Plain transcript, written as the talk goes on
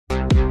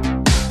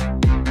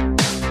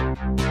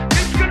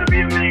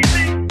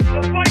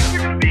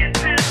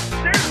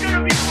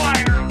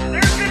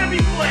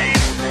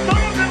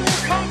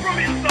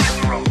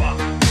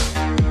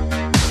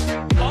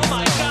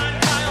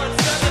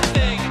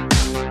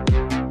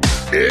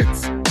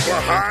It's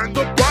Behind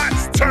the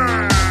Bots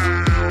time!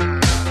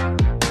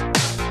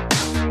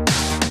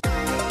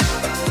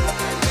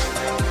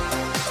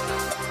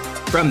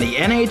 From the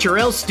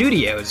NHRL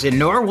studios in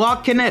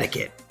Norwalk,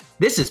 Connecticut,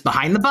 this is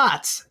Behind the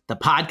Bots, the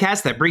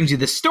podcast that brings you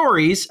the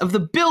stories of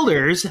the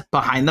builders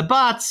behind the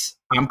bots.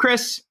 I'm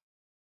Chris.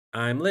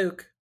 I'm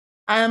Luke.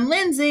 I'm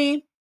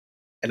Lindsay.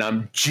 And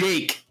I'm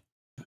Jake.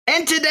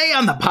 And today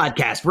on the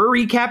podcast, we're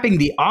recapping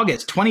the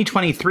August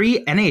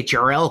 2023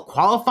 NHRL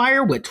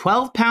qualifier with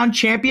 12-pound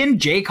champion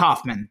Jake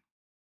Hoffmann.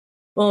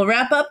 We'll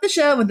wrap up the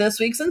show with this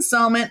week's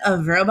installment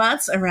of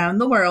Robots Around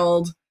the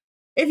World.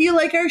 If you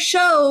like our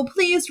show,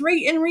 please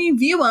rate and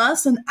review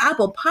us on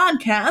Apple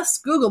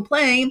Podcasts, Google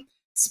Play,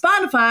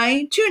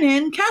 Spotify,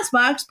 TuneIn,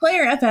 CastBox,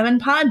 Player FM,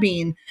 and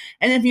Podbean.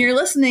 And if you're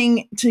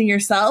listening to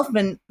yourself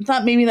and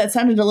thought maybe that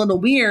sounded a little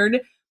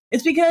weird,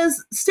 it's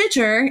because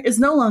Stitcher is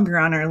no longer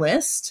on our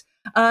list.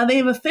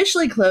 They've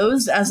officially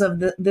closed as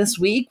of this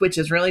week, which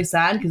is really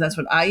sad because that's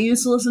what I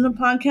use to listen to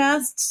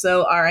podcasts.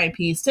 So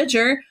RIP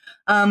Stitcher.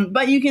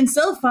 But you can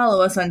still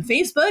follow us on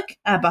Facebook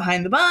at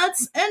Behind the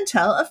Bots and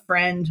tell a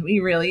friend. We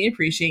really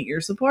appreciate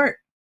your support.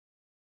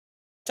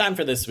 Time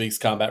for this week's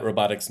Combat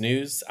Robotics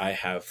news. I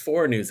have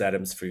 4 news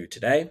items for you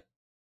today.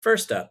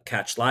 First up,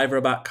 catch live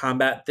robot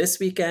combat this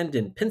weekend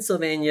in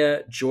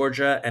Pennsylvania,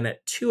 Georgia, and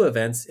at 2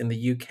 events in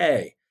the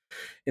UK.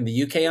 In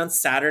the UK on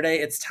Saturday,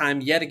 it's time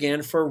yet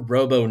again for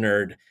Robo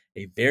Nerd,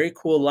 a very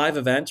cool live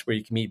event where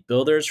you can meet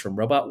builders from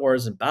Robot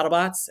Wars and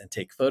BattleBots and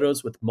take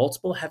photos with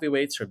multiple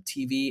heavyweights from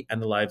TV and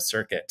the live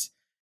circuit.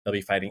 They'll be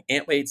fighting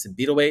Antweights and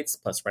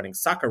Beetleweights, plus running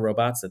soccer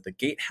robots at the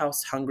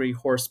Gatehouse Hungry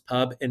Horse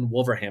Pub in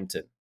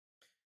Wolverhampton.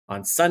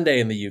 On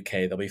Sunday in the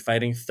UK, they'll be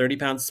fighting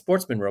 30-pound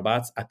sportsman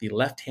robots at the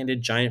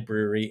Left-Handed Giant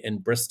Brewery in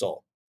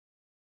Bristol.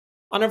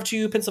 On over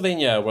to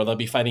Pennsylvania, where they'll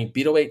be fighting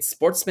Beetleweight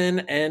sportsmen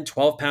and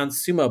 12-pound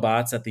sumo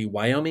bots at the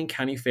Wyoming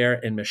County Fair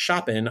in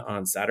Mashopin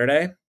on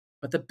Saturday.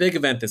 But the big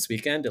event this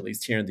weekend, at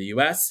least here in the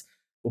US,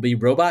 will be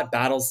Robot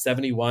Battles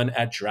 71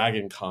 at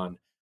DragonCon,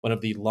 one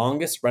of the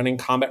longest-running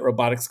combat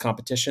robotics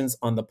competitions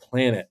on the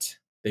planet.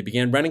 They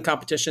began running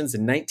competitions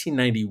in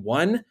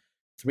 1991,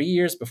 3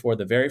 years before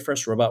the very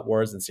first Robot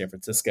Wars in San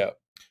Francisco.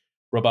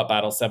 Robot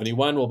Battle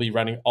 71 will be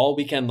running all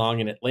weekend long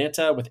in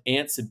Atlanta, with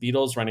Ants and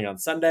Beetles running on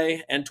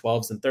Sunday and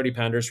 12s and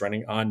 30-pounders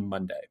running on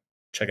Monday.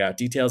 Check out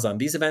details on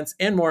these events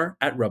and more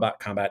at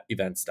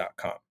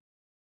robotcombatevents.com.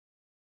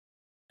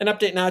 An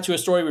update now to a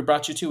story we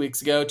brought you 2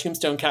 weeks ago.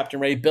 Tombstone Captain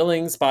Ray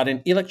Billings bought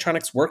an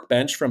electronics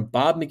workbench from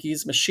Bob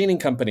McGee's Machining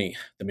Company,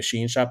 the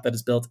machine shop that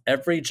has built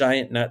every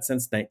giant nut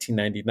since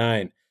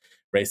 1999.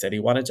 Ray said he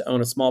wanted to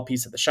own a small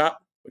piece of the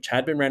shop, which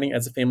had been running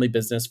as a family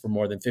business for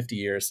more than 50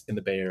 years in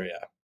the Bay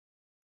Area.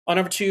 On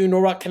over to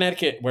Norwalk,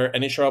 Connecticut, where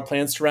NHRL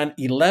plans to run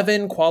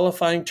 11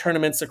 qualifying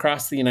tournaments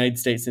across the United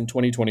States in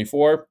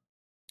 2024,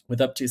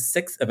 with up to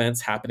 6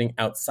 events happening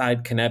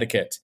outside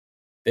Connecticut.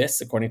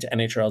 This, according to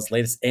NHRL's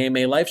latest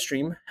AMA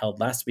livestream held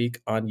last week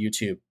on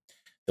YouTube.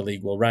 The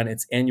league will run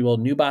its annual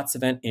New Bots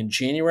event in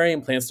January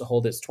and plans to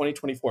hold its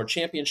 2024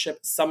 championship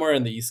somewhere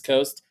in the East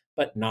Coast,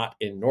 but not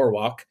in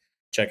Norwalk.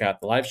 Check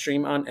out the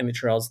livestream on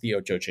NHRL's The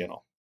Ocho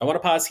channel. I want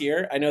to pause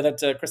here. I know that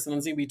Chris and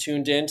Lindsay, we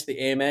tuned in to the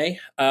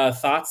AMA.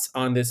 Thoughts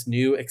on this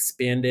new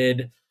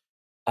expanded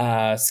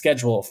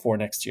schedule for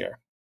next year?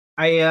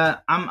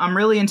 I'm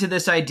really into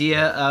this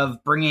idea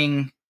of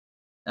bringing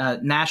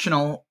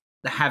the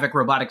Havoc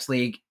Robotics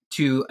League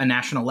to a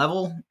national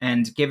level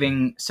and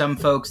giving some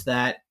folks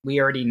that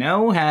we already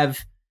know have,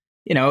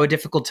 a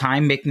difficult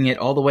time making it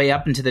all the way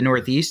up into the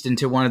Northeast,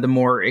 into one of the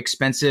more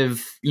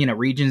expensive,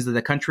 regions of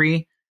the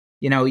country.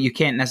 You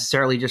can't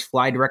necessarily just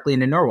fly directly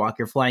into Norwalk.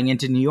 You're flying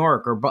into New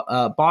York or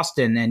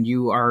Boston, and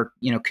you are,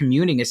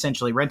 commuting,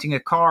 essentially renting a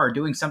car,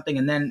 doing something,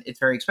 and then it's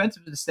very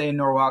expensive to stay in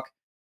Norwalk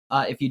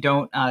if you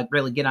don't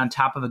really get on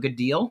top of a good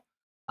deal,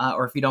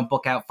 or if you don't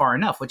book out far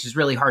enough, which is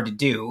really hard to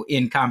do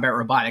in combat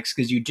robotics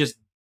because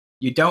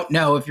you don't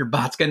know if your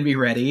bot's going to be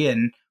ready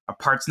and a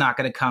part's not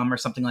going to come or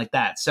something like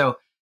that. So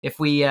if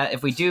we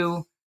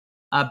do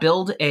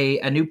build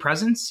a new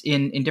presence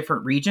in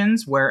different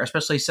regions where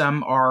especially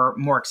some are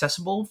more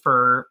accessible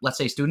for, let's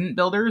say, student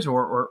builders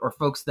or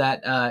folks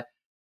that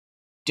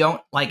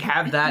don't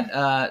have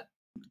that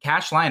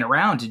cash lying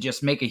around to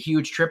just make a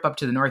huge trip up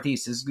to the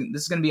Northeast. This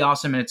is going to be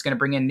awesome, and it's going to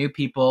bring in new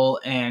people,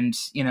 and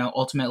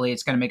ultimately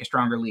it's going to make a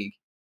stronger league.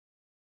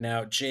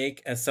 Now,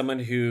 Jake, as someone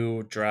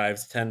who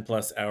drives 10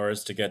 plus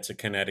hours to get to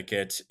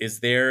Connecticut, is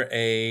there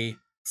a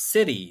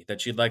city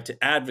that you'd like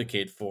to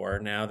advocate for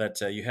now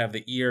that you have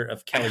the ear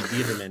of Kelly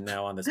Biederman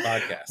now on this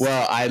podcast?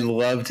 Well, I'd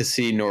love to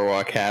see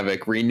Norwalk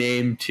Havoc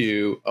renamed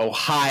to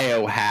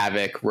Ohio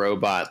Havoc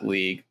Robot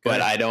League,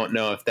 but I don't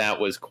know if that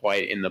was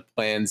quite in the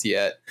plans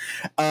yet.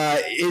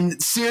 In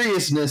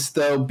seriousness,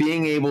 though,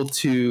 being able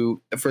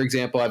to, for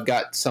example, I've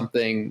got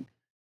something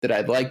that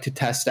I'd like to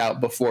test out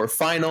before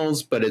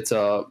finals, but it's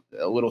a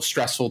little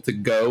stressful to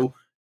go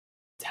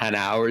 10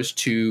 hours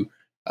to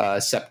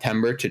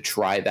September to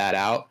try that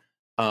out.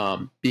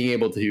 Being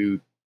able to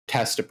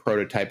test a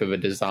prototype of a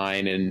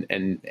design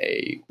in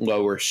a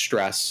lower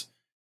stress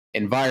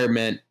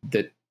environment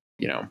that,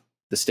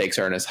 the stakes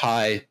aren't as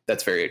high.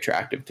 That's very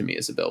attractive to me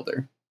as a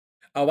builder.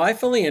 Oh, I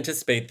fully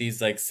anticipate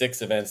these like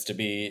 6 events to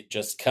be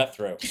just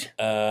cutthroat.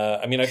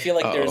 I mean, I feel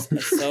like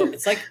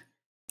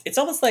it's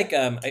almost like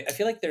I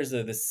feel like there's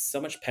this so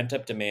much pent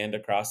up demand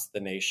across the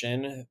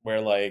nation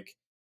where like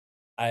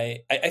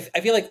I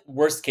feel like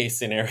worst case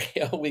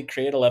scenario we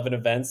create 11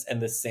 events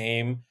and the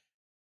same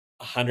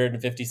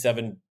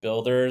 157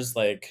 builders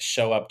like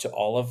show up to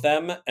all of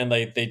them and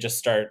like they just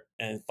start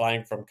and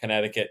flying from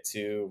Connecticut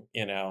to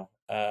the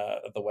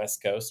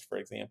West Coast, for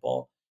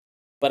example.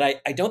 But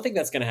I don't think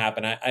that's going to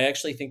happen. I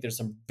actually think there's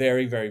some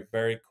very, very,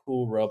 very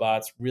cool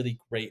robots, really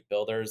great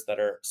builders that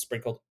are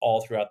sprinkled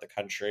all throughout the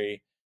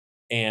country.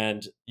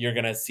 And you're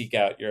going to seek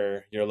out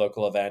your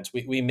local event.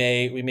 We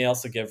may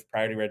also give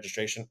priority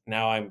registration.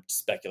 Now I'm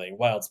speculating,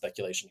 wild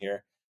speculation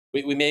here.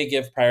 We may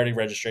give priority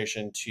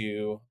registration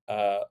to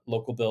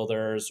local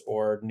builders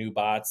or new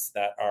bots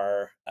that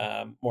are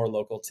more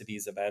local to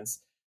these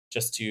events,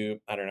 just to,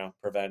 I don't know,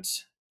 prevent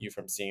you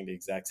from seeing the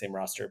exact same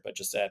roster, but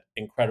just at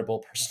incredible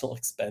personal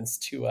expense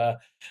to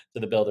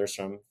the builders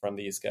from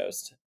the East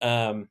Coast.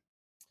 I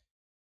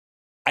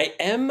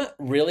am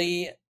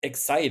really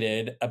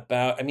excited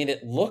about, I mean,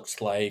 it looks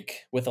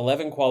like with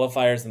 11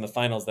 qualifiers in the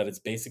finals that it's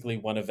basically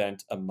one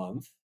event a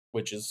month,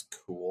 which is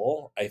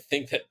cool. I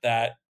think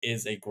that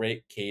is a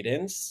great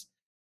cadence,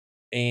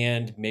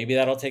 and maybe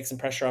that'll take some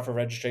pressure off of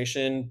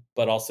registration,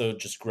 but also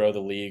just grow the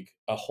league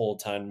a whole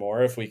ton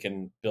more if we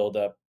can build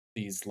up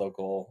these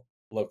local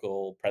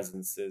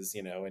presences,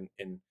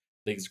 in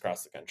leagues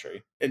across the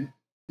country. And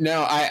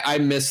now I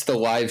missed the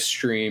live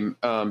stream.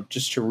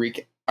 Just to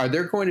recap, are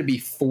there going to be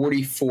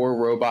 44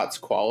 robots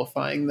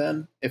qualifying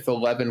then? If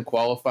 11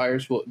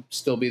 qualifiers will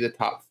still be the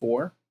top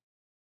 4?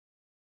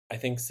 I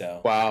think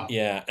so. Wow.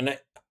 Yeah, and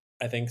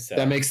I think so.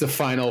 That makes the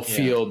final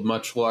field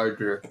much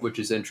larger, which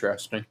is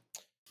interesting.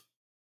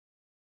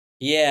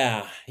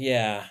 Yeah.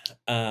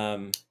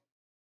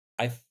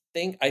 I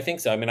think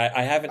so. I mean,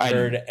 I haven't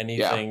heard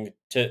anything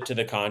to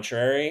the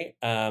contrary.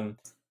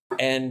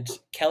 And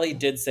Kelly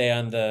did say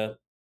on the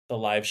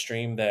live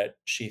stream that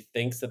she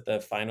thinks that the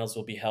finals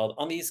will be held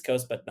on the East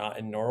Coast, but not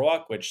in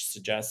Norwalk, which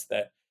suggests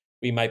that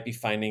we might be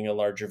finding a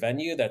larger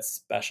venue that's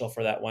special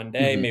for that one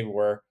day. Mm-hmm. Maybe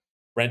we're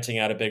renting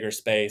out a bigger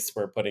space.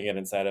 We're putting it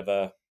inside of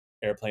a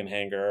airplane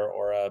hangar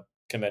or a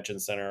convention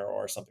center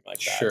or something like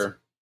that. Sure.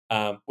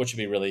 Which would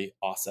be really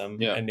awesome.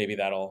 Yeah. And maybe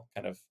that'll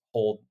kind of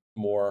hold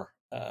more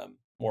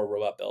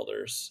robot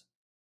builders.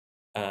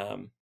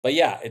 But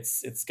yeah,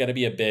 it's going to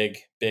be a big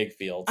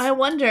field. I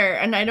wonder,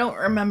 and I don't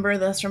remember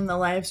this from the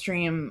live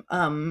stream,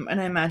 and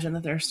I imagine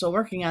that they're still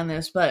working on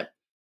this, but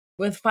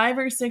with 5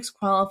 or 6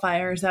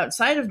 qualifiers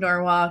outside of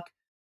Norwalk,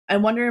 I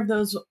wonder if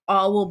those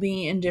all will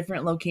be in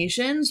different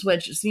locations,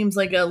 which seems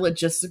like a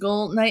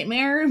logistical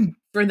nightmare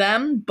for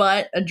them,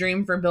 but a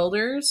dream for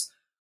builders.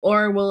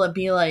 Or will it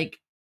be like,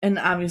 and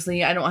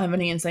obviously I don't have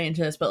any insight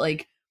into this, but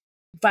like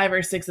 5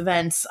 or 6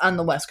 events on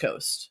the West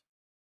Coast.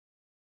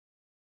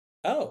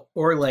 Oh.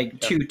 Or like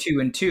 2, 2,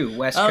 and 2,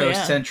 West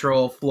Coast,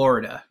 Central,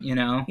 Florida,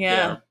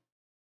 Yeah.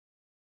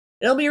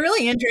 It'll be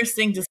really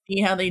interesting to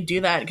see how they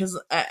do that,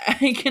 because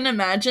I can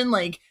imagine,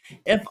 like,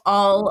 if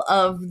all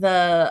of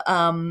the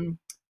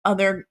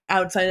other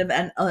outside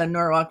of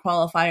Norwalk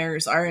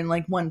qualifiers are in,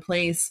 like, one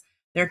place,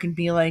 there could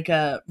be, like,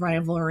 a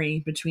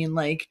rivalry between,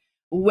 like,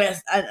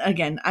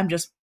 again, I'm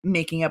just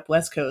making up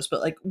West Coast,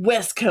 but, like,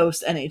 West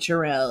Coast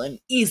NHRL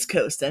and East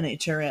Coast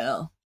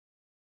NHRL.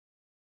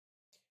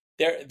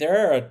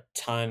 There are a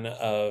ton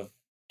of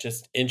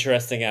just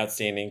interesting,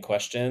 outstanding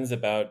questions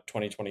about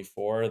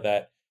 2024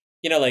 that,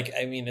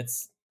 I mean,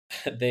 it's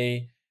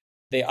they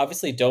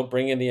obviously don't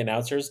bring in the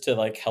announcers to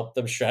like help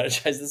them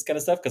strategize this kind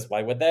of stuff, because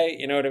why would they?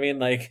 You know what I mean?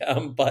 Like,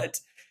 but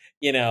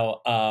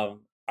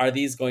are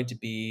these going to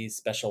be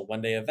special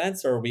one-day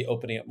events, or are we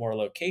opening up more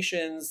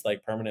locations,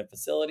 like permanent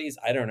facilities?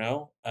 I don't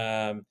know.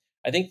 I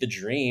think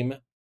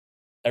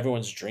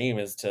everyone's dream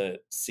is to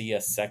see a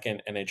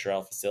second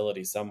NHRL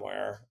facility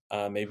somewhere,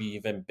 maybe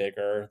even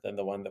bigger than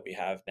the one that we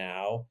have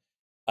now.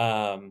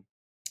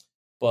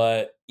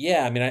 But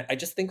yeah, I mean, I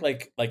just think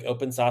like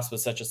Open Sauce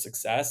was such a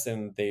success,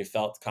 and they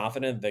felt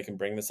confident they can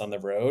bring this on the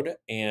road.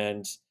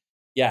 And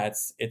yeah,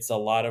 it's a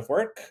lot of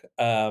work,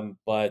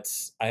 but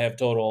I have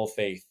total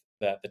faith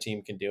that the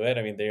team can do it.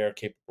 I mean, they are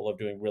capable of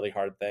doing really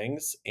hard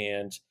things,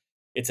 and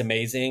it's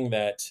amazing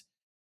that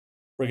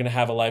we're going to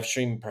have a live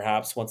stream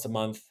perhaps once a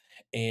month,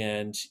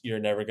 and you're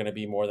never going to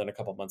be more than a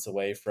couple months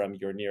away from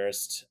your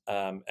nearest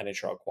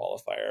NHRL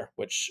qualifier,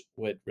 which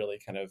would really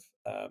kind of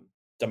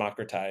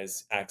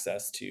democratize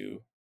access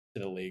to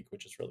the league,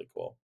 which is really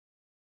cool.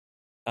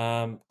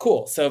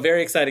 Cool. So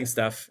very exciting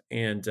stuff.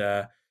 And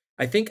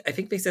I think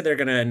they said they're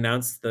going to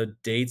announce the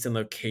dates and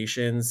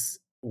locations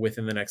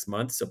within the next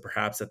month. So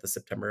perhaps at the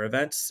September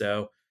event.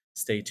 So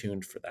stay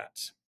tuned for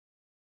that.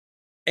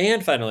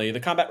 And finally, the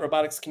combat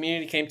robotics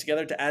community came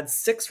together to add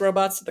 6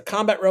 robots to the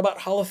Combat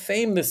Robot Hall of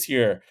Fame this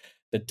year.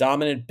 The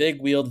dominant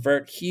big-wheeled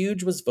Vert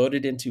Huge was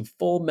voted into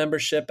full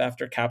membership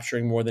after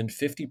capturing more than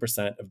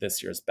 50% of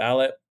this year's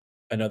ballot.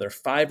 Another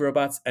 5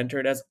 robots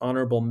entered as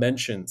honorable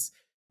mentions.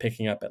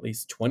 picking up at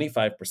least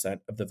 25%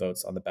 of the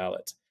votes on the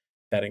ballot.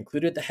 That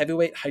included the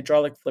heavyweight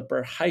hydraulic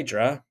flipper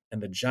Hydra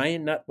and the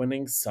giant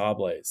nut-winning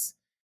Sawblaze.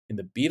 In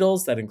the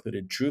Beetles, that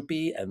included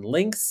Droopy and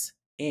Lynx,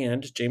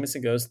 and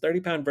Jameson Go's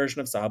 30-pound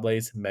version of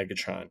Sawblaze,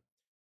 Megatron.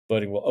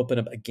 Voting will open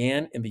up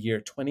again in the year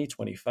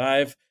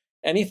 2025.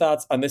 Any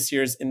thoughts on this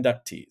year's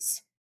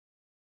inductees?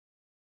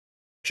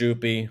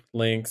 Droopy,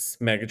 Lynx,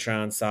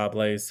 Megatron,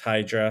 Sawblaze,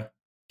 Hydra,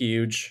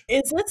 huge.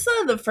 Is this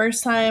the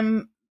first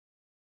time?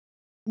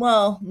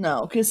 Well,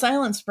 no, because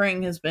Silent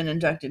Spring has been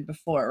inducted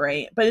before,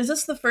 right? But is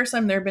this the first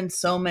time there have been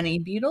so many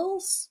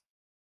Beetles?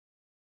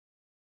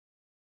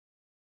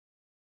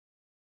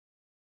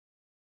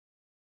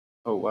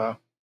 Oh, wow.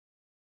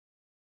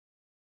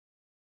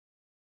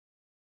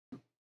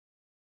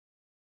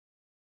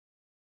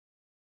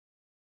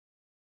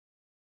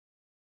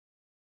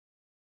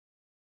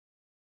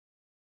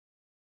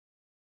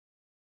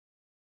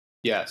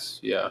 Yes,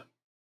 yeah.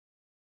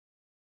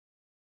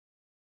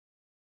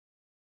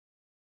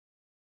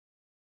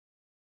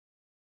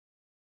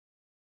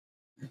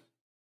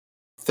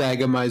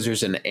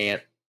 Thagomizer's an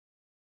ant.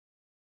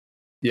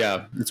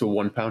 Yeah, it's a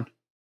 1 pound.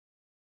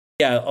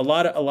 Yeah, a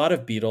lot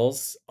of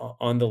Beetles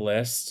on the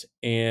list,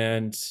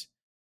 and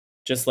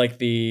just like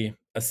the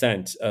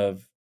ascent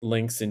of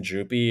Lynx and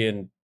Droopy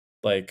and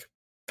like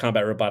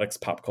combat robotics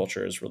pop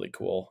culture is really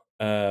cool.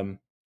 There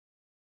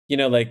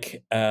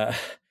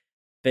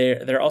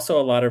are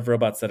also a lot of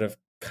robots that have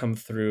come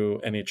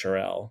through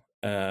NHRL,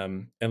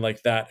 and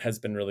like that has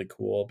been really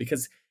cool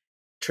because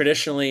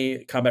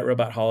traditionally Combat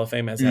Robot Hall of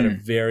Fame has had a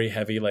very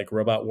heavy like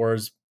Robot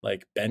Wars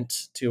like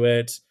bent to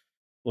it,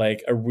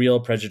 like a real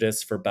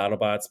prejudice for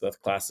BattleBots,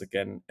 both classic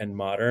and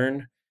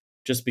modern,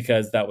 just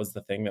because that was the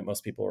thing that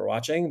most people were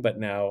watching. But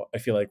now I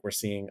feel like we're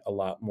seeing a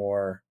lot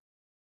more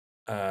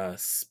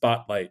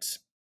spotlight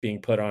being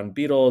put on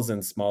Beetles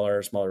and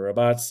smaller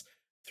robots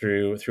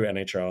through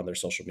NHRL and their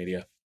social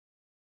media.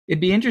 It'd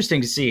be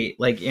interesting to see,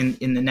 like in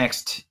the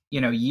next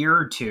year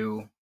or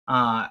two,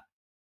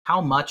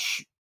 how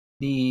much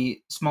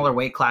the smaller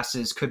weight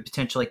classes could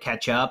potentially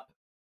catch up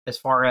as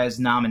far as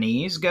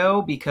nominees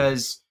go,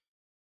 because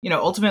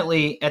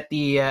ultimately at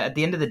the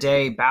end of the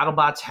day,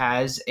 BattleBots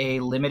has a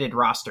limited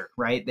roster,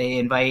 right? They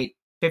invite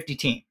 50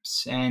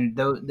 teams, and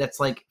that's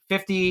like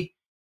 50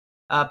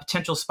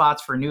 potential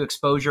spots for new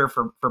exposure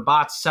for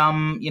bots.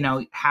 Some,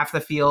 half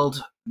the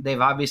field, they've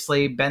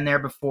obviously been there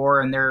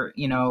before, and they're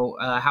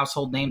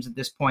household names at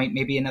this point.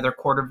 Maybe another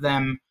quarter of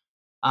them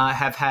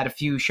have had a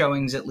few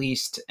showings at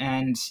least,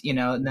 and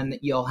then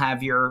you'll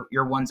have your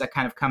ones that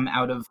kind of come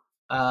out of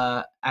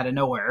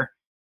nowhere.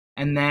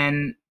 And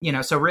then,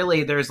 so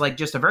really there's like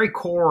just a very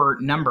core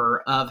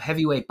number of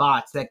heavyweight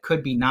bots that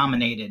could be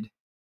nominated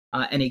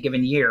any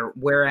given year.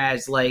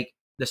 Whereas like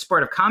the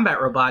sport of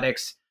combat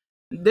robotics,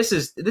 this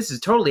is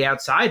totally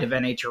outside of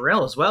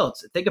NHRL as well.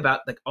 Think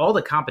about like all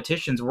the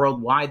competitions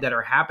worldwide that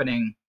are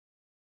happening.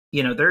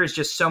 There is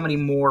just so many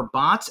more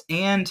bots,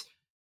 and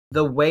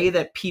the way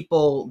that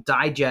people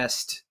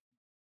digest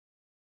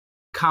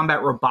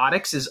combat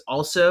robotics is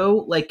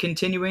also like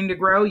continuing to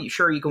grow.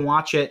 Sure, you can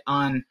watch it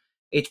on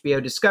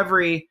HBO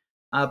Discovery,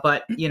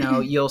 but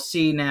you'll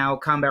see now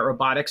combat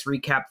robotics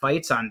recap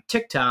fights on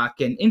TikTok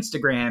and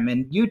Instagram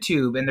and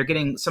YouTube, and they're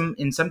getting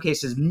in some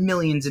cases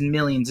millions and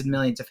millions and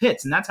millions of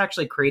hits, and that's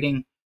actually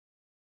creating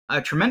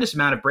a tremendous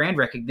amount of brand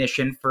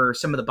recognition for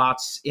some of the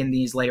bots in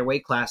these later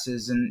weight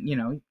classes.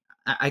 And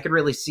I could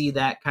really see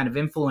that kind of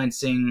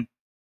influencing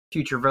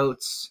future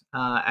votes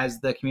as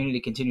the community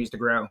continues to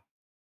grow.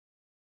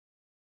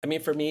 I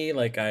mean, for me,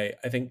 like I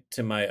think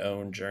to my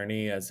own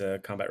journey as a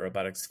combat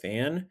robotics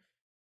fan,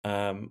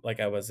 like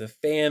I was a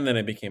fan, then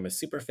I became a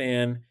super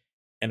fan.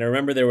 And I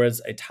remember there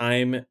was a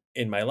time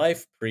in my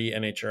life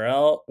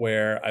pre-NHRL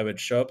where I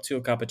would show up to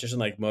a competition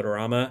like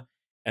Motorama,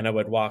 and I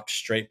would walk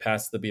straight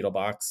past the Beetle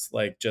box.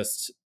 Like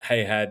I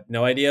had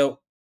no idea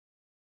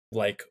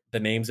like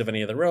the names of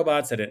any of the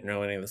robots. I didn't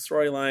know any of the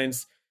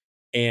storylines.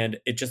 And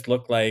it just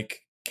looked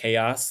like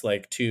chaos,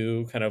 like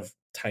two kind of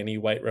tiny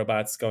white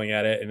robots going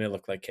at it, and it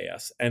looked like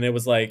chaos. And it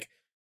was like,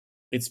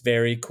 it's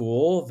very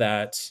cool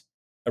that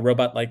a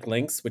robot like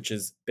Lynx, which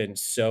has been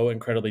so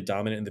incredibly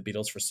dominant in the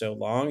Beetles for so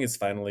long, is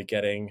finally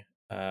getting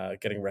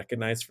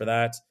recognized for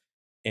that.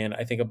 And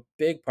I think a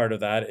big part of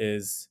that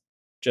is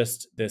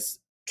just this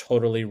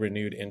totally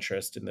renewed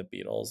interest in the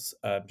Beetles,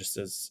 just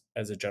as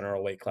a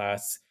general weight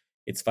class.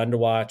 It's fun to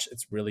watch.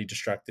 It's really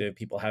destructive.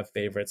 People have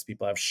favorites.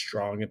 People have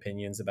strong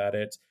opinions about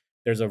it.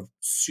 There's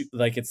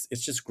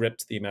it's just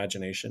gripped the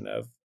imagination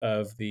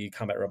of the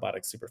combat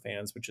robotics super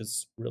fans, which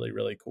is really,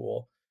 really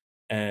cool.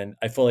 And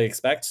I fully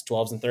expect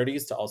 12s and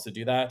 30s to also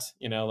do that,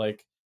 and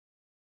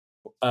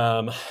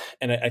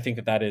I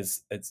think that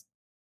it's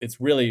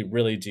really,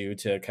 really due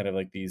to kind of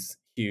like these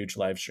huge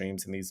live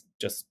streams and these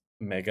just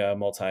mega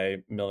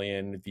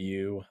multi-million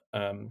view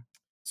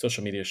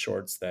social media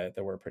shorts that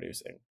we're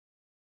producing.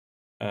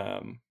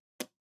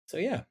 So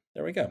yeah,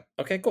 there we go.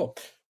 Okay, cool.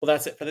 Well,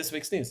 that's it for this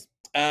week's news.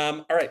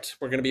 All right,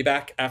 we're going to be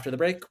back after the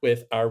break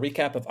with our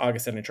recap of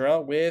August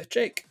NHRL with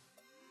Jake.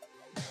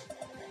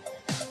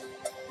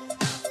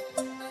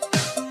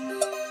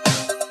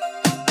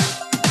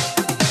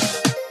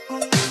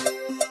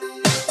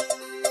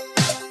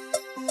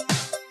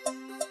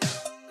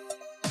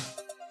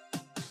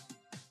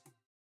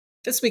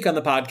 This week on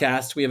the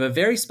podcast, we have a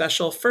very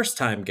special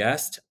first-time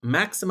guest,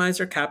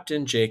 Maximizer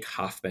Captain Jake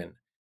Hoffmann.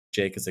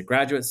 Jake is a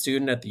graduate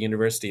student at the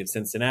University of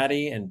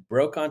Cincinnati and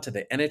broke onto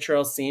the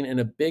NHRL scene in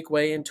a big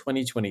way in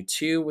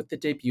 2022 with the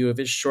debut of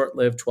his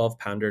short-lived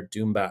 12-pounder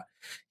Doomba.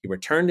 He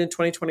returned in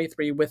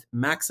 2023 with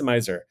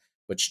Maximizer,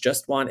 which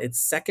just won its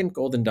second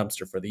Golden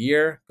Dumpster for the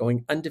year,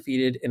 going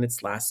undefeated in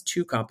its last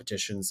 2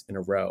 competitions in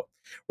a row.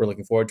 We're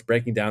looking forward to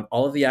breaking down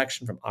all of the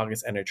action from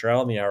August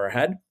NHRL in the hour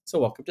ahead. So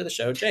welcome to the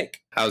show,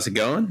 Jake. How's it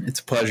going?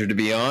 It's a pleasure to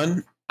be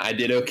on. I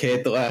did okay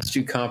at the last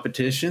 2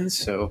 competitions,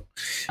 so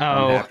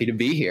I'm happy to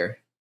be here.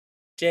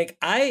 Jake,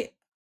 I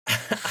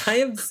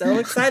am so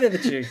excited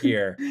that you're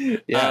here.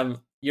 Yeah.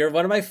 You're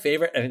one of my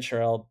favorite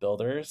NHRL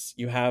builders.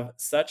 You have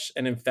such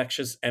an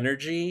infectious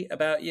energy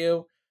about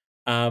you.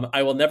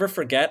 I will never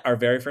forget our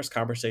very first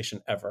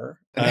conversation ever.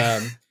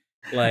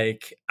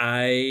 Like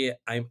I'm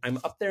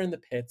up there in the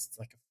pits. It's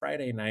like a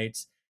Friday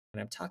night,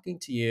 and I'm talking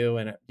to you,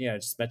 and I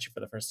just met you for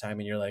the first time,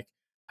 and you're like,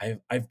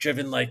 I've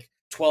driven like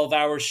 12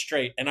 hours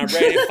straight, and I'm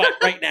ready to fight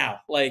right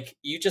now. Like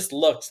you just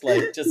looked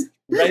like just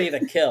ready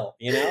to kill,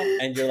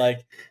 And you're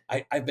like,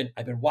 I've been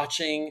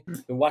watching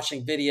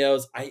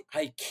videos.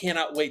 I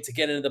cannot wait to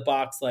get into the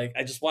box. Like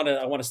I want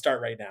to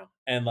start right now,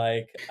 and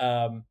like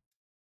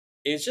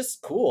it's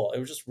just cool. It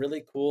was just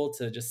really cool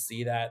to just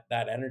see that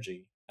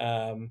energy.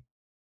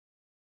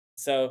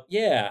 So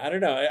yeah, I don't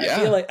know.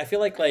 I feel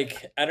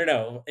like I don't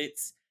know.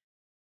 It's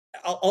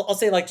I'll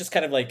say like just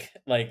kind of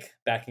like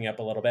backing up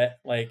a little bit.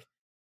 Like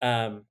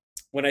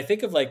when I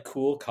think of like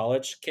cool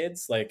college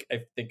kids, like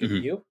I think of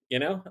you. I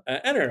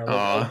don't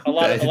know. A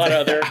lot of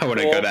other. I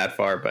wouldn't go that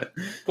far, but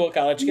cool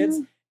college kids.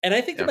 And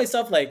I think to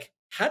myself, like,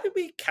 how did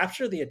we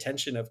capture the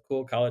attention of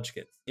cool college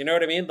kids? You know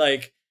what I mean?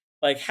 Like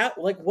how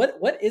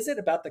what is it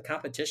about the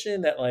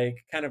competition that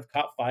like kind of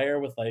caught fire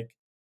with like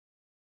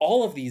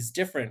all of these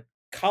different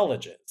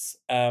colleges?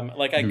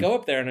 I go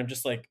up there and I'm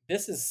just like,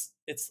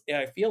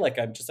 I feel like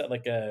I'm just at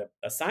like a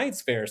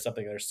science fair or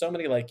something. There's so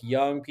many like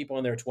young people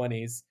in their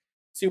 20s,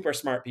 super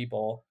smart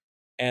people,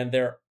 and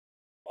a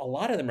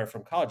lot of them are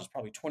from colleges.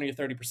 Probably 20 or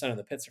 30% of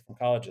the pits are from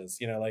colleges.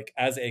 Like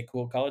as a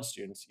cool college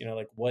student,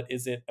 like what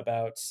is it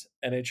about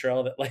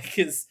NHRL that like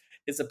is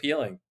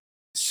appealing?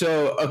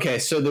 So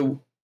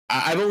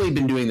I've only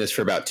been doing this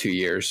for about 2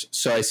 years,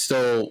 so I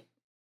still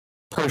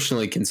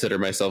personally consider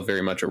myself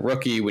very much a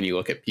rookie when you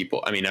look at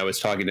people. I mean, I was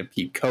talking to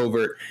Pete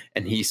Covert,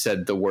 and he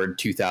said the word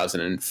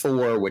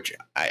 2004, which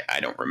I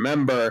don't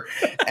remember.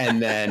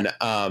 And then,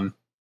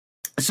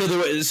 so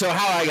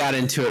how I got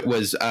into it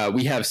was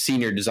we have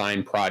senior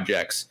design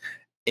projects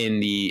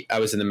I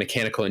was in the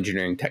mechanical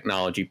engineering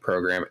technology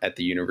program at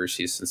the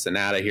University of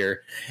Cincinnati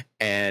here.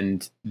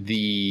 And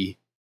the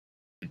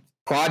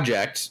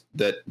project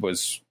that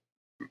was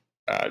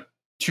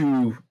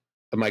 2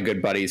 of my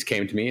good buddies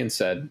came to me and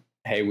said,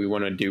 hey, we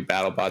want to do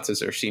BattleBots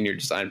as our senior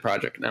design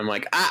project. And I'm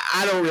like,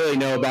 I don't really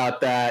know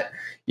about that.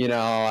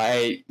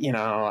 I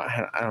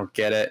don't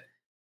get it.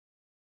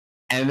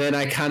 And then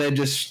I kind of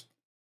just,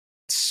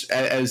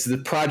 as the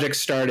project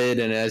started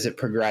and as it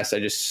progressed, I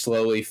just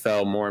slowly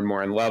fell more and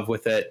more in love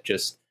with it.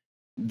 Just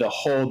the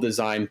whole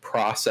design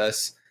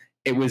process.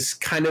 It was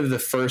kind of the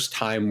first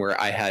time where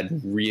I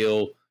had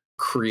real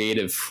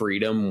creative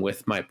freedom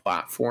with my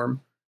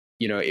platform.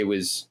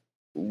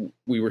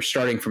 We were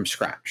starting from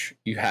scratch.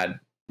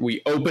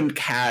 We opened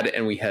CAD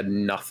and we had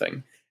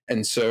nothing.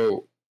 And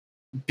so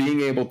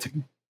being able to,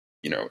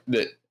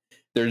 that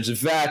there's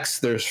Vex,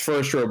 there's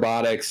First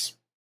Robotics,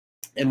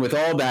 and with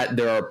all that,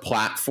 there are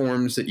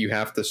platforms that you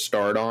have to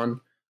start on.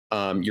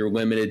 You're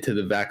limited to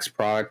the Vex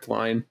product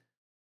line.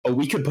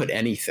 We could put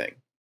anything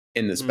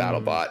in this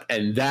BattleBot.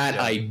 And that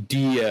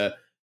idea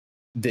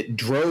that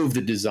drove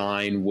the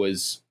design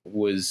was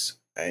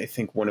I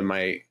think what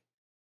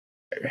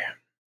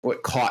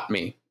caught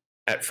me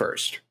at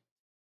first.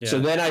 Yeah. So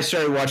then I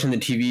started watching the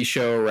TV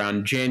show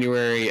around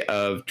January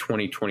of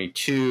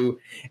 2022.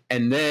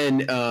 And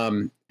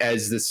then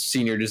as the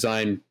senior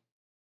design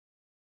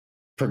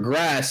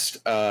progressed,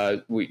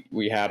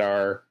 we had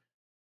our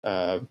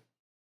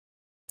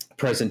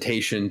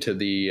presentation to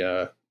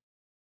the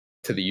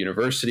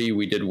university.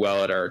 We did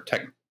well at our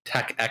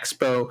Tech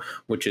Expo,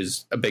 which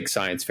is a big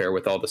science fair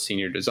with all the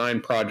senior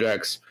design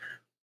projects.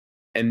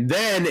 And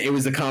then it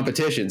was the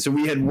competition. So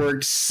we had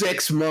worked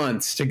 6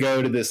 months to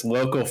go to this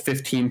local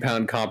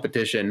 15-pound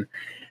competition.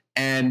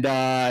 And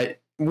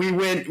we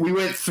went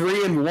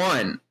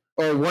 3-1,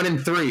 or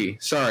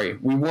 1-3. Sorry.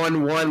 We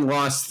won 1,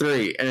 lost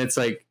 3. And it's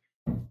like,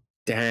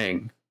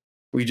 dang,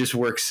 we just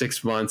worked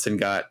 6 months and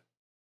got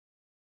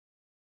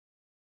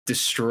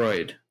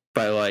destroyed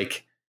by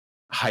like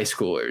high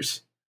schoolers.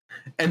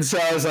 And so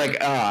I was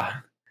like,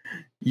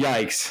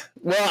 yikes.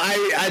 Well,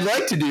 I'd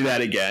like to do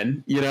that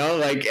again,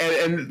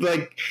 and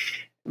like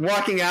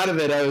walking out of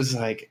it, I was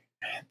like,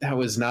 that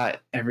was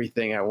not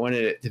everything I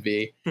wanted it to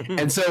be.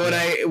 And so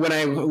when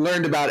I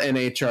learned about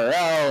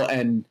NHRL,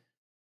 and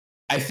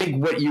I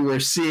think what you were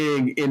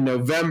seeing in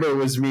November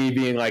was me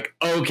being like,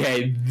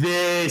 okay,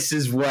 this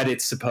is what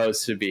it's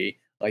supposed to be.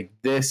 Like,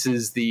 this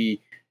is the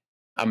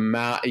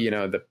amount,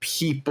 the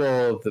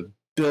people, the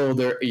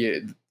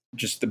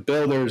just the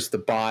builders, the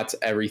bots,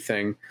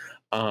 everything.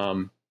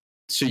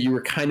 So you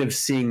were kind of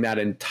seeing that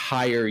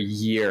entire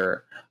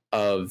year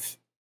of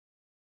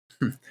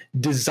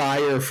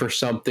desire for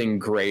something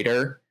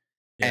greater,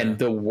 and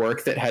the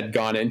work that had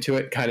gone into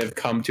it kind of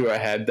come to a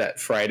head that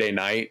Friday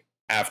night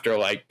after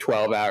like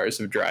 12 hours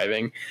of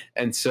driving.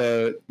 And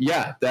so,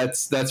 yeah,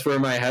 that's where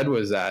my head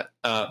was at.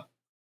 I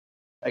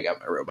got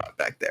my robot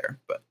back there,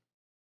 but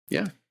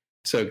yeah.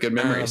 So good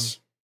memories.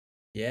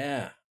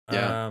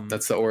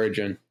 That's the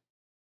origin.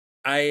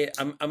 I'm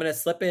gonna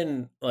slip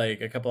in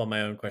like a couple of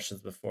my own questions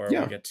before we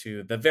get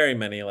to the very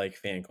many like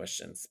fan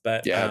questions.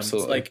 But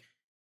absolutely. So, like,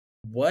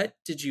 what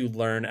did you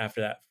learn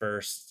after that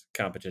first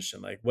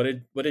competition? Like, what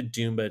did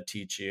Doomba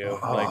teach you?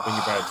 Like when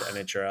you brought it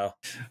to NHRL?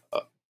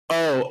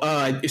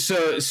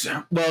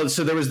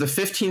 So there was the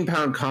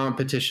 15-pound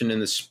competition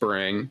in the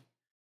spring,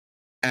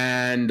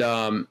 and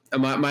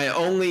my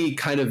only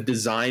kind of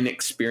design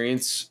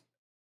experience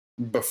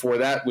before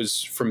that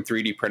was from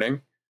 3D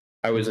printing.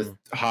 I was a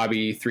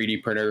hobby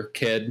 3D printer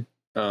kid,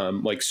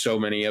 like so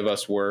many of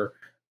us were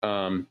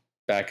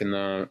back in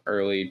the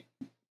early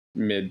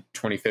mid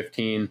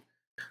 2015.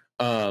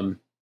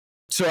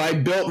 So I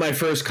built my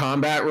first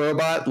combat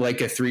robot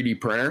like a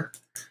 3D printer,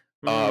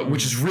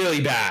 which is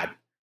really bad.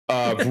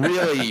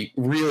 Really,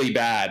 really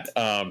bad.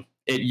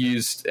 It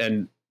used,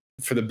 and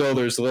for the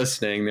builders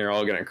listening, they're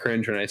all going to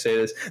cringe when I say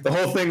this, the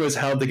whole thing was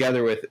held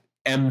together with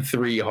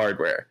M3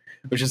 hardware,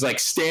 which is like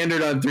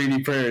standard on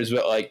 3D printers,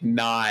 but like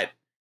not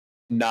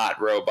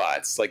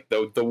robots. Like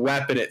the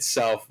weapon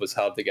itself was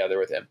held together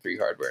with M3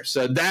 hardware.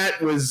 So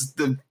that was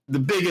the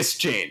biggest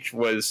change,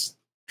 was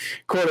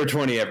quarter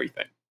 20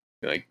 everything.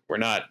 Like we're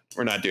not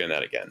doing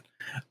that again.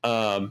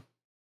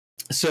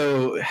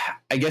 So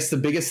I guess the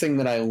biggest thing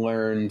that I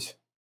learned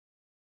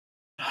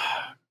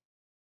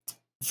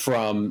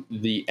from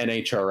the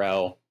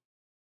NHRL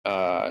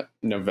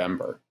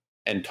November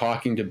and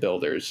talking to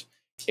builders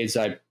is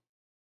I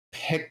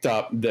picked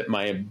up that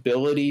my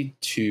ability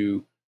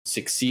to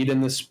succeed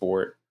in the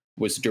sport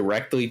was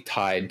directly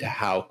tied to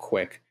how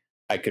quick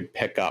I could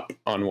pick up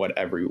on what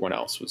everyone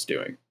else was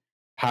doing.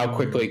 How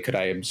quickly could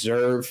I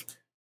observe,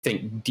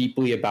 think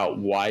deeply about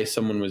why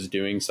someone was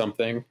doing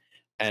something.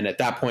 And at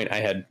that point, I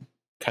had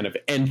kind of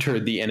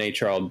entered the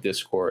NHRL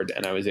Discord,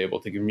 and I was able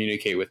to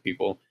communicate with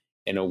people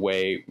in a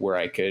way where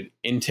I could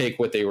intake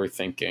what they were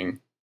thinking,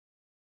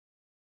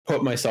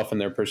 put myself in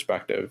their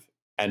perspective,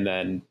 and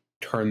then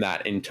turn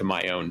that into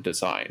my own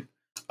design.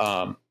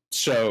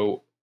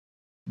 So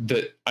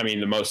the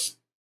most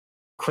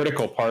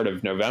critical part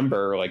of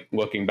November, like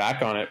looking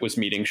back on it, was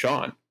meeting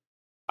Sean.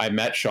 I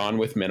met Sean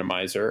with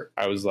Minimizer.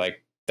 I was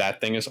like,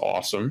 that thing is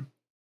awesome.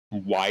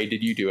 Why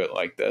did you do it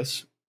like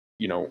this?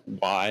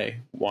 Why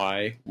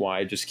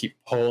just keep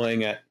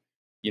pulling at,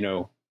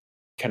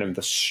 kind of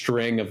the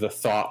string of the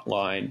thought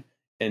line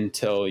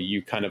until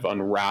you kind of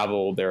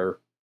unravel their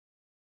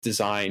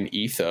design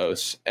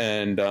ethos.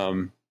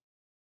 And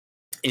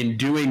in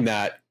doing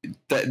that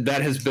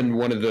has been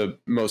one of the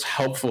most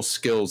helpful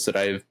skills that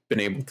I've been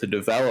able to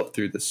develop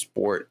through the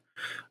sport.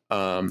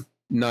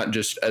 Not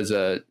just as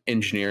a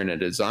engineer and a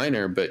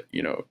designer, but,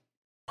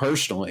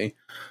 personally.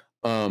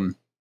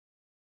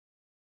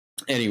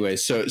 Anyway,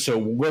 so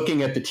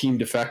looking at the team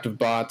defective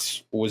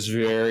bots was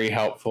very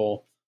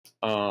helpful.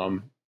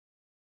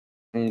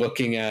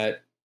 Looking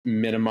at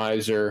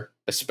Minimizer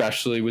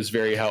especially was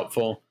very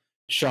helpful.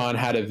 Sean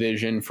had a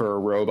vision for a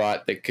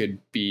robot that could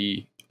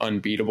be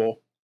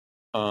unbeatable.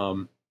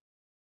 And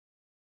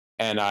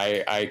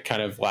I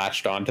kind of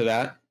latched onto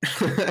that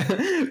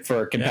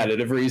for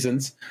competitive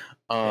reasons.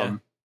 A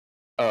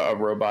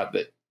robot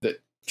that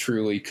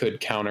truly could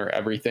counter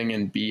everything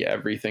and be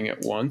everything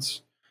at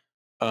once.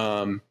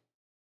 And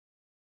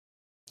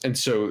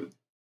so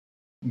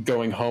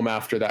going home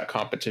after that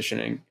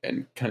competition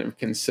and kind of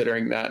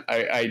considering that,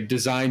 I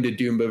designed a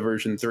Doomba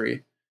version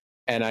 3,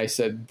 and I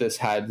said this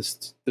had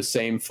the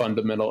same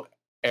fundamental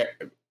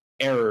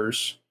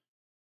errors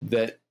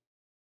that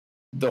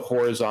the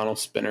horizontal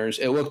spinners.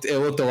 It looked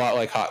a lot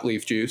like hot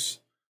leaf juice.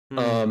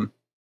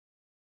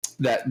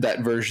 That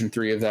version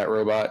 3 of that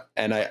robot,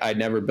 and I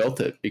never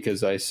built it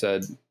because I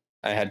said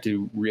I had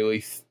to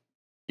really,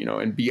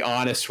 and be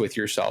honest with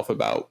yourself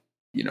about,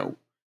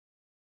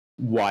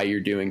 why you're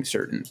doing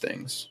certain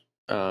things.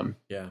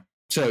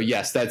 So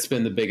yes, that's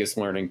been the biggest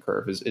learning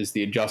curve is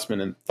the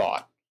adjustment in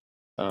thought.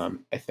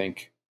 I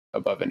think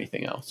above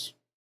anything else.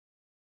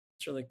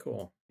 It's really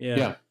cool.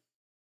 Yeah.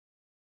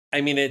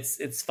 I mean,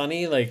 it's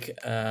funny, like,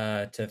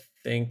 to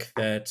think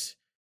that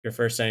your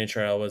first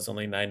NHRL was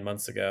only 9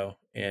 months ago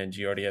and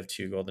you already have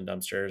 2 golden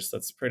dumpsters.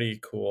 That's pretty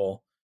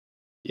cool.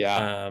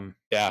 Yeah.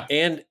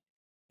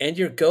 And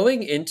you're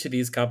going into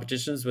these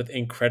competitions with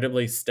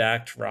incredibly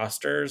stacked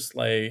rosters.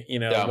 Like,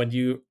 when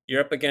you're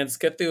up against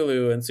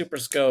Cthulhu and Super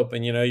Scope,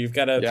 and, you've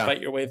got to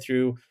fight your way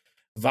through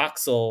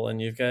Voxel,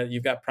 and you've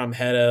got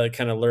Promheta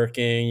kind of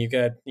lurking. You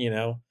got,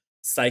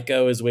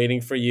 Psycho is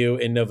waiting for you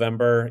in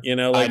November.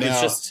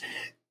 It's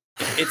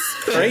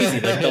crazy.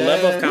 Like, the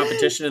level of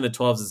competition in the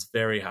 12s is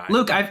very high.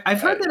 Luke,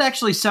 I've heard that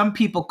actually some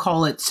people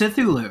call it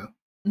Cthulhu.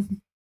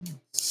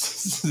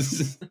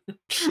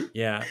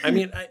 Yeah, I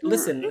mean,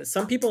 listen.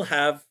 Some people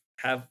have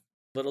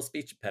little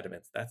speech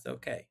impediments. That's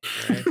okay.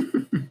 All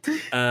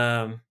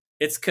right.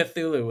 It's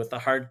Cthulhu with the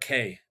hard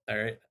K. All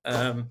right.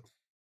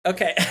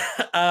 Okay.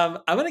 I'm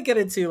gonna get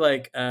into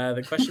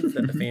the questions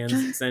that the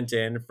fans sent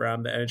in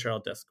from the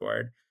NHRL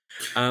Discord.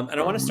 And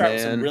I want to start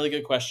with some really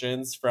good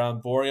questions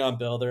from Boreon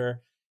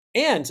Builder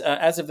and,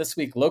 as of this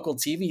week, local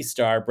TV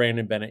star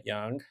Brandon Bennett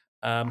Young,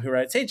 who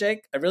writes, "Hey,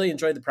 Jake, I really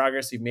enjoyed the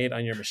progress you've made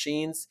on your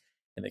machines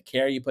and the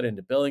care you put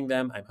into building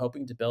them. I'm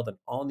hoping to build an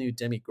all-new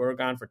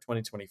Demigorgon for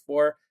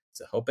 2024,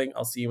 so hoping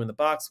I'll see you in the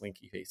box,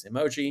 winky face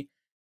emoji.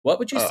 What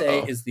would you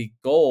say is the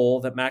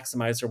goal that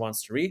Maximizer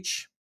wants to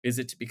reach? Is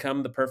it to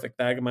become the perfect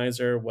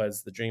Thagomizer?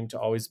 Was the dream to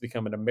always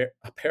become an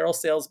apparel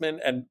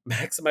salesman and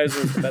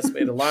Maximizer is the best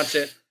way to launch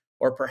it?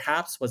 Or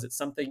perhaps was it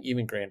something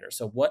even grander?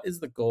 So what is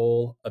the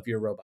goal of your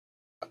robot?"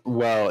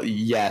 Well,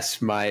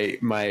 yes, my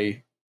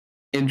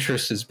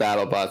interest is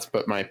BattleBots,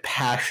 but my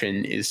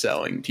passion is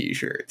selling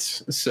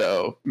t-shirts.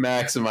 So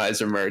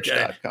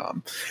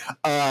maximizermerch.com.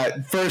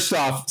 First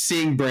off,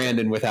 seeing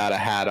Brandon without a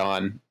hat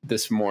on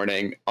this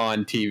morning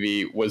on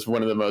TV was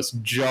one of the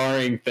most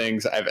jarring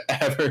things I've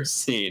ever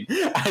seen.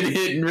 I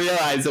didn't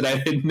realize that I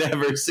had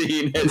never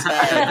seen his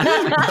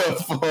hat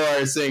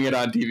before seeing it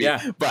on TV.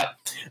 Yeah. But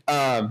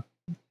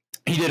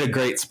he did a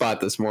great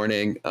spot this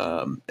morning.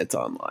 It's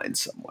online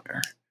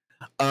somewhere.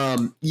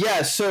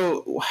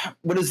 So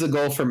what is the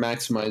goal for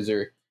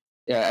Maximizer?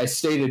 Yeah, I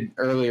stated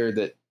earlier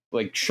that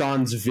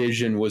Sean's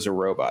vision was a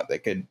robot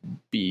that could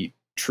be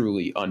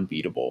truly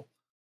unbeatable.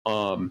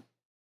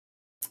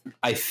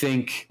 I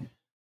think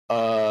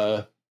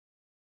my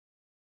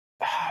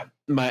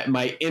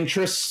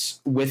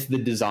interests with the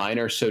design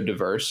are so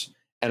diverse,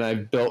 and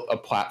I've built a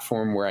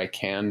platform where I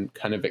can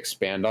kind of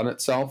expand on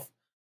itself.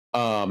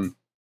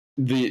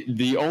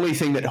 The only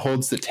thing that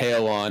holds the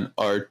tail on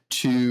are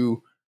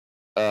two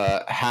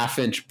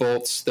 1/2-inch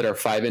bolts that are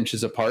 5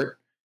 inches apart.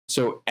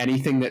 So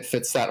anything that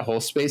fits that hole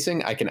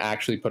spacing, I can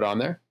actually put on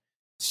there.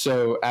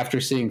 So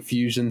after seeing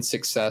Fusion's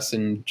success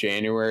in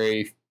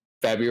January,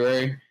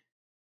 February,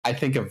 I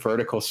think a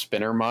vertical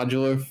spinner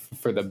modular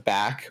for the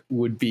back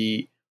would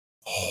be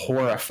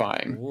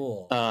horrifying.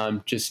 Cool.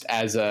 Just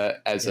as a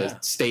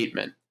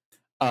statement.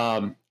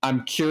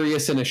 I'm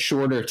curious in a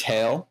shorter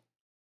tail.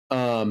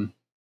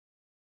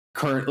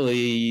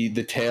 Currently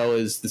the tail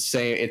is the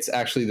same. It's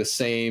actually the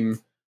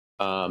same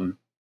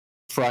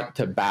front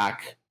to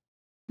back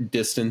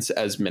distance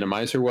as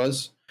Minimizer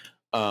was,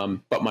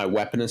 but my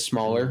weapon is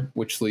smaller,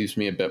 which leaves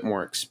me a bit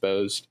more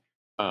exposed.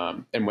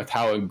 And with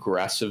how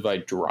aggressive I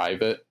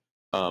drive it,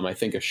 I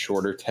think a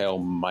shorter tail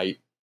might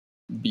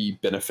be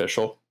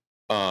beneficial,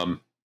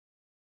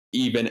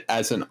 even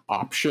as an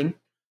option.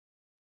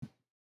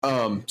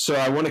 So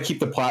I want to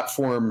keep the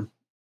platform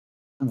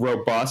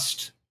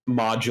robust,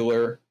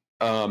 modular,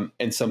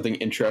 and something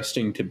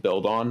interesting to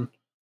build on.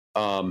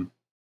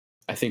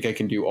 I think I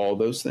can do all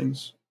those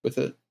things with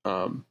it,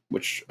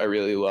 which I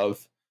really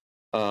love.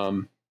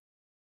 The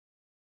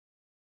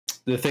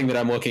thing that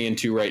I'm looking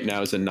into right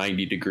now is a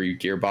 90-degree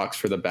gearbox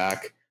for the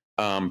back.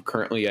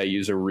 Currently, I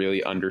use a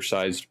really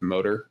undersized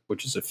motor,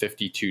 which is a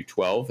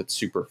 5212. It's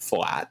super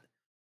flat,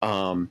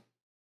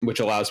 which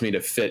allows me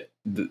to fit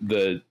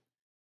the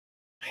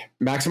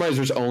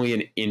Maximizer's only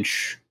 1.5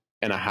 inches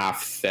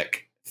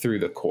thick through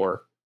the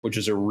core, which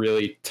is a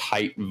really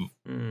tight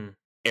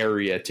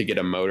area to get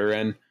a motor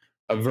in.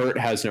 A vert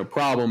has no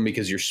problem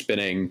because you're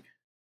spinning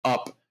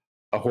up.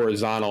 A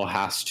horizontal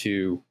has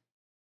to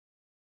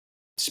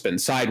spin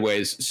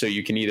sideways, so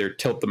you can either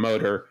tilt the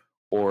motor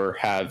or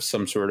have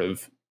some sort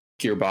of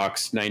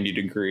gearbox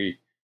 90-degree.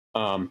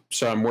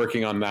 So I'm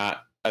working on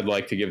that. I'd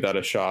like to give that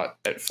a shot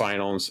at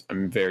finals.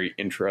 I'm very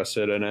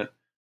interested in it.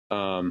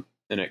 And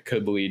it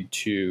could lead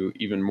to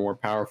even more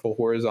powerful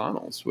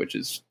horizontals, which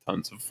is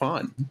tons of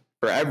fun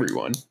for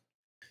everyone.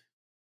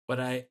 What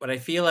I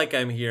feel like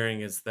I'm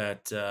hearing is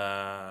that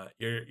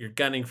you're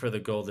gunning for the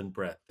golden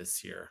Brett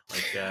this year.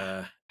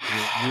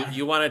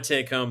 You want to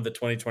take home the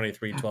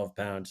 2023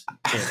 12-pound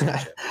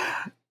championship.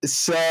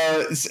 So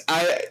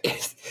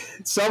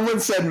someone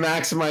said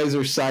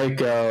Maximizer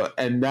Psycho,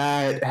 and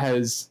that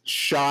has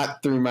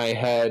shot through my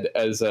head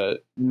as a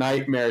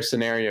nightmare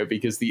scenario,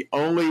 because the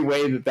only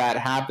way that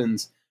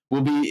happens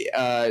will be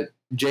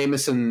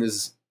Jameson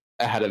is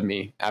ahead of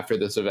me after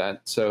this event.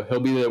 So he'll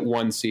be the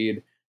 1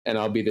 seed and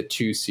I'll be the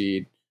 2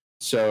 seed.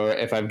 So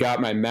if I've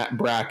got my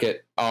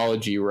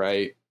bracketology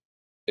right,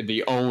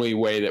 the only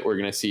way that we're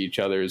going to see each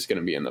other is going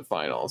to be in the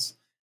finals.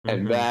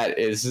 And that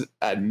is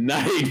a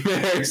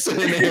nightmare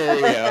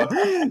scenario.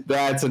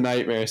 That's a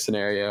nightmare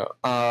scenario.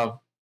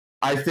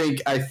 I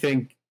think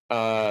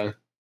I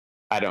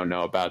don't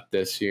know about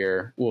this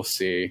year. We'll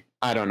see.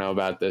 I don't know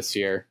about this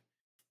year.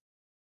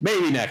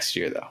 Maybe next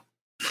year, though.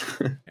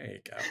 There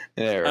you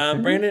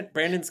go.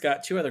 Brandon's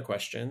got 2 other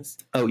questions.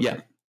 Oh,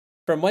 yeah.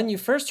 From when you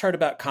first heard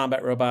about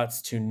combat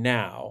robots to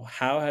now,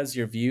 how has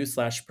your view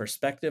 /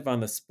 perspective on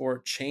the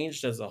sport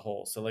changed as a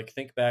whole? So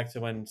think back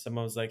to when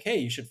someone was like, hey,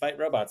 you should fight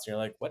robots. And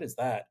you're like, what is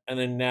that? And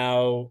then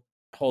now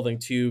holding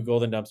 2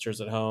 golden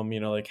dumpsters at home,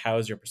 like how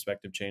has your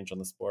perspective changed on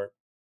the sport?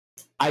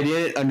 I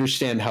didn't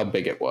understand how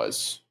big it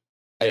was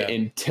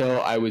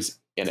until I was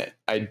in it.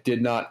 I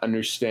did not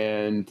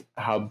understand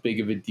how big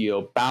of a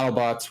deal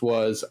BattleBots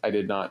was. I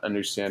did not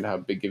understand how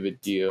big of a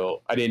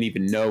deal. I didn't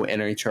even know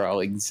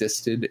NHRL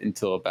existed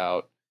until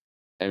about,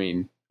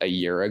 a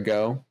year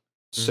ago.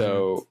 Mm-hmm.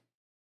 So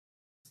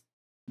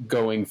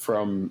going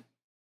from,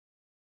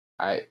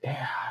 I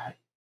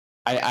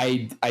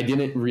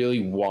didn't really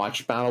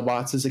watch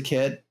BattleBots as a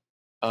kid,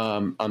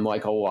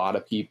 unlike a lot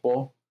of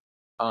people.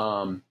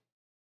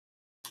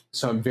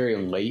 So I'm very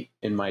late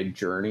in my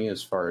journey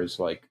as far as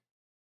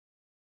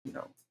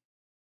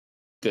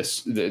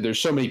there's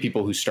so many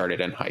people who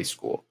started in high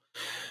school.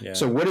 Yeah.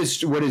 So what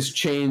has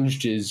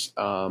changed is,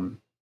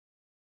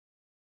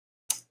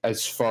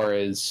 as far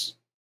as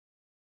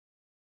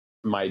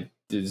my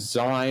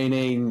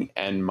designing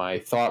and my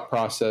thought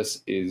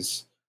process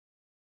is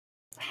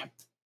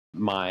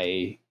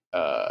my,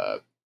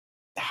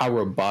 how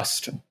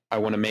robust I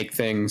want to make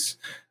things.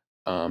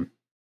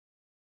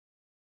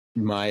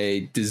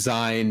 My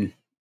design,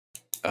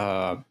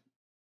 sorry,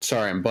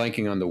 I'm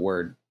blanking on the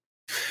word.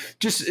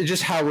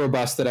 Just how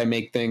robust that I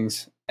make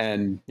things,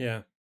 and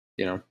the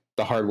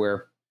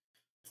hardware.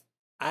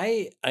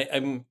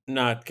 I'm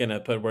not gonna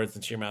put words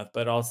into your mouth,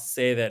 but I'll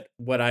say that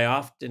what I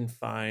often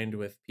find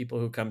with people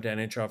who come to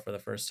NHRL for the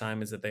first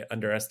time is that they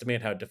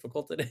underestimate how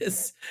difficult it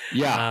is.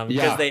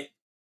 Because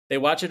they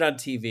watch it on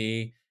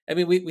TV. I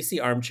mean, we see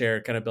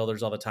armchair kind of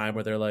builders all the time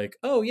where they're like,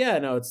 oh yeah,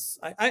 no, it's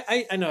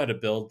I know how to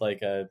build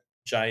like a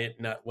giant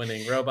nut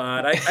winning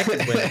robot. I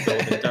could win a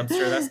golden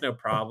dumpster. That's no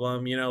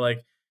problem.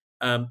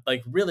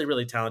 Like really,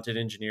 really talented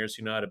engineers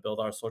who know how to build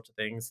all sorts of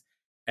things.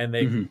 And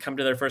they come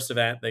to their first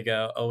event, they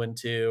go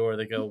 0-2, or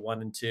they go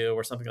 1-2,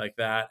 or something like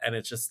that. And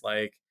it's just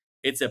like,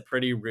 it's a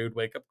pretty rude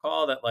wake up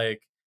call that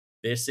like,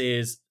 this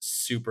is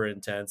super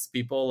intense.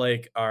 People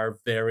like are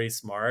very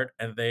smart,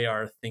 and they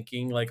are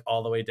thinking like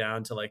all the way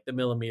down to like the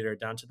millimeter,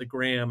 down to the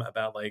gram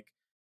about like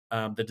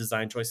the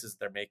design choices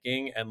they're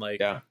making. And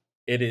like,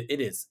 it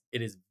is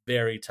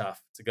very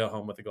tough to go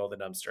home with a golden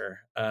dumpster.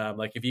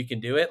 Like if you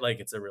can do it, like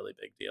it's a really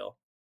big deal.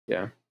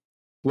 Yeah.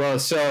 Well,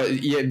 so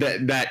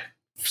that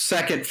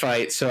second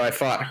fight, so I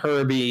fought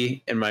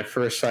Herbie in my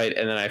first fight,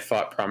 and then I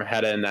fought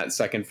Promheta in that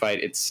second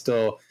fight. It's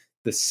still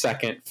the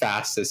second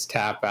fastest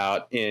tap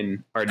out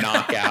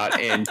knockout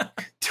in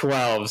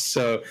 12.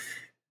 So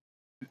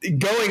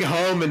going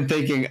home and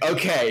thinking,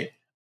 okay,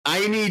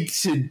 I need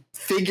to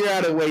figure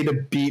out a way to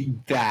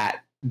beat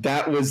that.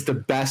 That was the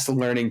best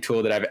learning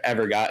tool that I've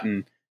ever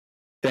gotten.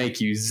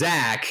 Thank you,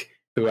 Zach,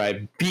 who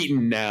I've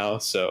beaten now.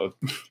 So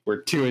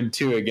we're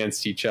 2-2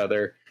 against each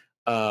other.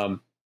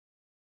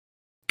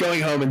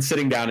 Going home and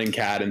sitting down in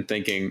CAD and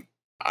thinking,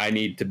 I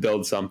need to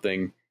build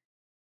something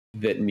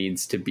that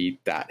needs to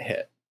beat that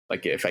hit.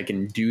 Like if I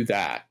can do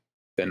that,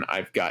 then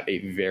I've got a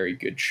very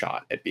good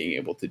shot at being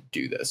able to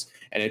do this.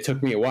 And it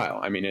took me a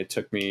while. I mean, it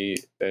took me,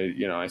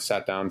 I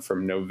sat down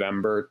from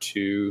November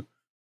to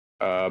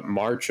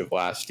March of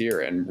last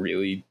year and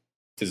really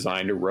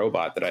designed a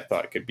robot that I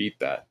thought could beat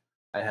that.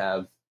 I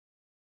have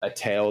a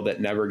tail that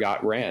never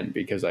got ran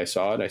because I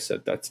saw it. I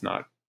said, that's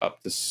not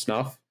up to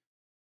snuff.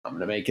 I'm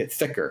going to make it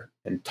thicker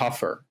and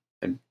tougher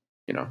and,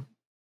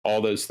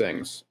 all those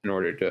things in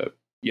order to,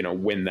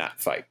 win that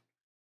fight.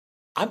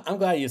 I'm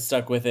glad you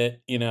stuck with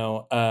it. We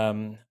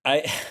were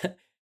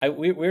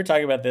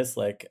talking about this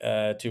like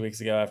 2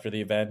 weeks ago after the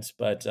event,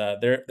 but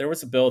there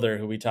was a builder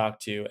who we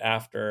talked to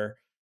after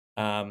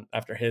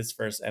his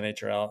first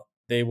NHRL.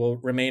 They will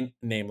remain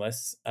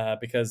nameless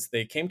because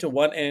they came to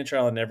one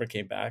NHRL and never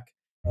came back.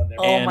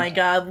 Oh my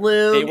God,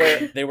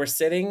 Luke! They were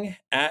sitting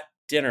at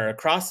dinner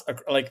across,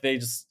 like they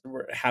just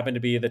happened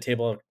to be the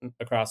table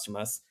across from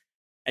us,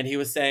 and he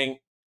was saying,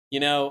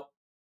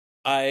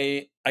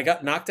 I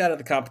got knocked out of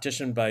the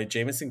competition by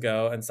Jameson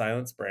Go and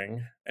Silent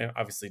Spring. And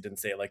obviously didn't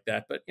say it like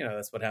that, but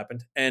that's what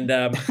happened. And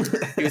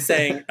he was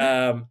saying,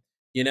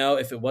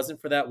 if it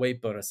wasn't for that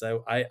weight bonus,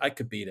 I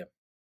could beat him.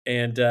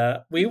 And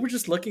we were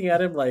just looking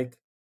at him like,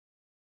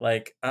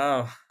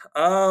 oh,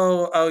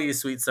 you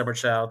sweet summer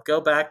child,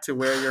 go back to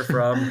where you're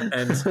from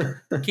and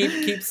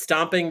keep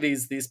stomping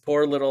these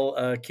poor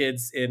little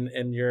kids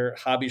in your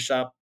hobby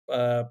shop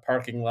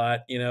parking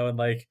lot, and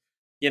like,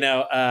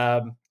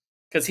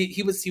 because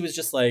he was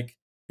just like,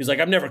 he's like,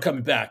 I'm never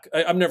coming back.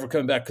 I'm never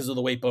coming back because of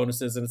the weight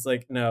bonuses. And it's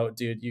like, no,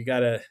 dude, you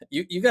gotta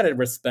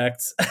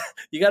respect,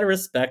 you gotta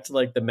respect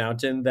like the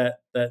mountain that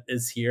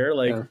is here.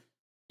 Like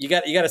you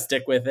gotta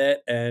stick with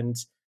it and,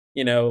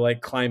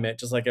 like climb it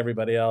just like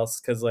everybody else.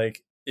 Cause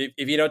like,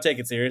 if you don't take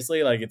it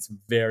seriously, like it's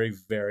very,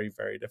 very,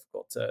 very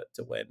difficult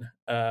to win.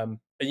 And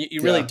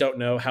you really don't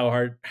know how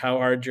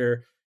hard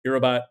your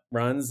robot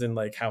runs and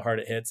like how hard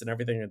it hits and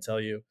everything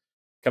until you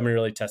come and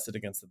really test it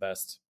against the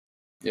best.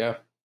 Yeah.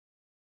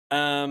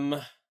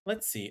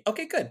 Let's see.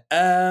 Okay, good.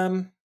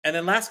 And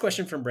then last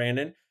question from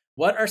Brandon.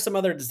 What are some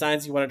other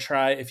designs you want to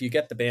try if you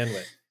get the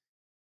bandwidth?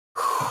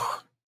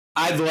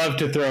 I'd love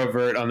to throw a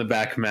vert on the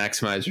back of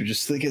Maximizer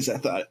just because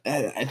I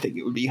think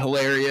it would be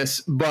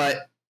hilarious,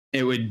 but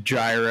it would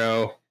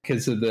gyro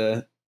because of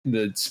the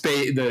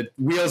space. The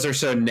wheels are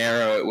so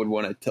narrow it would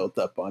want to tilt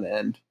up on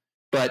end.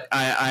 But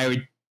I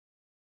would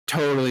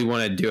totally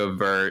want to do a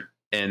vert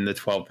in the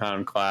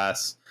 12-pound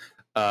class.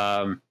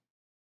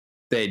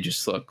 They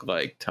just look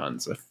like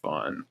tons of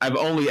fun. I've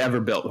only ever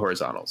built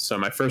horizontals. So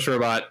my first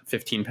robot,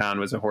 15-pound,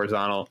 was a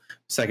horizontal.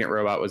 Second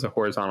robot was a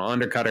horizontal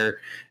undercutter.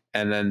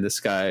 And then this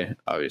guy,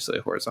 obviously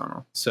a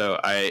horizontal. So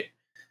I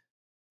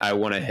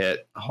want to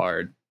hit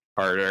harder.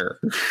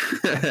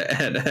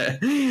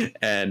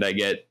 and I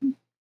get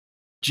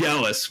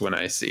jealous when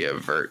I see a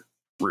vert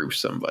roof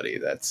somebody.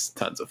 That's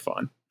tons of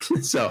fun.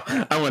 So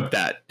I want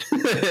that.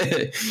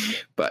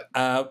 But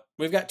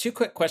we've got 2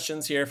 quick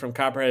questions here from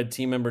Copperhead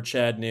team member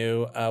Chad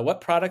New.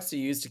 What products do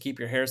you use to keep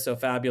your hair so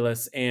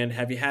fabulous? And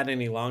have you had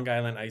any Long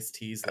Island iced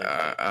teas lately?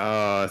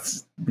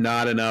 It's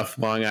not enough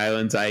Long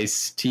Island's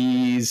iced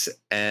teas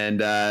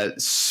and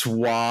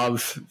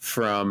Suave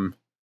from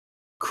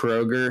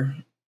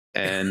Kroger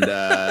and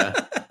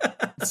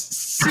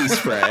Sea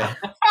Spray.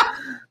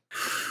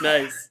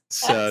 Nice.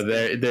 So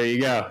there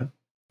you go.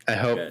 I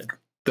hope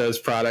those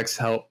products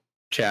help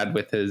Chad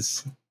with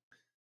his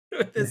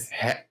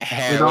hair,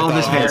 with all of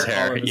his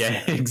hair.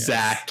 Yeah,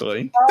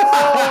 exactly.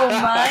 Oh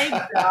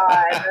my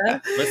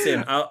God.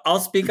 Listen, I'll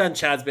speak on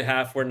Chad's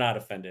behalf. We're not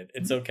offended.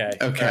 It's okay.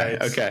 Okay.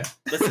 Right? Okay.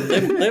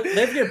 Listen,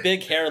 live your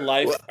big hair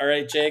life. All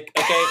right, Jake.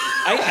 Okay.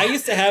 I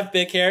used to have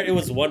big hair. It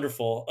was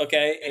wonderful.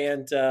 Okay.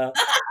 And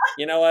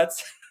you know what?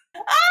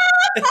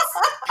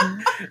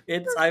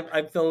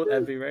 I'm filled with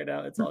envy right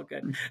now. It's all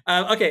good.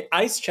 Okay,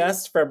 Ice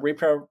Chest from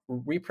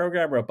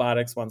Reprogram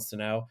Robotics wants to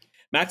know: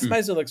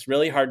 Maximizer looks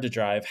really hard to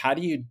drive. How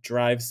do you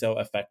drive so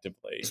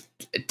effectively?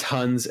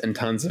 Tons and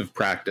tons of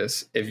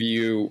practice. If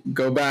you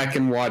go back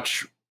and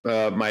watch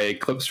my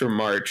clips from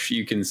March,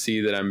 you can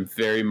see that I'm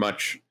very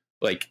much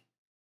like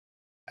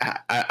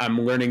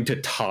I'm learning to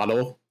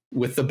toddle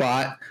with the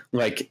bot.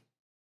 Like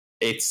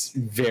it's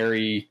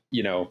very,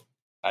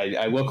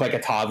 I look like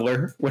a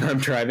toddler when I'm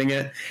driving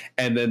it.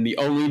 And then the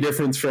only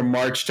difference from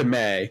March to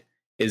May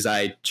is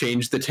I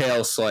changed the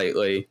tail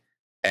slightly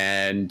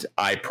and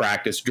I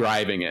practiced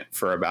driving it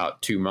for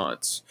about 2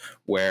 months,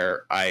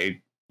 where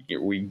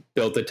we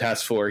built a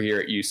test floor here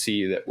at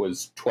UC that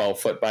was 12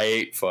 foot by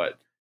 8 foot.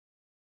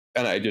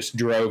 And I just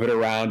drove it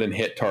around and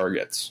hit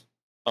targets.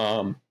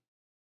 Being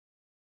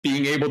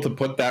able to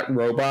put that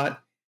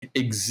robot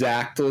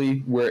exactly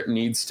where it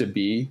needs to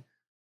be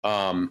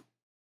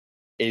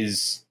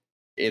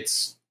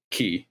it's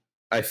key,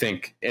 I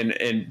think,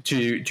 and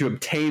to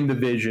obtain the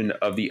vision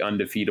of the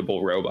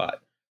undefeatable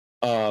robot.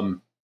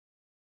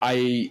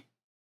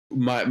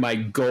 My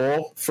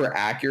goal for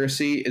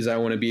accuracy is I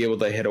want to be able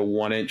to hit a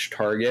 1-inch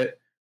target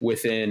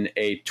within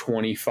a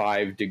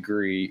 25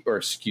 degree, or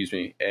excuse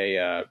me,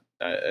 a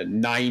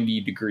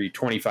 90 degree,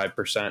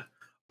 25%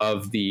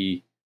 of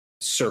the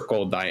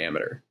circle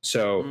diameter.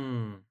 So,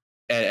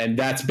 and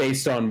that's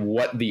based on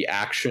what the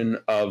action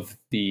of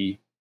the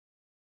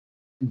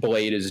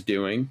blade is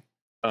doing.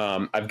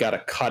 I've got a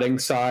cutting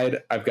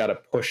side, I've got a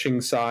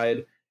pushing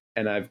side,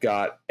 and I've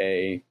got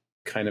a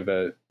kind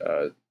of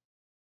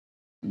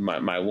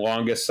my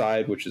longest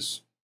side, which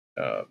is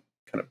kind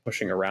of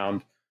pushing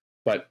around,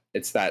 but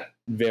it's that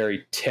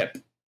very tip.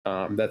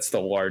 That's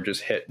the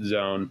largest hit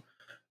zone.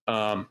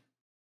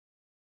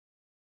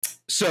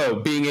 So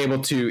being able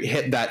to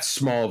hit that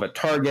small of a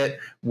target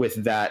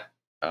with that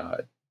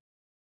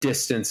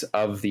distance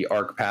of the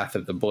arc path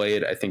of the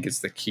blade, I think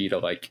is the key to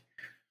like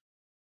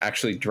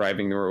actually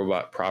driving the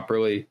robot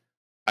properly.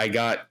 I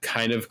got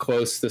kind of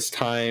close this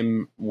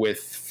time with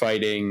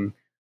fighting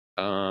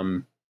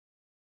my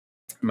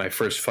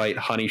first fight,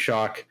 Honey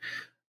Shock.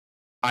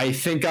 I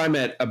think I'm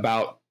at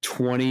about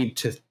 20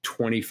 to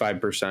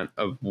 25%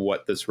 of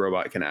what this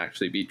robot can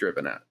actually be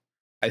driven at.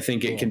 I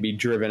think it can be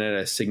driven at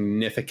a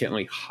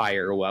significantly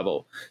higher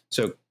level.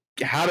 So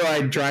how do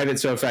I drive it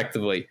so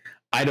effectively?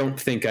 I don't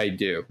think I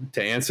do.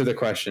 To answer the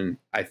question,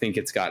 I think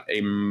it's got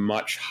a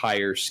much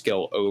higher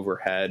skill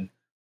overhead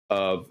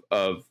of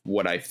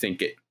what I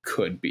think it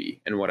could be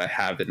and what I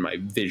have in my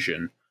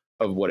vision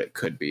of what it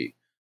could be.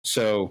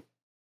 So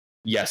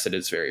yes, it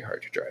is very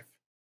hard to drive.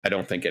 I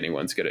don't think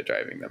anyone's good at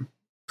driving them.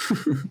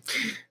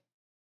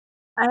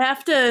 I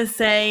have to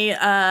say,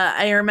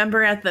 I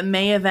remember at the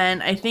May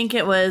event, I think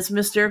it was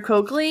Mr.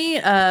 Coakley,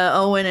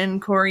 Owen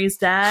and Corey's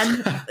dad.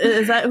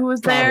 Is that who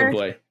was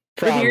there?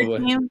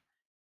 Probably.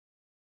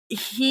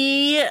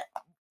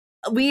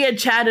 We had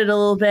chatted a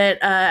little bit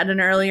at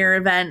an earlier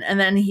event, and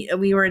then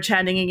we were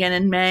chatting again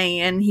in May,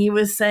 and he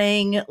was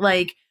saying,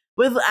 like,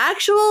 with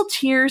actual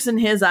tears in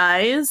his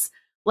eyes,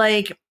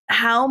 like,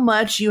 how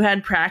much you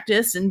had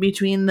practiced in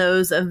between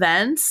those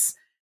events,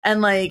 and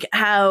like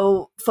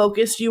how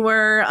focused you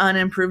were on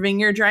improving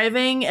your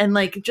driving, and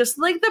like just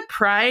like the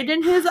pride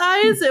in his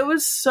eyes.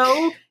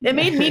 It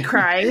made me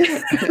cry.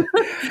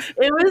 It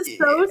was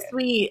so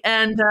sweet.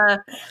 And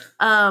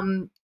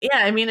yeah,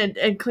 I mean,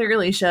 it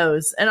clearly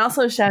shows. And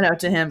also shout out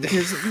to him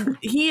because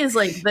he is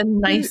like the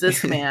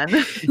nicest man.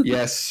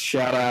 Yes,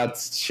 shout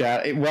outs.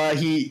 Well,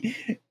 he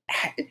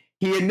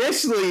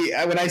initially,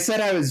 when I said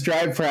I was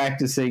drive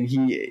practicing,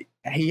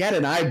 he had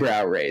an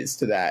eyebrow raised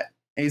to that.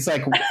 And he's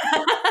like,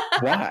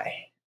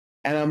 why?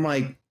 And I'm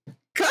like,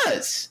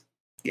 'cause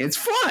it's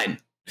fun.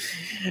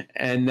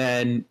 And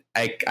then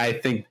I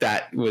think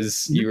that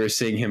was, you were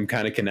seeing him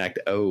kind of connect.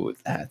 Oh,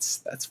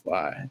 that's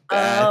why.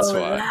 That's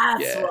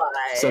why.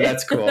 So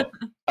that's cool.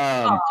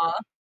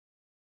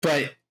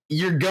 But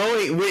you're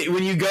going,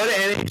 when you go to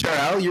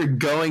NHRL, you're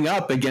going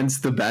up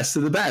against the best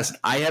of the best.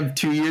 I have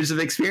 2 years of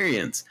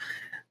experience.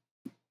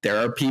 There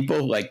are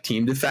people like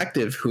Team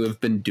Defective who have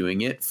been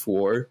doing it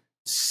for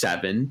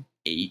 7-8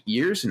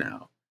 years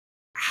now.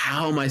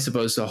 How am I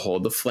supposed to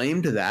hold the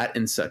flame to that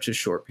in such a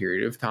short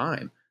period of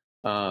time?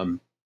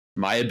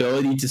 My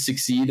ability to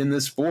succeed in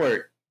the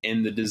sport,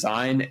 in the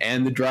design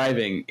and the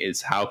driving,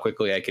 is how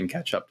quickly I can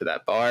catch up to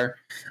that bar,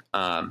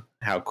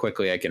 how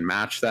quickly I can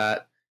match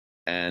that.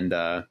 And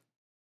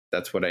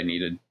that's what I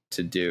needed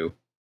to do.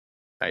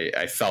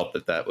 I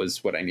felt that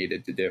was what I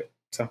needed to do.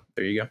 So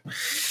there you go.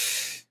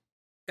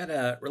 Got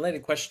a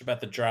related question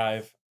about the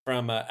drive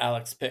from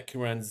Alex Pick,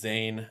 who runs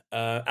Zane.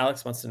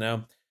 Alex wants to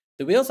know,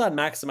 the wheels on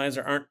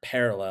Maximizer aren't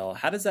parallel.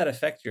 How does that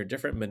affect your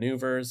different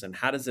maneuvers, and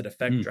how does it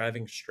affect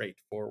driving straight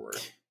forward?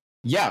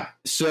 Yeah,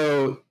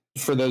 so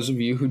for those of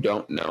you who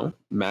don't know,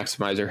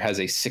 Maximizer has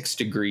a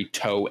 6-degree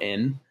toe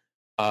in.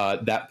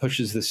 That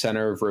pushes the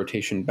center of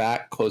rotation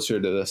back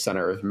closer to the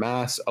center of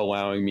mass,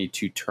 allowing me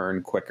to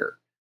turn quicker.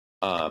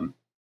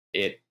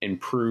 It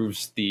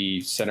improves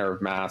the center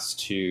of mass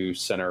to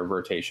center of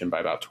rotation by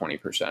about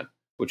 20%,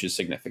 which is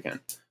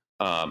significant.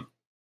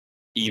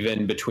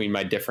 Even between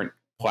my different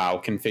plow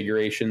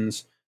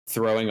configurations,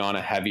 throwing on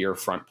a heavier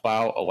front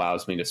plow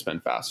allows me to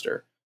spin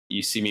faster.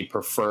 You see me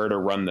prefer to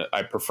run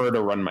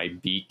my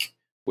Beak,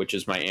 which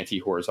is my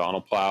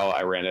anti-horizontal plow.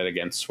 I ran it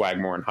against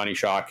Swagmore and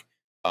Honeyshock.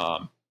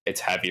 It's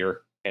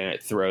heavier and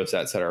it throws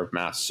that center of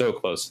mass so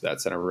close to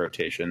that center of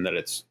rotation that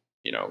it's,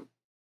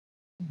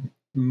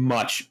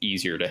 much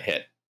easier to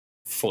hit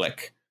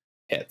flick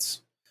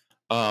hits.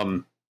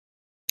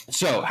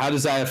 So how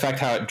does that affect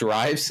how it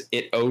drives?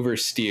 It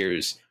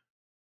oversteers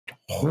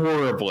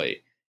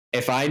horribly.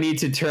 If I need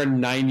to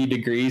turn 90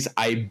 degrees,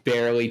 I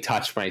barely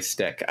touch my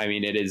stick. I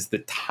mean, it is the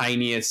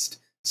tiniest,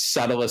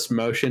 subtlest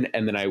motion,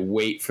 and then I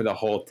wait for the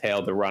whole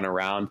tail to run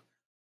around.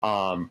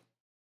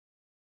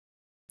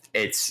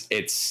 It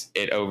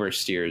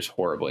oversteers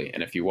horribly.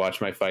 And if you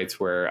watch my fights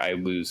where I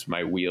lose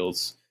my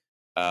wheels,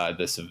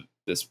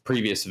 this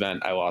previous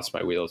event, I lost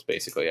my wheels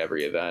basically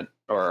every event,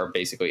 or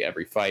basically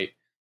every fight.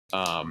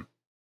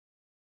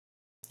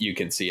 You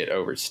can see it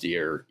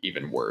oversteer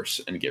even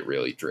worse and get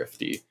really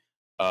drifty.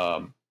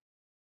 I've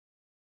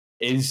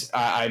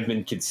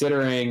been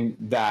considering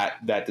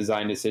that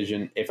design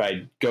decision. If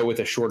I go with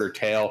a shorter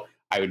tail,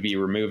 I would be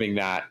removing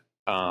that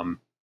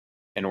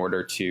in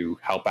order to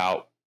help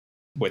out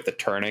with the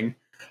turning.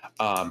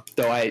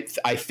 Though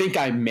I think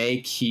I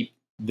may keep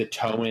the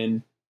toe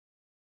in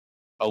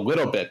a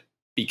little bit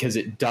because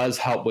it does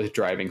help with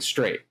driving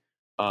straight.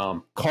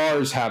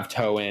 Cars have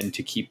toe in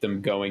to keep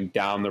them going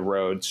down the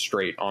road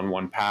straight on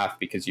one path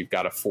because you've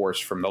got a force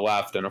from the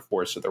left and a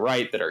force to the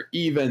right that are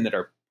even, that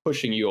are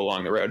pushing you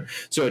along the road.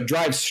 So it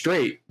drives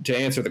straight, to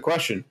answer the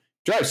question,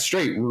 drives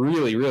straight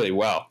really, really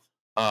well.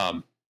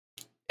 And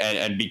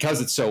because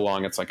it's so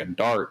long, it's like a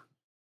dart.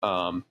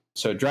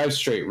 So it drives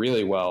straight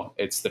really well.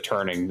 It's the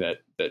turning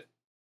that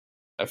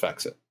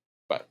affects it.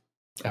 But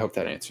I hope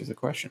that answers the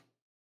question.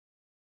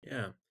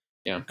 Yeah.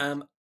 Yeah.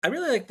 I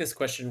really like this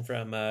question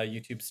from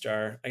YouTube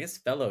star, I guess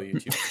fellow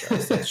YouTube star,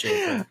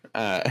 Jake,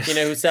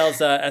 who sells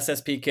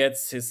SSP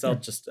kits. He's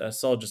sold just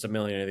a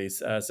million of these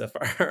so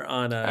far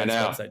on his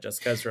website,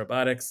 Just Cause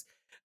Robotics.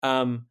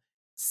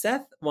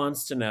 Seth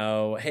wants to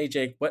know, hey,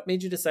 Jake, what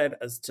made you decide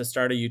to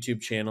start a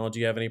YouTube channel? Do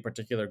you have any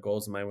particular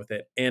goals in mind with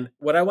it? And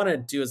what I want to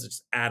do is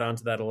just add on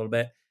to that a little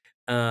bit.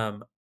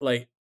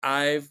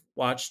 I've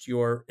watched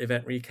your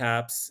event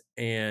recaps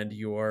and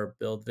your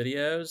build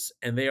videos,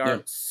 and they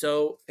are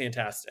so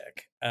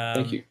fantastic.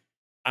 Thank you.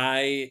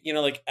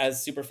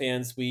 As super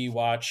fans, we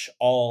watch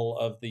all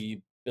of the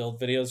build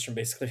videos from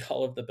basically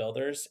all of the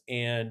builders,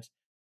 and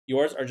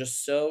yours are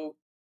just so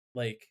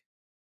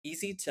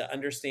easy to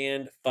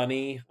understand,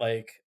 funny,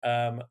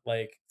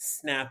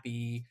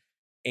 snappy,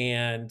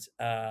 and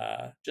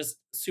just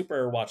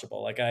super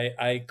watchable.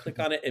 I click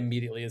on it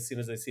immediately as soon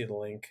as I see the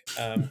link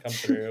come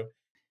through.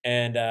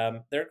 And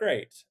they're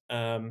great.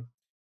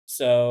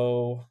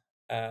 So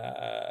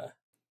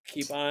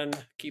keep on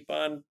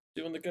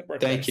doing the good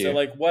work. Thank you. So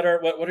what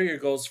are your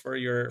goals for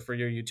your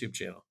YouTube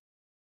channel?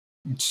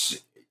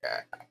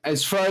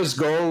 As far as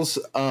goals,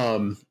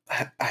 I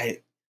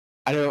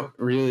don't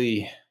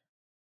really.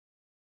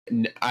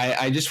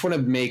 I just want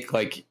to make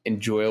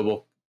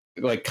enjoyable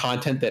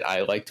content that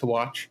I like to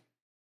watch.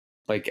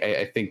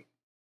 I think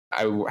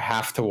I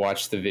have to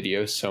watch the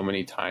video so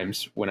many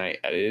times when I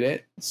edit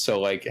it.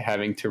 So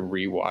having to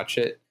rewatch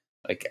it,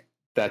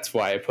 that's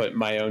why I put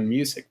my own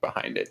music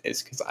behind it,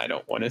 is because I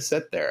don't want to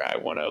sit there. I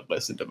want to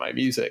listen to my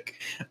music.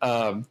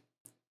 As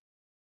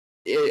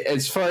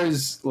far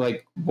as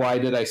why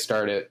did I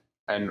start it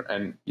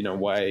and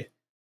why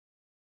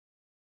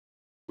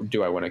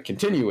do I want to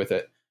continue with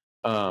it?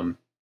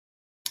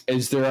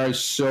 is there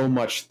is so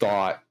much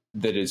thought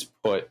that is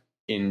put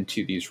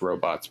into these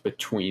robots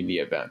between the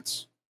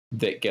events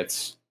that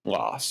gets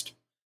lost.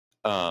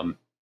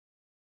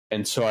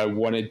 And so I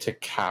wanted to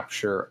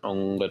capture a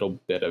little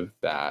bit of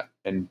that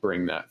and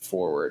bring that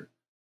forward.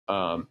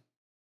 I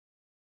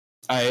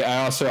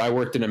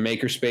worked in a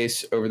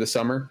makerspace over the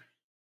summer,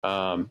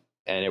 and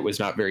it was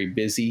not very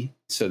busy.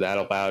 So that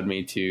allowed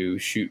me to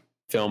shoot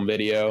film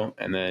video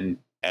and then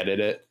edit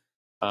it,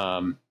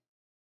 and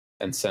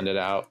send it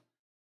out.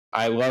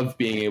 I love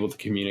being able to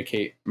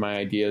communicate my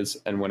ideas.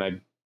 And when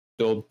I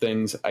build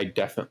things, I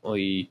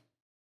definitely,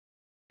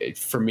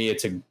 for me,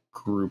 it's a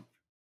group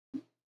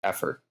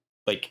effort.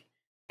 Like,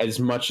 as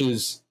much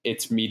as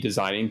it's me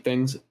designing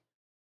things,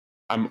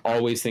 I'm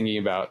always thinking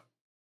about,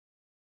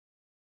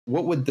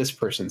 what would this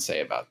person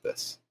say about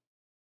this?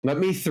 Let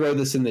me throw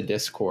this in the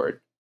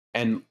Discord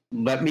and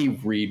let me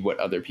read what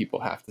other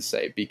people have to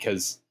say,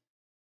 because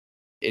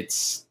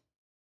it's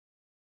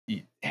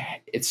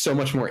so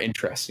much more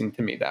interesting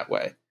to me that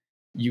way.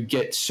 You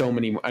get so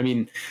many, I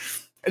mean,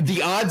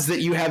 the odds that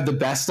you have the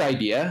best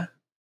idea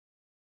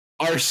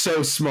are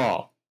so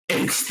small.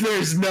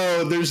 There's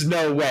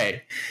no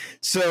way.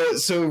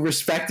 So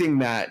respecting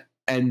that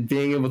and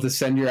being able to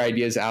send your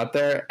ideas out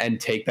there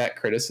and take that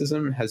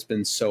criticism has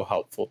been so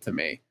helpful to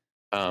me,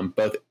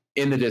 both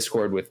in the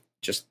Discord with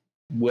just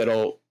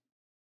little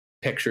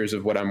pictures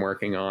of what I'm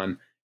working on,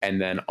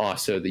 and then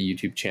also the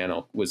YouTube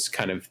channel was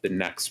kind of the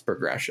next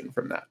progression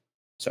from that.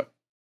 So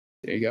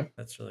there you go.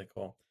 That's really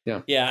cool.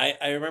 Yeah.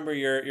 I remember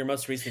your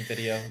most recent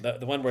video,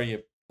 the one where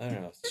you, I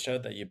don't know,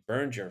 showed that you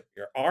burned your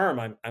arm.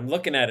 I'm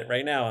looking at it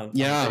right now on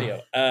the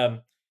video.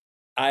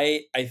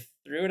 I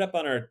threw it up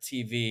on our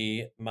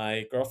TV.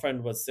 My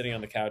girlfriend was sitting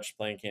on the couch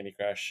playing Candy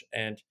Crush,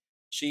 and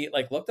she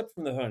like looked up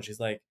from the phone. She's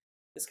like,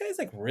 "This guy's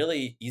like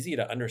really easy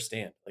to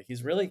understand. Like,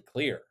 he's really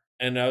clear."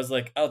 And I was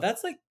like, "Oh,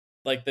 that's like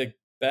the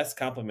best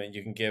compliment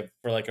you can give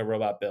for like a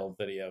robot build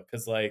video."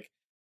 Because like,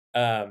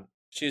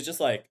 she was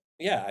just like,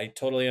 "Yeah, I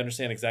totally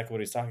understand exactly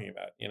what he's talking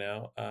about,"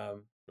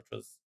 which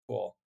was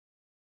cool.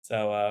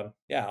 So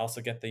yeah, I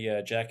also get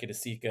the Jackie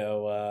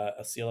DeSico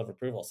a seal of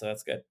approval, so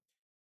that's good.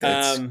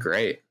 That's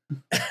great.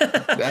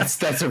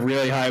 That's a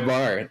really high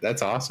bar.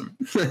 That's awesome.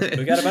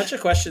 We got a bunch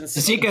of questions.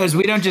 DeSico's,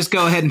 we don't just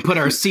go ahead and put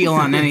our seal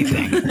on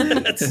anything.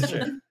 That's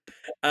true.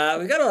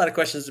 We got a lot of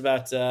questions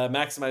about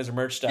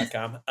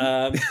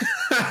MaximizerMerch.com.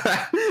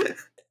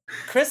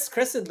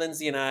 Chris and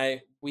Lindsay and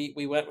I,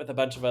 we went with a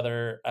bunch of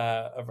other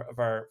of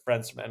our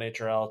friends from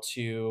NHRL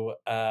to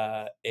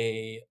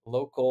a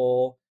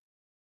local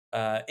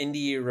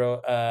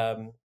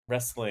indie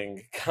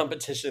wrestling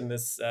competition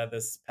this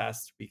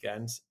past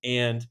weekend,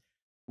 and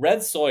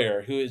Red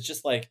Sawyer, who is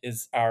just like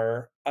is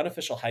our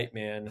unofficial hype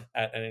man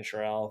at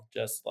NHRL,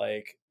 just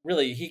like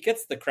really he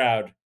gets the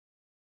crowd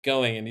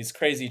going in these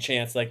crazy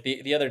chants. Like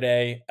the other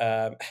day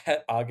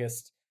at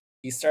August,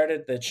 he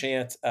started the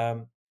chant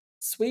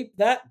sweep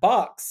that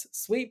box,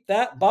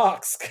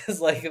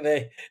 because like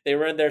they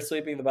were in there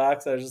sweeping the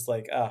box. I was just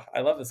like, oh, I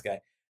love this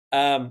guy.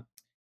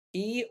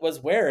 He was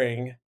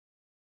wearing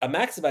a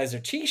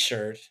Maximizer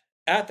t-shirt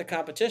at the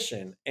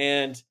competition,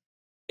 and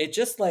it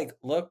just like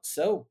looked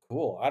so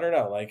cool. I don't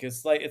know, like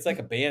it's like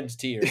a band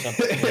tee or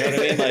something. You know what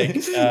I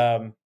mean?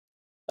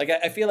 Like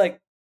I feel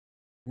like,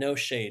 no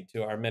shade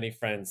to our many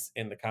friends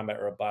in the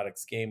combat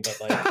robotics game, but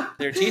like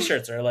their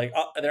t-shirts are like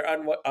they're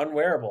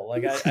unwearable.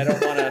 Like I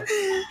don't want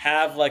to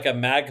have like a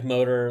mag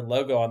motor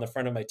logo on the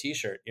front of my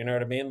t-shirt. You know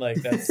what I mean? Like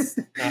that's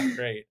not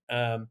great.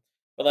 But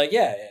like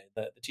yeah,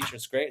 the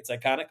t-shirt's great. It's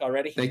iconic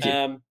already. Thank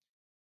you.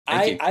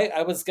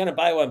 I was gonna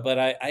buy one, but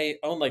I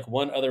own like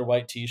one other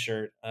white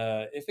t-shirt.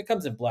 If it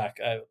comes in black,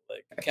 I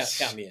like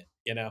count me in.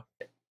 You know.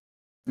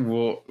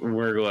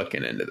 We're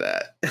looking into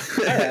that.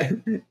 All right.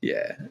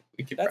 Yeah,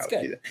 we could That's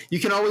probably good. do that. You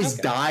can always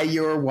dye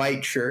your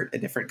white shirt a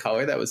different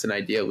color. That was an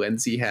idea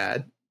Lindsay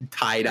had.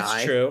 Tie dye.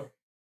 That's true.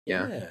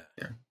 Yeah.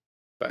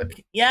 But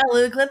Yeah,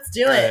 Luke, let's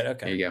do All it. right,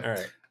 okay. There you go. All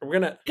right. We're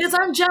gonna. Because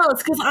I'm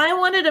jealous, because I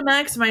wanted a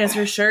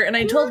Maximizer shirt, and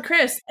I told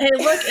Chris, hey,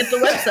 look at the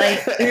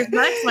website, there's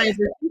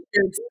Maximizer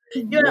t-shirts.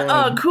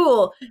 Oh,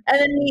 cool. And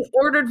then he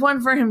ordered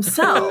one for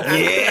himself. Yeah.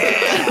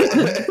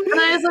 And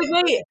I was like,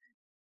 wait,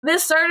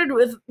 this started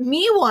with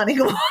me wanting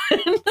one.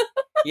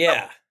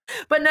 Yeah.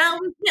 But now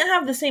we can't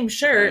have the same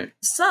shirt. Right.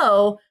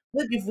 So,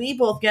 look, if we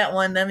both get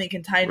one, then we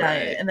can tie-dye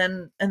it. And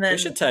then We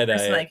should tie-dye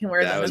Chris and I it. can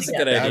wear That them was a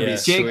together. good that'd idea.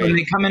 be Jake, sweet. when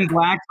they come in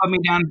black, put me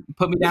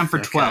down for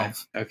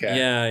 12. Okay.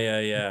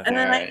 Yeah. And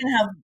then All I right. can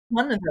have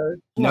one of those.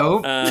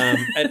 Nope.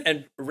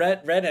 And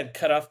Red had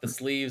cut off the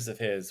sleeves of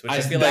his, which I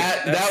feel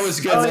that like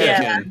was good Oh, looking.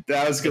 yeah.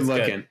 That was good That's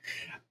good. looking.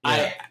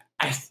 Yeah.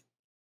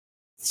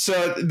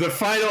 So the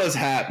final is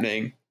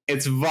happening.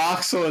 It's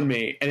Voxel and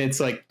me, and it's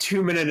like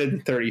 2 minutes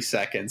and 30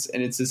 seconds,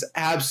 and it's this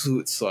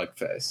absolute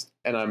slugfest.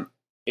 And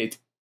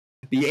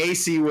the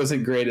AC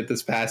wasn't great at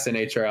this past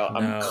NHRL. No.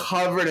 I'm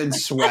covered in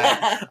sweat.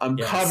 Yes.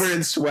 Covered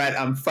in sweat.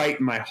 I'm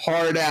fighting my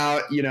heart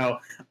out.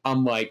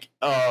 I'm like,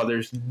 oh,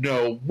 there's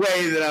no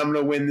way that I'm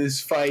going to win this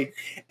fight.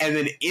 And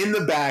then in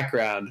the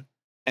background,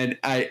 and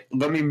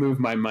let me move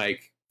my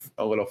mic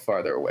a little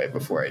farther away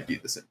before I do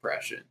this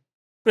impression.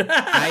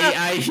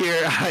 I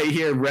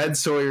hear Red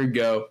Sawyer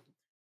go,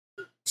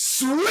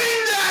 swing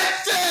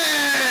that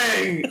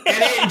thing! And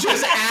it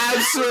just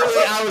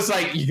absolutely, I was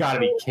like, you gotta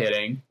be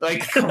kidding.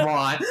 Like, come on.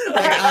 Like,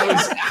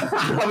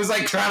 I was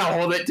like trying to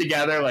hold it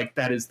together. Like,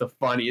 that is the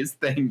funniest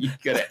thing you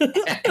could have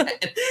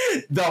had.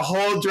 The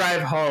whole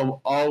drive home,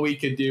 all we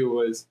could do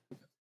was,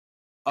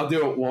 I'll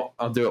do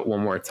it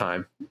one more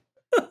time.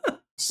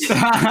 Swing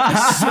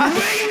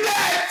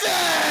that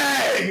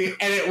thing!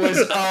 And it was,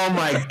 oh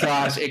my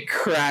gosh, it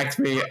cracked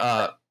me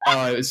up.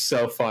 Oh, it was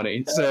so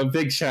funny. So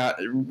big shout,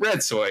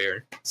 Red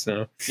Sawyer.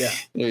 So yeah,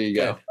 there you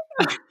go.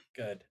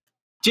 Good.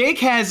 Jake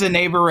has a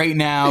neighbor right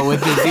now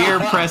with his ear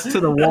pressed to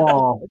the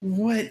wall.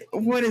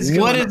 What is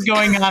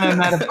going on in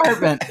that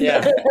apartment?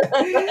 Yeah.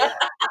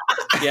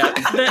 Yeah.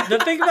 The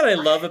thing that I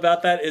love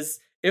about that is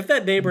if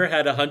that neighbor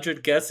had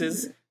 100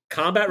 guesses,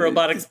 Combat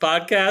Robotics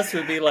Podcast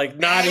would be like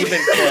not even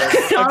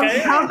close.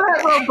 Okay?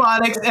 Combat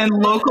Robotics and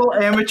local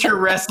amateur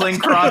wrestling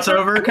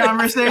crossover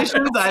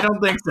conversations? I don't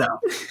think so.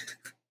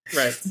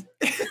 Right.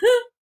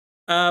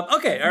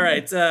 Okay, all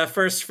right.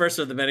 First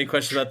of the many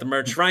questions about the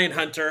merch. Ryan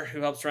Hunter,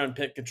 who helps run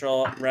Pit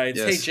Control, writes,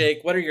 Yes. Hey,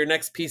 Jake, what are your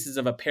next pieces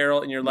of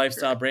apparel in your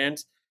lifestyle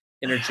brand?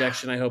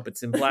 Interjection, I hope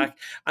it's in black.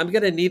 I'm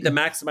going to need the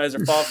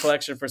Maximizer fall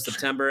collection for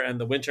September and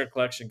the winter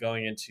collection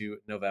going into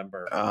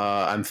November.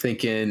 I'm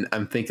thinking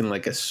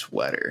like a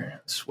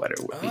sweater. Sweater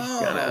would be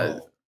kind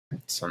of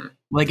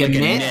Like a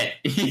knit?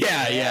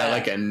 Yeah,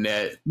 like a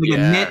knit. Like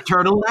a knit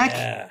turtleneck?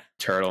 Yeah.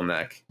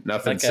 Turtleneck.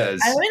 Nothing Like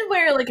says. I would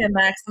wear like a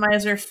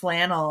Maximizer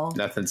flannel.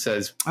 Nothing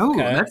says Oh,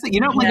 Okay. that's like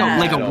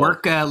Metal. a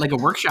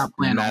workshop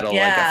flannel. metal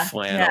Yeah, like a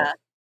flannel. yeah.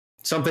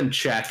 Something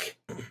check.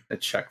 A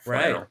check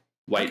flannel. Right.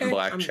 White Okay, and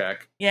black I'm-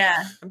 check.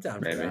 Yeah, I'm down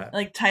Maybe. for that.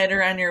 like tight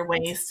around your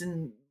waist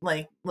and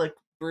like look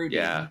broody.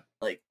 Yeah.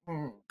 Like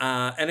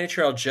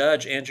NHRL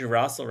judge Andrew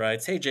Rossell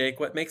writes, Hey, Jake,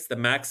 what makes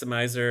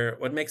Maximizer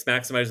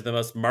the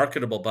most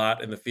marketable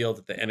bot in the field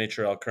at the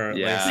NHRL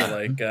currently? Yeah. So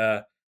like,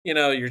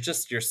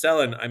 you're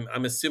selling,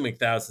 I'm assuming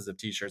thousands of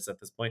t-shirts at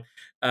this point.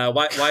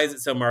 Why is it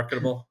so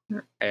marketable?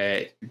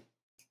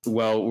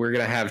 Well, we're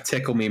gonna have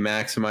Tickle Me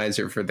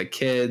Maximizer for the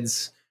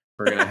kids.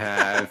 We're gonna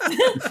have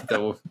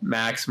the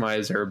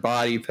Maximizer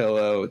body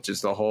pillow,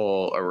 just a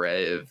whole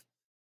array of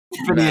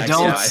For the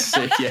adults.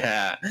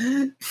 Yeah,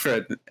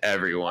 for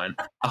everyone,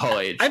 all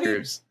age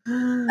groups.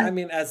 I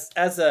mean, as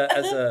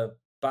a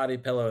body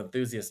pillow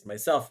enthusiast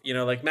myself,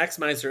 like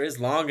Maximizer is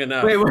long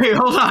enough. Wait,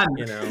 hold on.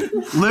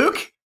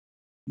 Luke,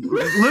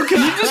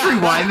 can you just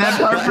rewind that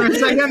part for a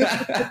second?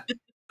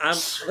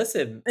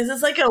 Listen. is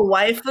this like a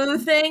waifu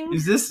thing?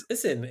 Is this?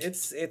 Listen,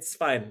 it's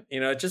fine.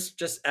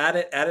 Just add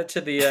it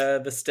to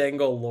the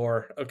Stengel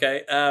lore.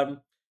 Okay. And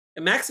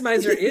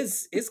Maximizer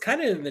is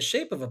kind of in the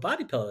shape of a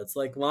body pillow. It's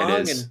like long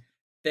and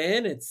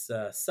thin. It's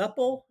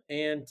supple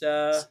and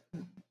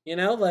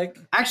like.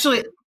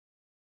 Actually,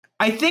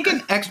 I think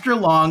an extra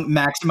long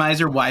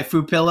Maximizer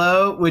waifu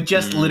pillow with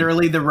just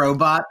literally the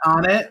robot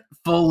on it,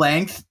 full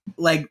length,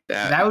 like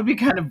that would be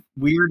kind of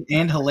weird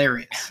and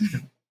hilarious.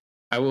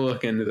 I will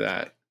look into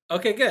that.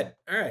 Okay, good.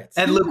 All right.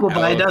 And Luke will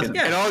buy a dozen.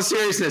 In all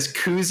seriousness,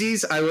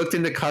 koozies. I looked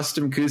into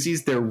custom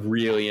koozies. They're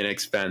really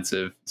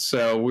inexpensive,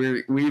 so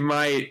we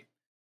might,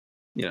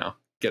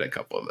 get a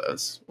couple of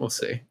those. We'll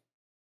see.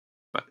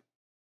 But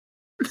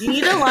You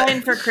need a line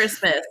for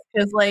Christmas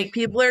because like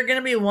people are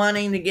gonna be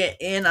wanting to get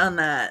in on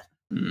that.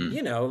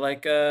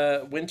 Like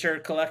a winter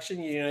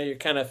collection. You're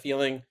kind of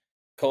feeling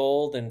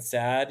cold and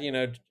sad.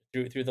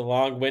 Through the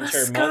long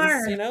winter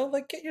months.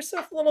 Like get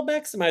yourself a little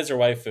Maximizer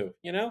waifu.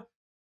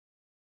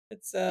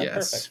 It's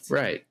yes, perfect.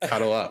 right.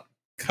 Cuddle up.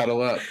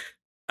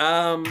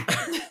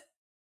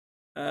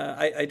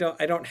 I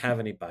don't have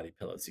any body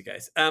pillows, you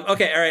guys.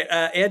 Okay, all right.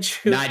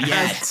 Andrew, Not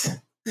yet.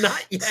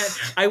 Not yet.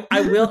 I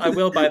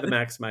will buy the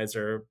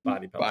Maximizer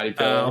body pillow. Body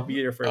pillow. I'll be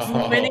your first.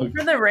 Oh, Waiting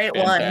for the right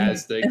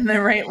fantastic. one, and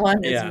the right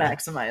one is Yeah.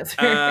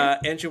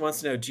 Maximizer. Andrew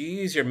wants to know: do you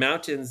use your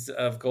mountains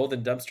of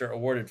Golden Dumpster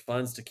awarded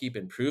funds to keep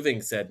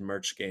improving said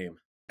merch game?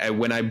 And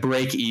when I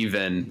break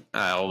even,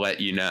 I'll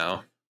let you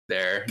know.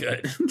 There,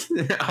 Good.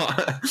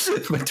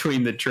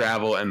 Between the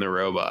travel and the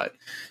robot.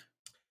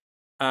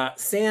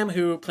 Sam,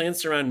 who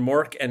plans to run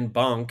Mork and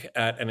Bonk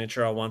at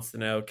NHRL, wants to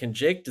know, can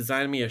Jake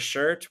design me a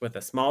shirt with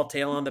a small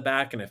tail on the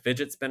back and a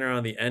fidget spinner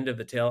on the end of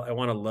the tail? I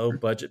want a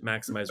low-budget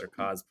Maximizer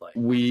cosplay.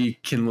 We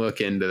can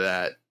look into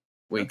that.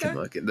 We Okay. can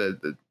look at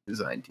the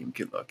design team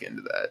can look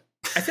into that.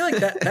 I feel like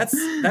that's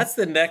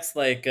the next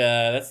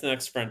that's the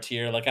next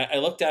frontier. Like I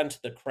looked out into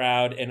the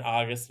crowd in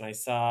August and I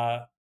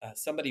saw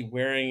somebody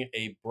wearing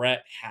a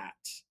Brett hat.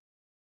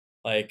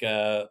 Like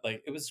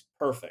it was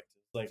perfect.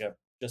 Like a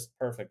just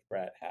perfect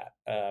Brett hat.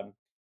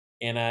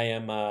 And I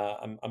am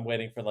I'm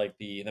waiting for like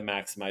the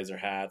Maximizer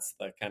hats,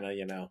 the kind of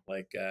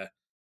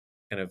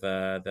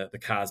the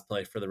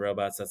cosplay for the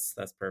robots.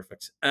 That's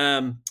perfect.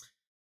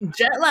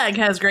 Jetlag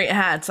has great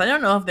hats. I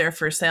don't know if they're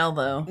for sale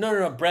though.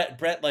 No.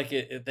 Brett like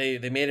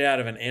they made it out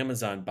of an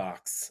Amazon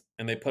box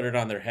and they put it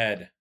on their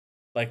head,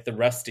 like the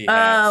Rusty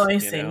hat. Oh, I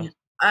see.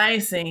 I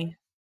see.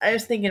 I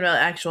was thinking about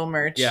actual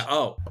merch. Yeah.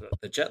 Oh,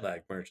 the jet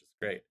lag merch is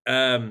great.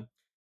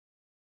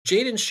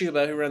 Jaden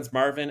Shuba, who runs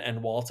Marvin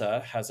and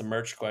Walta, has a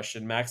merch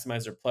question.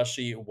 Maximizer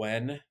plushie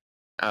when?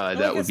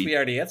 That would be we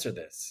already answered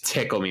this.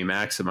 Tickle Me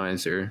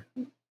Maximizer,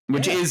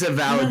 which Yeah. is a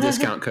valid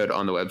discount code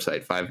on the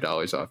website.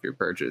 $5 off your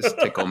purchase.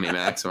 Tickle Me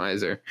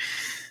Maximizer.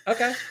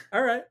 Okay.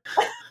 All right.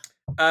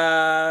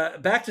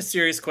 Back to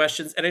serious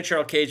questions.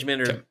 NHRL Cage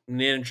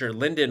manager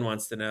Lyndon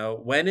wants to know,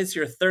 when is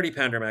your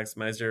 30-pounder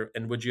maximizer,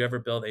 and would you ever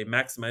build a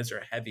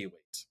maximizer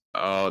heavyweight?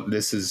 Oh,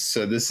 this is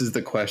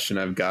the question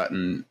I've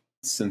gotten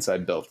since I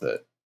built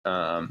it.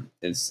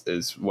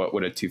 Is what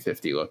would a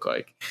 250 look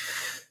like?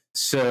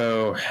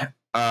 So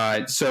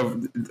I'll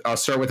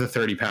start with a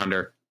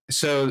 30-pounder.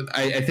 So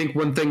I think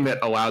one thing that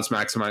allows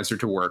Maximizer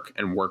to work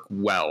and work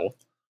well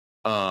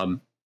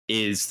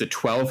is the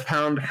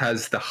 12-pound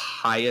has the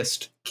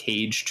highest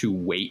cage to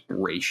weight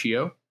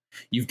ratio.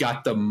 You've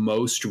got the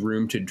most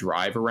room to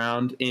drive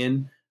around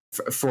in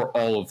for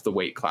all of the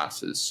weight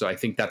classes. So I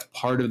think that's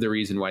part of the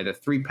reason why the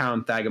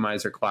 3-pound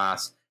Thagomizer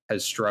class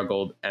has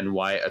struggled, and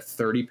why a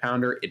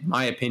 30-pounder, in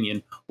my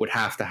opinion, would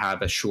have to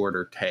have a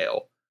shorter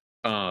tail,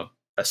 a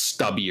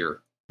stubbier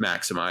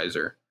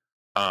Maximizer,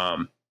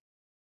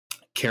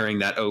 carrying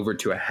that over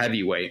to a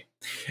heavyweight.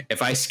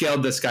 If I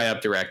scaled this guy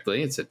up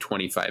directly, it's at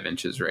 25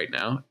 inches right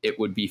now, it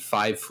would be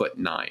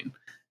 5'9".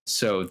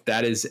 So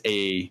that is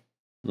a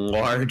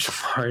large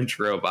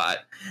robot,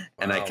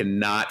 and I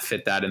cannot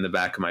fit that in the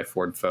back of my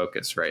Ford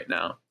Focus right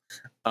now.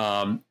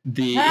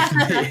 The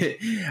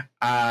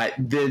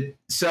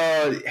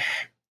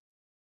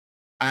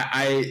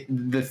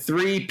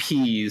 3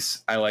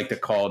 P's, I like to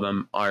call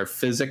them, are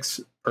physics,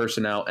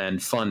 personnel,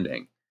 and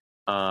funding.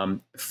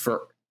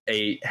 For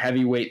a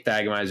heavyweight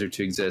Thagomizer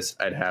to exist,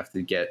 I'd have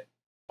to get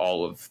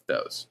all of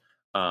those.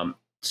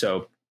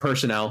 So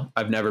personnel,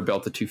 I've never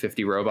built a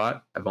 250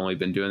 robot. I've only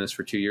been doing this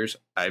for 2 years.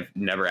 I've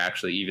never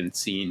actually even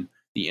seen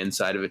the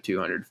inside of a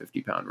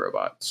 250-pound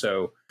robot.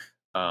 So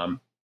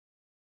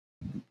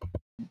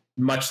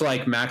much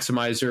like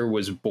Maximizer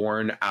was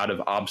born out of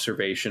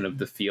observation of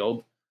the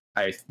field,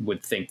 I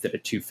would think that a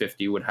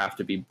 250 would have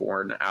to be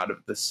born out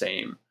of the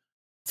same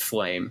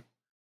flame.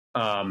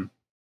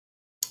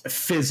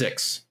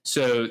 Physics.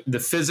 So the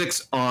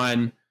physics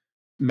on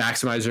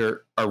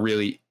Maximizer are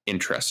really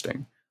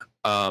interesting.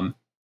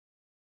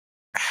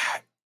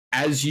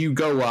 As you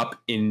go up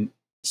in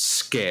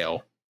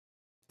scale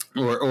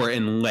or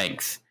in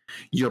length,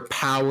 your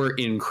power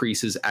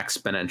increases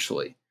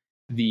exponentially.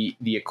 The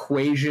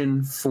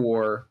equation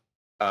for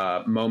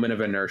moment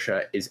of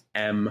inertia is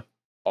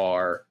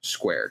mr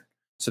squared.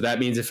 So that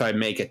means if I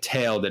make a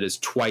tail that is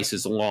twice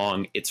as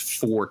long, it's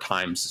 4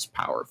 times as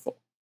powerful.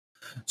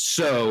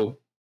 So,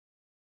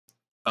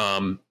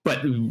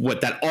 but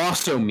what that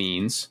also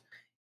means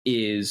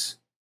is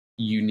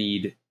you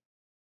need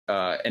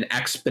an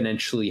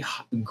exponentially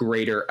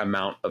greater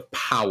amount of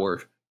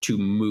power to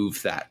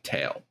move that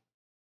tail.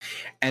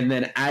 And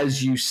then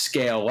as you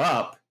scale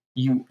up,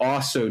 you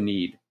also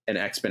need an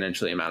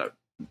exponentially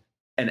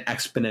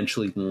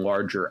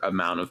larger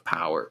amount of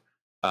power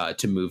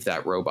to move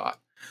that robot.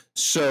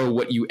 So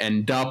what you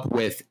end up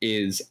with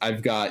is,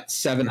 I've got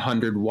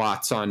 700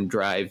 watts on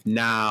drive.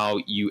 Now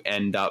you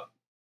end up,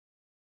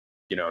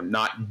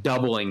 not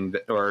doubling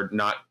or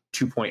not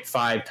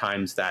 2.5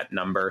 times that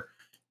number.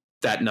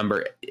 That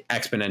number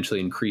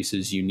exponentially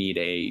increases. You need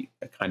a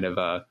kind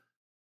of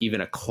even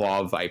a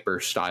Claw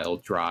Viper style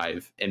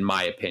drive, in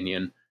my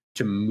opinion,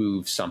 to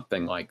move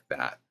something like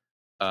that.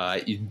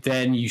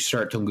 Then you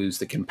start to lose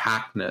the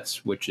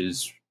compactness, which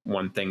is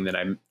one thing that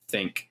I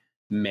think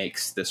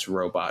makes this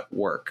robot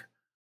work,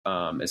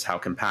 is how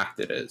compact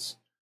it is.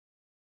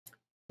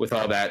 With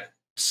all that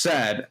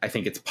said, I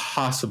think it's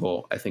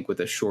possible. I think with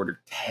a shorter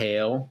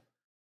tail,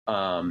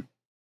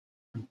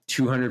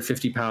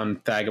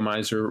 250-pound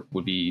Thagomizer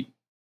would be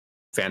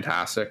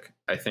fantastic,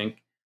 I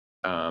think.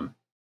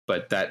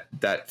 But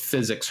that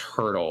physics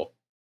hurdle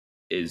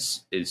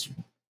is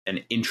an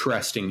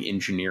interesting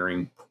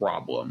engineering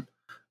problem.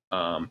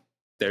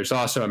 There's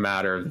also a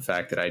matter of the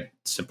fact that I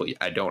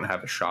don't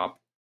have a shop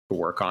to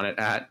work on it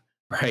at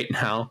right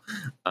now.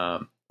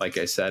 Like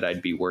I said,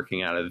 I'd be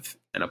working out of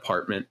an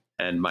apartment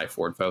and my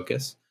Ford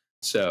Focus.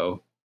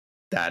 So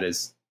that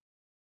is,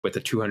 with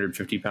a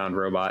 250-pound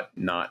robot,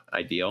 not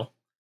ideal.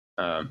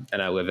 And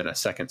I live in a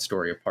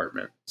 2nd-story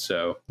apartment.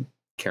 So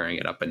carrying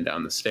it up and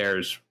down the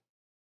stairs,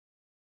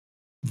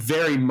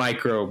 very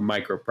micro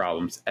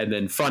problems. And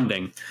then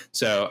funding.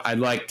 So I'd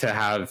like to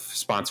have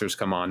sponsors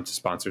come on to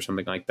sponsor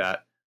something like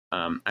that.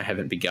 I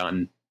haven't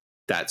begun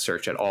that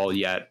search at all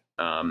yet.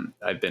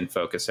 I've been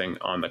focusing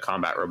on the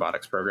combat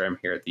robotics program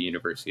here at the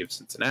University of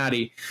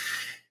Cincinnati.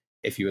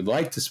 If you would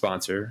like to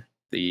sponsor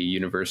the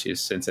University of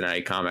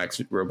Cincinnati Combat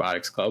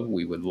Robotics Club,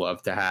 we would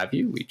love to have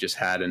you. We just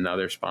had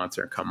another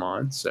sponsor come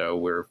on, so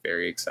we're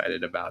very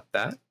excited about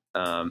that.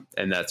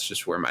 And that's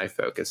just where my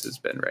focus has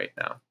been right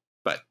now.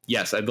 But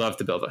yes, I'd love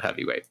to build a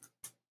heavyweight.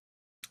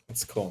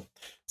 That's cool.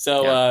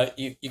 So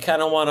you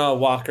kind of want to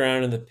walk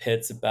around in the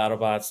pits of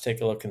BattleBots,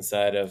 take a look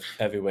inside of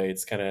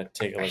heavyweights, kind of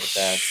take a look at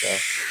that. So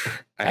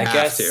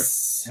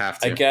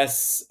I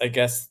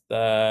guess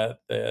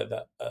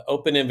the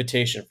open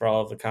invitation for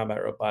all of the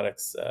Combat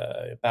Robotics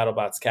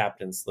BattleBots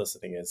captains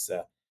listening is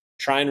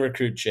try and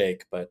recruit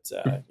Jake, but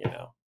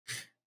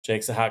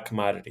Jake's a hot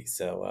commodity,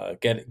 so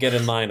get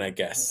in line, I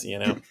guess.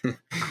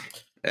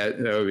 That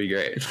would be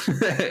great.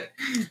 That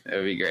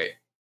would be great.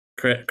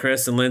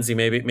 Chris and Lindsay,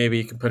 maybe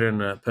you can put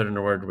in a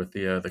word with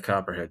the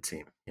Copperhead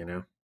team.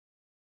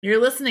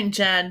 You're listening,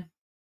 Chad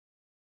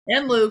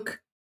and Luke.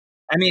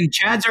 I mean,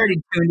 Chad's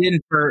already tuned in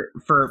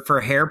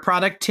for hair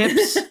product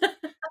tips. So,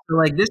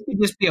 like, this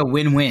could just be a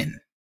win-win.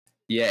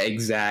 Yeah,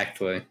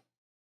 exactly.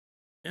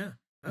 Yeah, okay.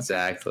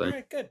 Exactly. All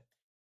right, good.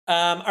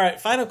 All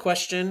right, final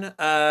question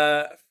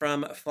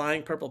from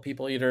Flying Purple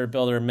People Eater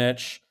Builder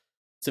Mitch.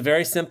 It's a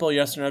very simple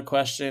yes or no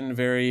question.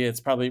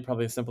 It's probably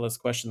the simplest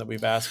question that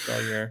we've asked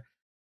all year.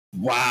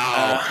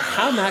 Wow.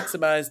 How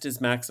maximized is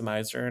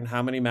Maximizer, and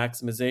how many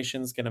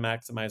maximizations can a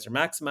Maximizer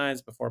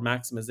maximize before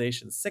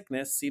maximization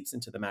sickness seeps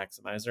into the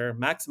Maximizer,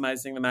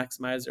 maximizing the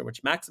Maximizer,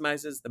 which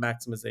maximizes the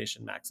maximization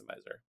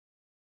maximizer?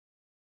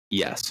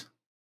 Yes.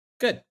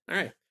 Good. All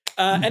right.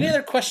 Any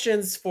other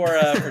questions for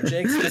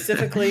Jake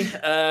specifically,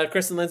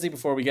 Chris and Lindsay,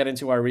 before we get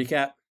into our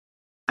recap?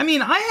 I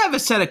mean, I have a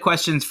set of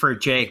questions for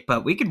Jake,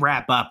 but we could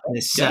wrap up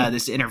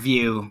this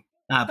interview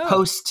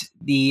post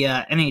the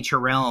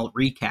NHRL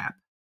recap.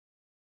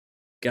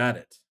 Got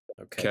it.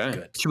 Okay.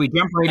 Good. Should we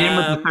jump right in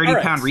with the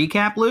 30-pound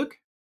recap, Luke?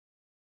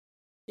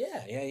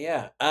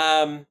 Yeah.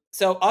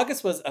 So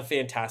August was a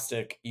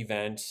fantastic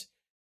event,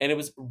 and it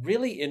was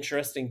really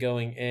interesting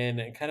going in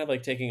and kind of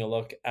like taking a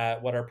look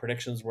at what our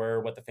predictions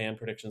were, what the fan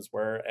predictions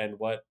were, and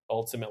what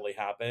ultimately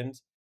happened.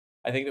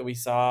 I think that we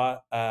saw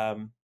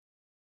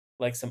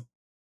like some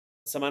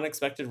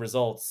unexpected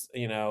results,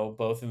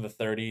 both in the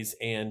 30s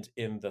and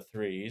in the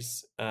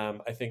 3s.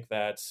 I think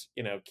that,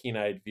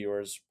 keen-eyed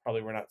viewers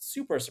probably were not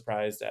super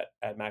surprised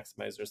at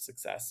Maximizer's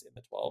success in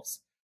the 12s.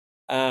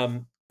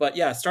 But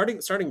yeah, starting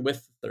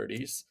with the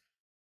 30s,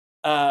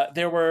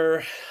 there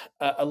were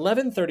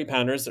 11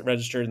 30-pounders that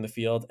registered in the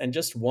field, and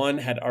just one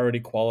had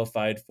already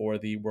qualified for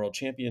the World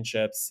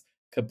Championships,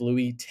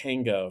 Kablooey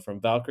Tango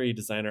from Valkyrie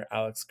designer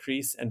Alex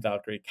Crease and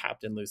Valkyrie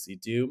captain Lucy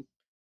Dew.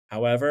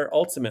 However,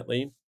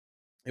 ultimately,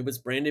 it was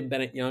Brandon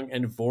Bennett-Young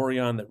and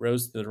Vorion that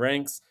rose to the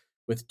ranks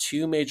with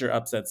two major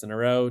upsets in a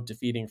row,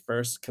 defeating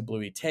first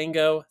Kablooey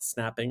Tango,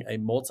 snapping a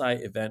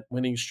multi-event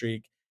winning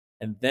streak,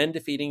 and then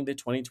defeating the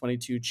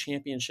 2022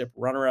 championship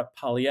runner-up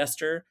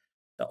Polyester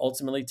to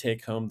ultimately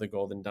take home the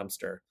Golden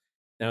Dumpster.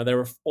 Now, there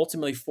were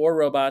ultimately 4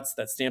 robots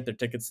that stamped their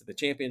tickets to the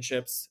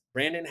championships.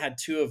 Brandon had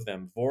 2 of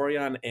them,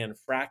 Vorion and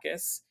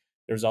Fracas.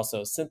 There was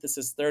also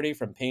Synthesis 30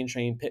 from Pain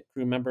Train pit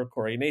crew member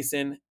Corey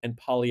Nason, and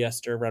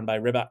Polyester run by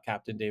Ribot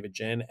captain David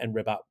Jin and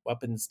Ribot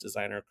weapons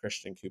designer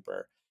Christian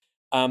Cooper.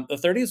 The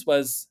 30s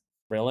was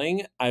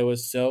thrilling. I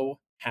was so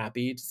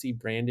happy to see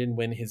Brandon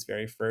win his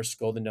very first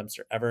Golden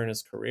Dumpster ever in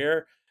his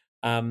career.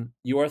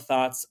 Your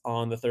thoughts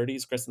on the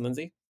 30s, Chris and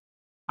Lindsay?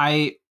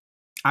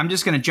 I'm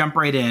just going to jump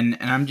right in,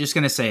 and I'm just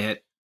going to say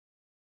it.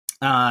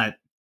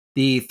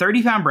 The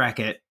 30-pound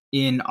bracket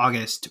in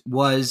August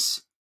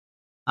was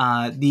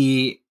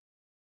the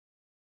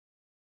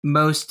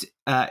most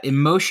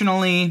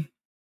emotionally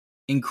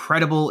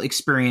incredible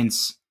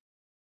experience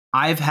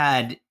I've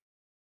had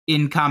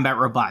in combat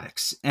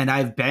robotics. And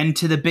I've been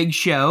to the big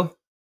show.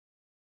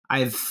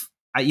 I've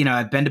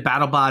been to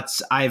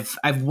BattleBots.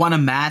 I've won a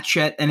match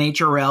at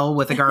NHRL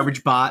with a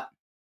garbage bot.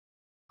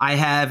 I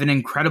have an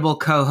incredible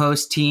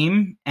co-host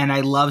team, and I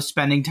love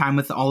spending time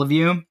with all of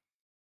you.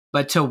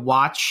 But to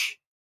watch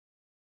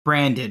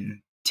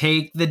Brandon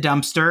take the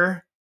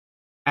dumpster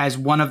as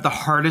one of the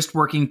hardest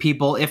working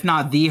people, if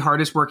not the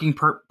hardest working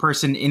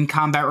person in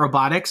combat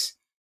robotics,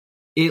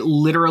 it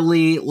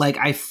literally, like,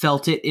 I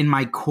felt it in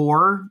my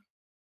core,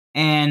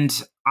 and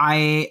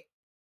I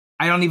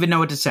don't even know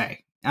what to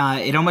say.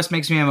 It almost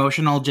makes me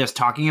emotional just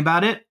talking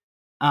about it.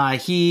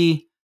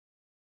 He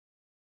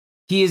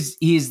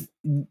is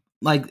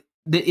like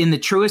in the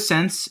truest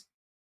sense,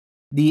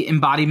 the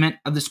embodiment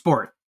of the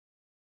sport.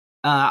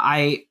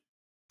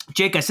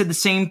 Jake, I said the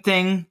same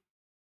thing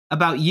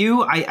about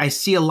you. I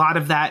see a lot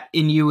of that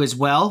in you as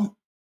well.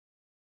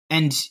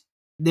 And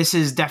this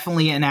is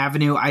definitely an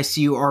avenue I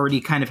see you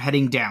already kind of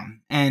heading down.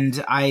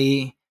 And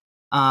I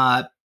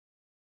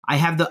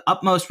have the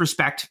utmost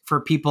respect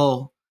for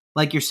people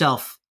like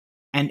yourself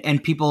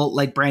and people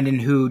like Brandon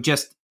who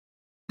just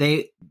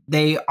they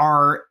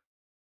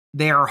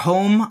are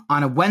home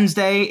on a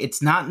Wednesday.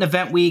 It's not an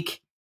event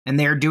week, and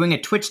they are doing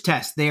a Twitch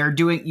test. They are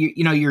doing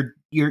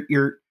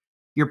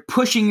you're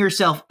pushing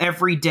yourself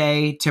every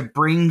day to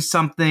bring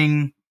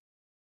something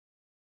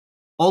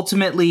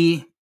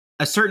ultimately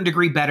a certain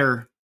degree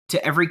better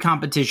to every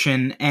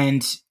competition,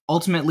 and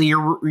ultimately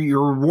you're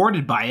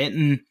rewarded by it.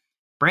 And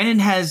Brandon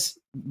has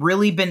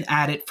really been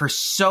at it for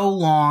so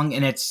long,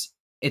 and it's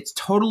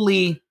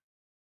totally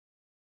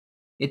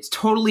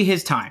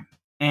his time.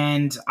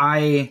 And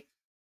I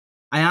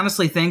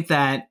honestly think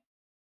that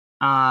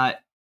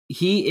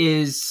he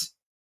is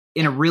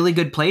in a really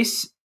good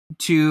place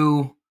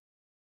to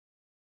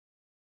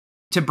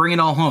bring it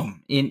all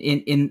home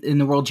in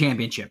the World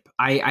Championship.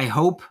 I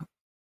hope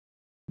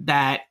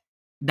that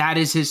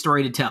is his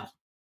story to tell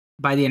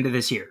by the end of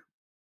this year.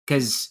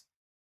 Because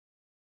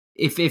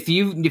if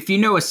you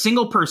know a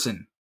single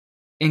person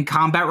in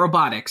combat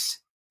robotics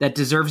that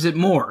deserves it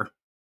more,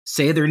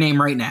 say their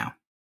name right now.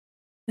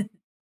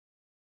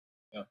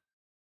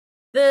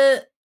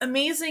 The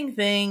amazing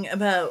thing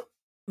about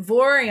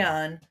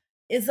Vorion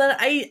is that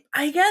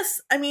I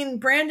guess, I mean,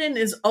 Brandon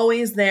is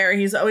always there.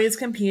 He's always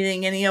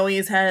competing, and he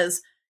always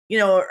has, he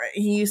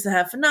used to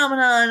have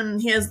Phenomenon.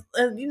 He has,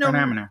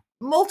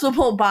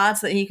 multiple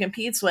bots that he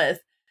competes with.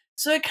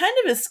 So it kind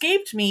of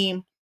escaped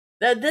me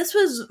that this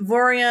was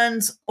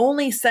Vorion's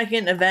only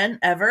second event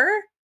ever.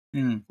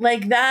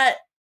 Like that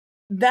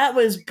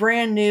was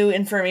brand new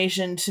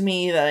information to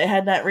me that I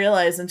had not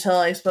realized until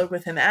I spoke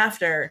with him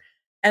after.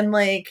 And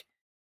like,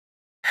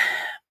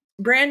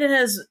 Brandon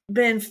has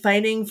been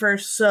fighting for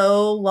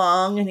so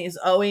long, and he's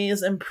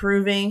always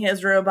improving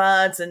his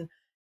robots and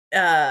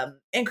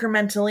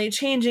incrementally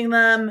changing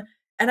them.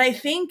 And I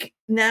think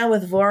now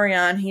with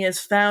Vorion, he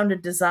has found a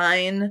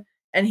design,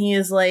 and he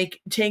is like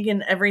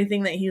taken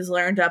everything that he's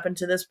learned up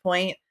until this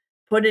point,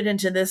 put it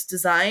into this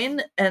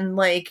design, and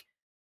like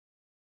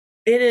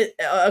it is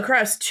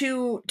across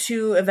two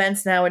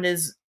events now. It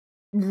is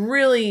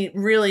really,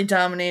 really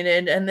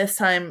dominated, and this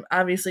time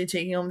obviously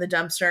taking home the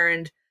dumpster,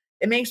 and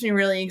it makes me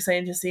really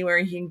excited to see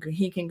where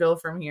he can go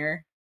from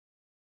here.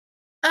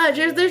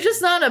 There's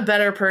just not a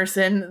better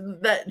person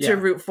to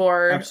root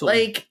for.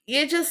 Absolutely. Like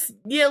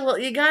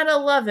you gotta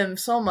love him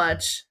so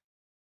much.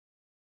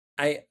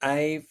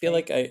 I feel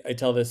like I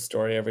tell this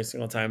story every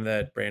single time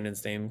that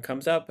Brandon's name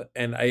comes up,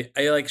 and I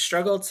like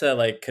struggle to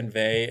like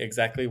convey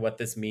exactly what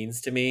this means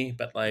to me,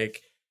 but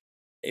like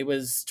it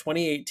was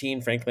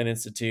 2018 Franklin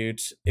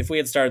Institute. If we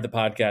had started the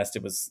podcast,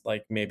 it was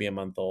like maybe a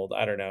month old.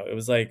 I don't know. It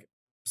was like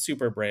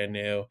super brand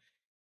new.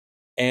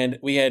 And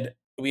we had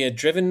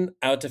driven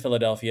out to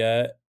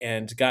Philadelphia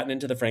and gotten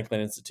into the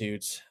Franklin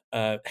Institute.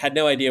 Had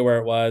no idea where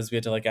it was. We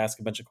had to like ask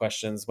a bunch of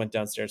questions. Went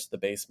downstairs to the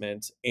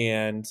basement,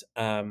 and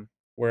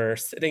we're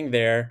sitting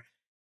there.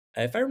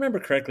 If I remember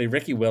correctly,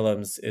 Ricky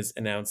Willems is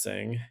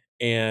announcing,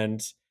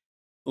 and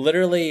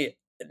literally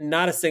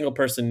not a single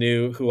person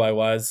knew who I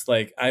was.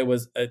 Like I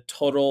was a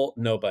total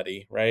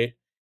nobody, right?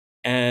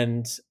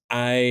 And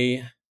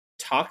I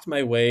talked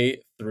my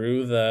way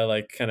through the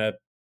like kind of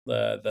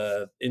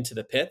the into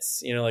the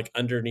pits, like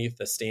underneath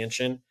the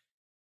stanchion.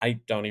 I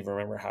don't even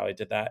remember how I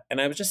did that. And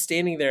I was just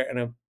standing there, and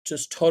I'm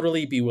just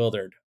totally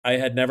bewildered. I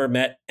had never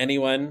met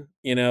anyone,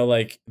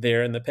 like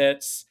there in the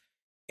pits.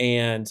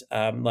 And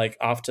like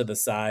off to the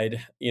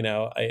side,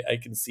 I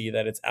can see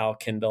that it's Al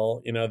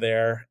Kindle,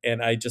 there.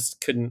 And I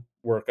just couldn't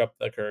work up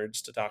the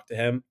courage to talk to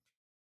him.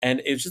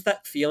 And it was just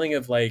that feeling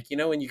of like,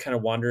 when you kind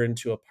of wander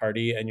into a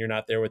party and you're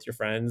not there with your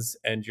friends,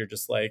 and you're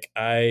just like,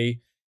 I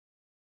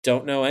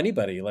don't know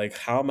anybody. Like,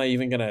 how am I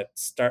even going to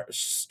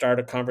start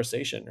a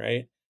conversation,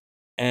 right?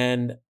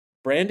 And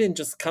Brandon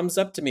just comes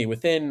up to me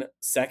within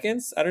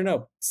seconds, I don't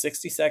know,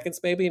 60 seconds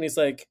maybe. And he's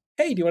like,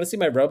 hey, do you want to see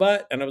my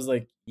robot? And I was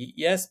like,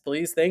 yes,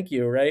 please. Thank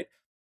you. Right.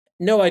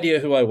 No idea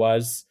who I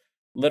was,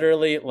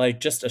 literally like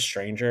just a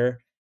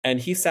stranger. And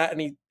he sat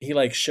and he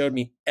like showed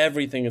me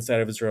everything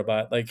inside of his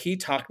robot. Like he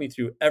talked me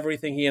through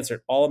everything. He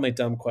answered all of my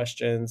dumb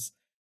questions.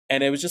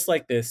 And it was just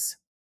like this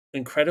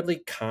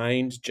incredibly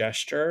kind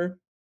gesture.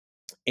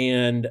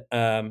 And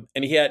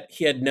he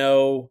had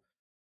no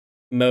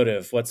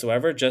motive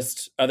whatsoever,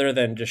 just other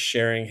than just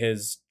sharing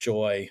his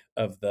joy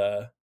of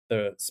the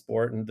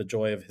sport and the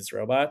joy of his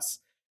robots.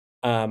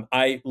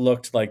 I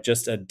looked like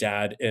just a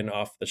dad in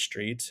off the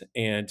street,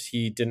 and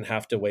he didn't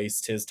have to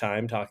waste his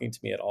time talking to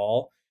me at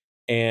all.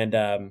 And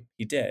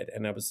he did,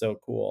 and that was so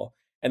cool.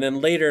 And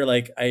then later,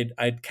 like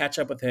I'd catch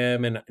up with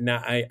him, and now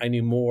I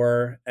knew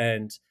more,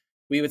 and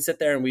we would sit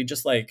there and we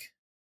just like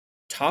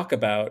talk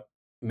about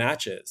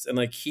matches. And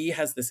like he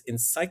has this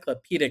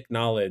encyclopedic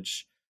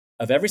knowledge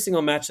of every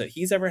single match that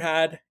he's ever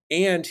had,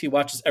 and he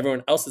watches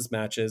everyone else's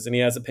matches, and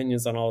he has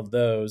opinions on all of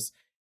those.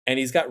 And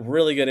he's got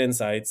really good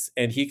insights,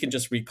 and he can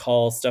just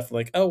recall stuff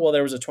like, oh, well,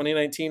 there was a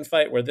 2019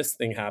 fight where this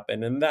thing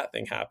happened and that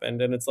thing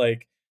happened. And it's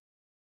like,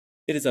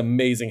 it is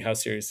amazing how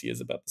serious he is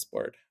about the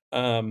sport.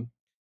 And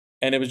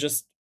it was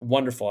just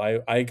wonderful.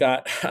 I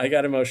got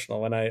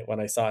emotional when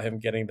I saw him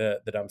getting the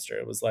dumpster.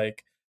 It was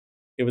like,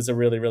 it was a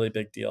really, really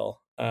big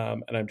deal.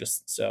 And I'm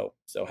just so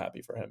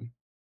happy for him.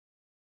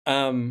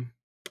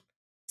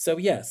 So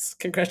yes,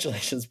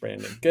 congratulations,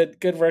 Brandon.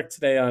 Good work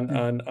today on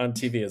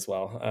TV as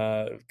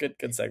well.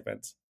 Good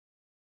segment.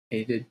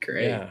 He did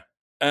great. Yeah.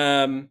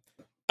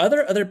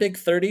 Other big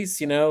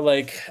 30s,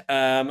 like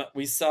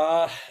we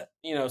saw,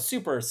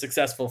 super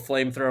successful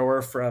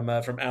flamethrower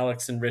from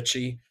Alex and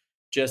Richie.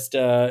 Just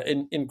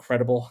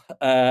incredible.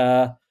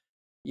 Propane.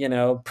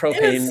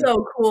 It is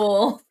so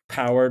cool.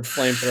 Powered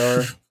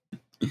flamethrower.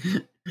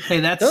 Hey,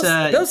 that's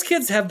those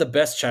kids have the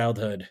best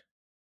childhood.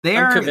 They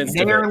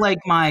are like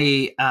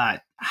my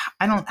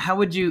how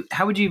would you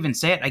even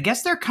say it? I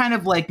guess they're kind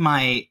of like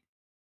my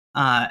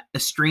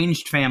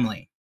estranged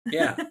family.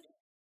 Yeah.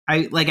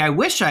 I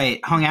wish I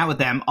hung out with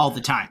them all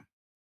the time.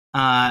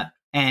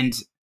 And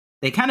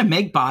they kind of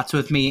make bots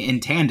with me in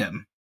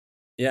tandem.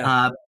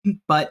 Yeah.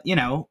 But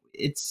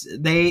it's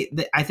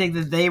I think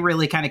that they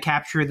really kind of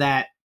capture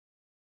that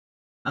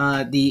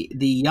the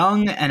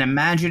young and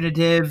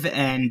imaginative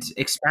and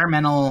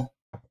experimental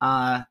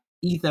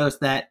ethos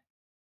that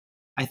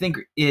I think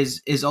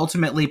is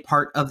ultimately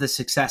part of the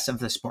success of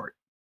the sport,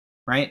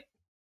 right?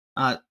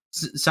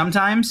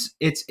 Sometimes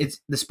it's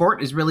the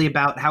sport is really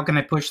about how can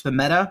I push the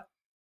meta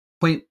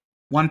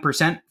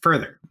 0.1%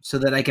 further so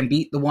that I can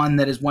beat the one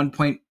that is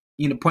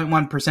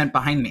 0.1%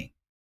 behind me.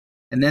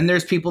 And then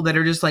there's people that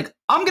are just like,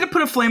 I'm going to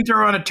put a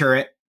flamethrower on a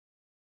turret.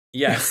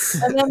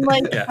 Yes. And then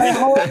like Yeah. my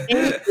whole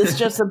game is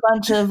just a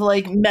bunch of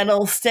like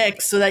metal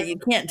sticks so that you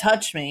can't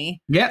touch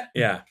me. Yep.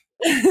 Yeah.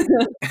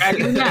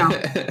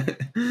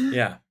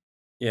 Yeah.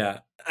 Yeah.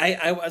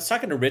 I was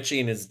talking to Richie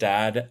and his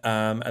dad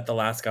at the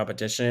last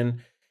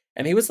competition,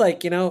 and he was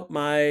like,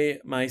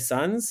 my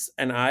sons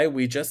and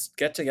we just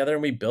get together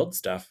and we build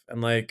stuff.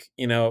 And like,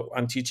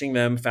 I'm teaching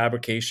them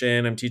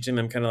fabrication. I'm teaching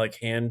them kind of like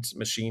hand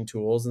machine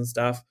tools and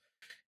stuff.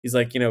 He's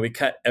like, we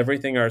cut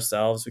everything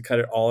ourselves. We cut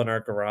it all in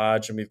our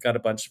garage, and we've got a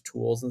bunch of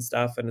tools and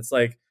stuff. And it's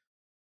like,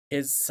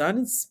 his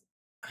son's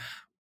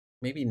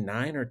maybe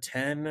 9 or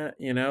 10,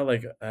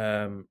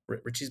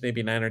 Richie's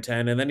maybe 9 or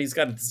 10. And then he's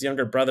got this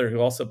younger brother who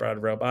also brought a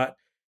robot.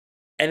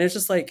 And it's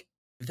just like,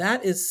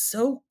 that is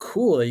so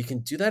cool that you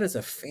can do that as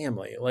a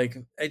family. Like,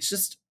 it's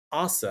just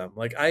awesome.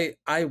 Like,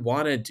 I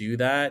want to do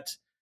that.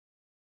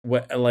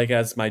 Like,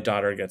 as my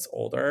daughter gets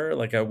older,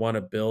 like, I want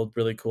to build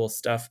really cool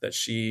stuff that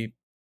she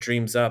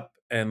dreams up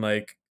and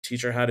like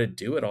teach her how to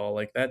do it all.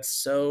 Like, that's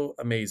so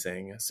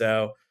amazing.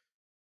 So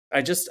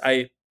I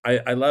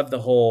love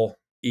the whole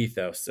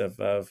ethos of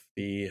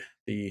the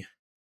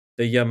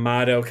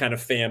Yamato kind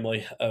of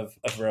family of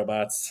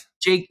robots.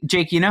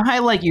 Jake, you know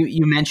how like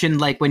you mentioned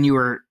like when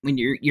you're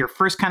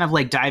first kind of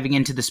like diving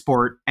into the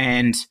sport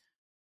and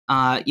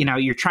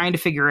you're trying to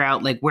figure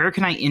out like where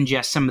can I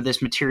ingest some of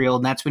this material,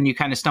 and that's when you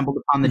kind of stumbled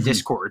upon the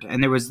Discord,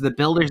 and there was the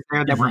builders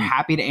there that were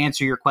happy to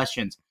answer your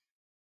questions.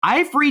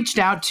 I've reached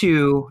out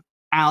to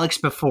Alex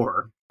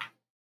before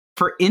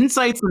for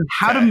insights on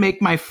how to make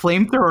my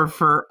flamethrower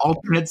for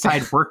alternate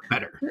side work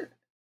better.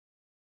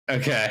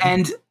 Okay.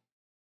 And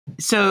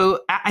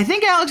so I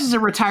think Alex is a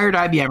retired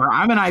IBMer.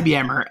 I'm an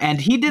IBMer,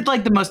 and he did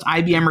like the most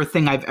IBMer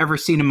thing I've ever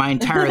seen in my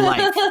entire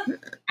life.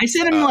 I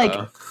sent him like,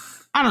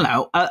 I don't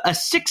know, a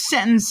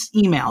 6-sentence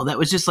email that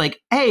was just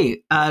like,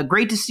 hey,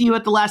 great to see you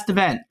at the last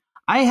event.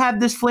 I have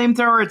this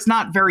flamethrower. It's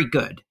not very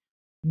good.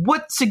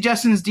 What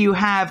suggestions do you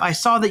have? I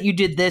saw that you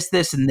did this,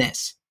 this, and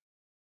this.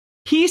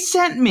 He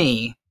sent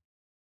me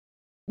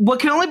what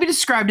can only be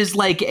described as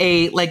like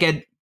a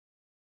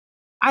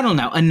I don't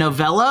know, a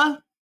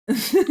novella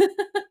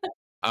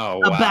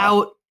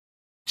about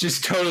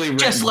just totally written.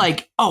 Just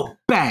like, oh,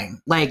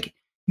 bang, like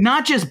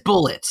not just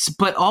bullets,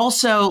 but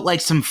also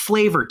like some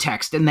flavor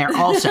text in there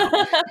also.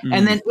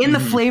 And then in the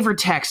flavor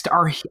text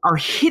are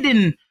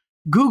hidden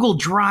Google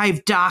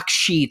Drive doc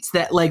sheets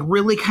that like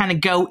really kind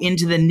of go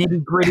into the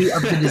nitty gritty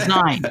of the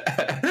design.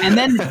 And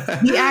then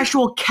the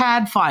actual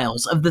CAD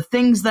files of the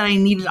things that I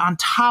needed on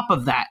top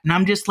of that. And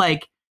I'm just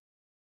like,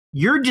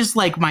 you're just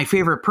like my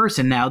favorite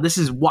person now. This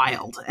is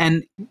wild.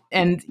 And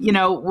I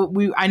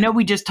know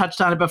we just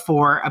touched on it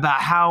before about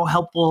how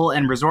helpful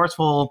and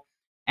resourceful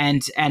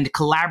and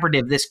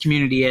collaborative this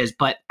community is,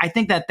 but I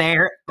think that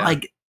they're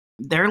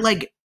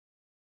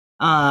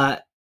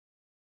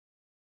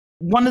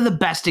one of the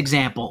best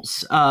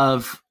examples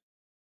of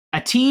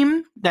a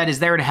team that is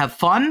there to have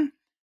fun,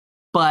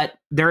 but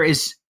there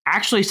is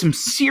actually some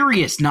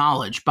serious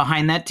knowledge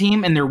behind that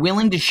team, and they're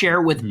willing to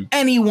share with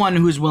anyone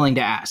who's willing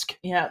to ask.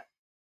 Yeah.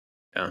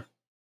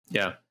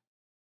 Yeah.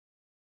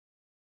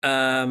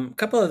 A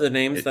couple of the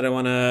names that I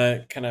want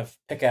to kind of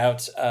pick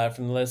out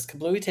from the list.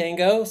 Kablooey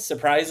Tango.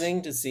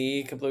 Surprising to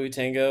see Kablooey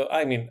Tango.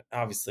 I mean,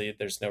 obviously,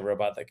 there's no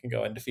robot that can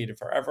go undefeated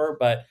forever,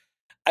 but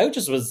I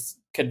just was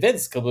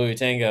convinced Kablooey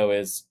Tango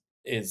is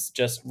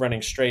just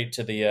running straight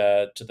to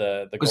the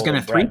was going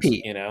to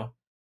three-peat.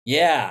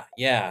 Yeah.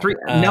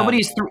 No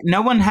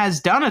one has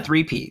done a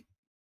three-peat.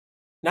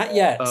 Not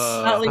yet.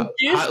 Hot Leaf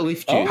Juice? Hot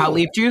Leaf Juice. Hot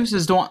Leaf Juice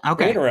is doing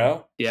okay. 3 in a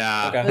row.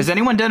 Yeah. Okay. Has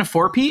anyone done a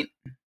 4-peat?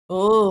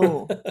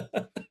 Oh.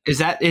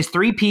 Is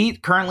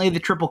 3-peat currently the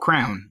Triple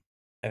Crown?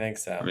 I think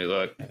so. Let me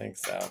look. I think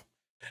so.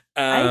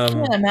 I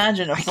can't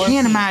imagine. I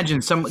can't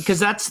imagine some because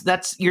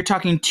that's you're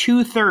talking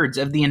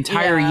 2/3 of the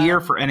entire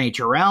year for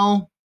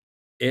NHRL.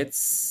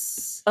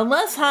 It's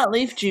unless Hot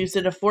Leaf Juice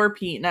did a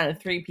 4-peat, not a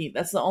 3-peat.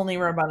 That's the only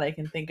robot I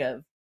can think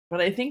of. But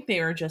I think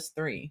they were just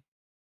 3.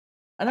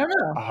 I don't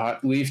know.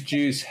 Hot Leaf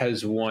Juice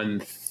has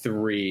won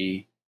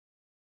 3.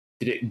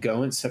 Did it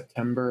go in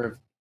September of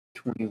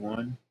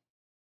 21?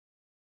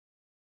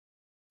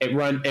 It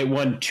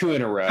won 2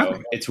 in a row.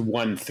 Okay. It's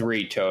won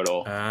 3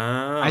 total.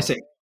 I see.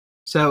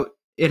 So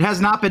it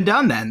has not been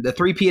done then. The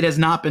 3-peat has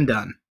not been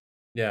done.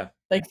 Yeah.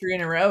 Like 3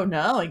 in a row?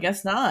 No, I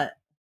guess not.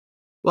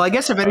 Well, I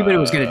guess if anybody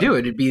was going to do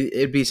it,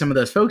 it'd be some of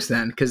those folks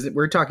then, because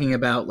we're talking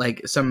about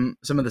like some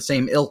of the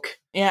same ilk.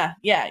 Yeah.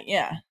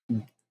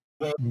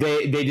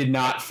 They did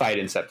not fight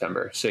in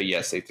September, so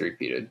yes, they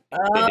three-peated. Oh,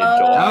 They did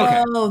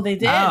July. they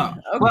did. Oh,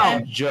 Okay.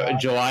 well,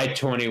 July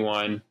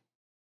 21,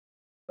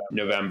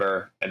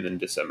 November, and then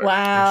December.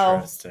 Wow.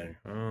 Interesting.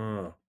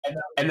 Oh.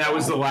 And that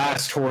was the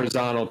last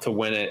horizontal to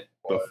win it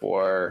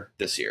before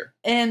this year.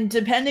 And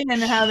depending on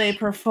how they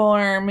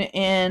perform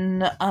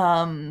in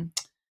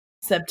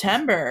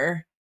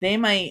September, they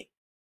might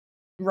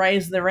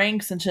rise the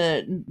ranks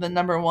into the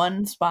number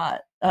 1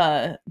 spot,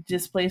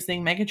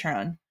 displacing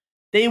Megatron.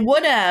 They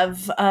would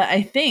have,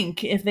 I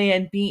think, if they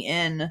had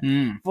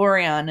beaten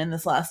Vorion in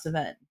this last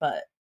event,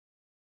 but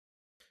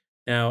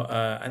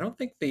Now, I don't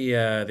think the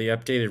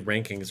updated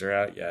rankings are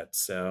out yet,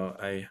 so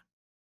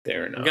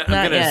They're I'm not.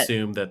 going to yet.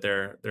 assume that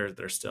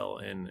they're still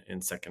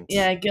in second.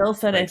 yeah, Gil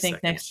said I Right, think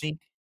second. next week.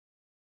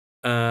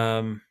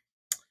 And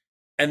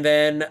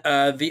then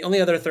the only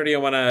other 30 I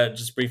want to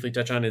just briefly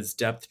touch on is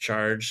depth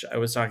charge. I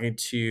was talking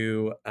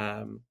to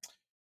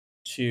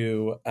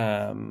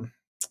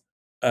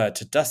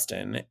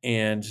Dustin,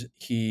 and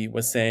he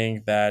was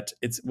saying that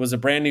it was a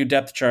brand new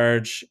depth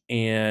charge,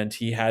 and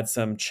he had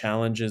some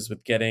challenges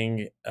with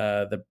getting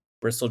the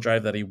bristle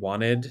drive that he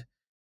wanted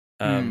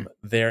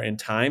there in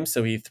time.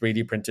 So he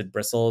 3D printed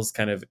bristles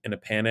kind of in a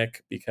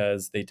panic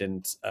because they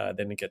didn't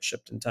get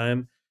shipped in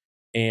time.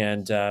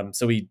 And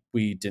so we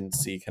didn't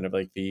see kind of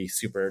like the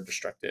super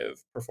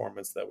destructive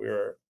performance that we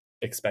were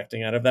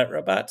expecting out of that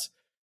robot.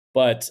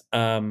 But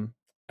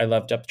I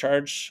love depth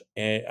charge,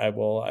 and I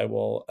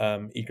will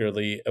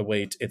eagerly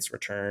await its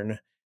return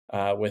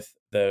with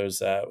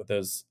those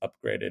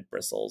upgraded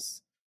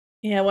bristles.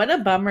 Yeah, what a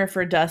bummer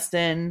for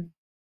Dustin.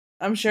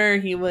 I'm sure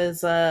he was,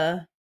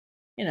 sad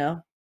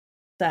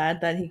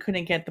that he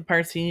couldn't get the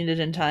parts he needed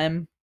in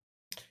time.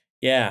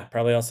 Yeah,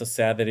 probably also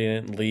sad that he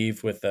didn't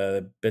leave with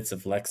bits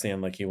of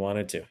Lexian like he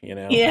wanted to.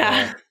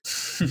 Yeah.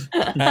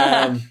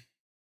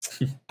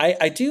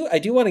 I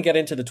do want to get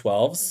into the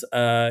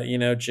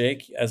 12s.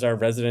 Jake, as our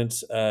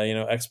resident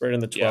expert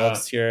in the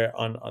 12s here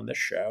on this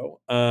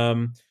show.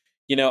 I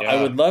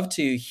would love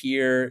to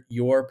hear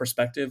your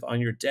perspective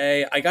on your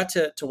day. I got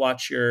to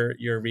watch your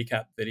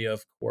recap video,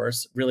 of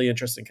course. Really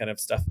interesting kind of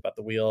stuff about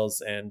the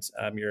wheels and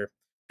your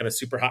kind of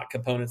super hot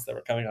components that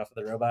were coming off of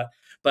the robot.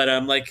 But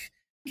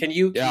can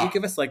you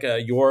give us like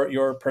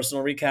your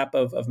personal recap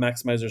of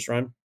Maximizer's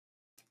run?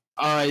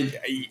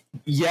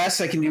 Yes,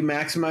 I can do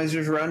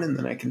Maximizer's run, and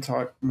then I can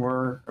talk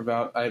more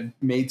about. I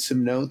made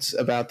some notes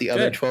about the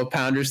other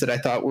 12-pounders that I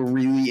thought were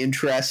really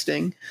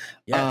interesting,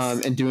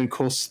 and doing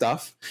cool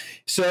stuff.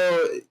 So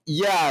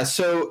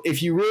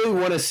if you really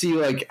want to see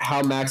like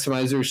how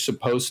Maximizer's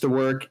supposed to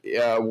work,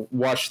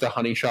 watch the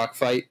Honey Shock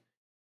fight.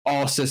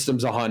 All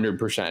systems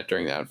 100%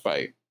 during that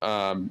fight,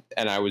 and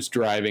I was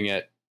driving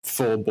it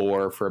full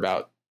bore for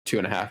about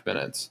 2.5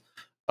 minutes.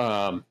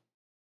 I'm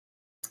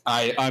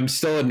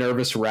still a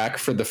nervous wreck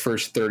for the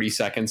first 30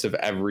 seconds of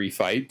every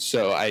fight,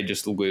 so I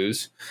just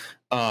lose.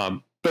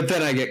 But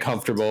then I get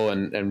comfortable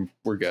and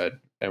we're good,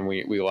 and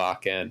we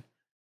lock in.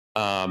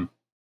 But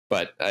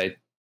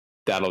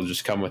that'll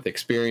just come with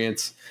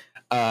experience.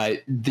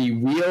 The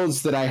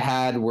wheels that I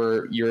had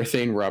were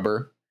urethane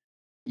rubber.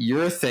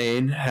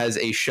 Urethane has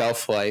a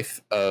shelf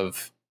life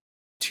of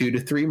 2 to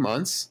 3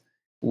 months,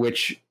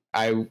 which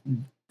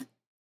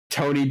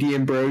Tony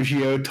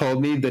D'Ambrosio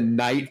told me the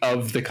night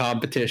of the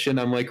competition.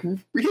 I'm like,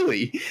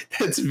 really?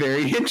 That's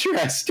very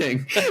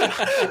interesting.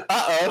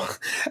 Uh-oh.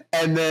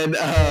 And then...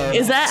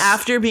 is that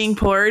after being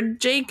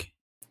poured, Jake?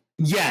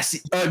 Yes.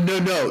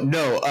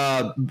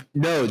 No,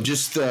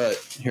 just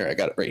here, I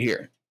got it right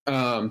here.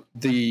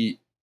 The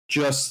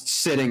just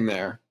sitting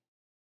there,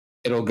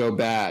 it'll go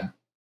bad,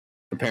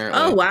 apparently.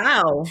 Oh,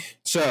 wow.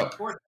 So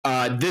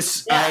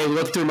I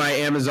looked through my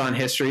Amazon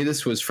history.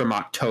 This was from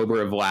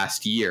October of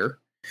last year.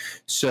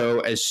 So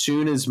as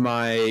soon as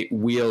my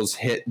wheels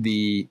hit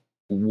the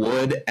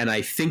wood, and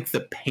I think the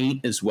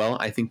paint as well,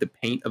 I think the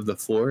paint of the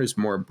floor is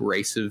more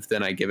abrasive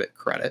than I give it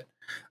credit.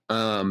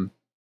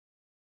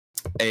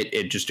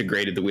 It just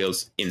degraded the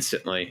wheels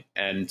instantly.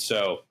 And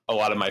so a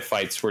lot of my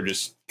fights were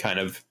just kind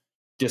of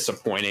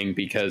disappointing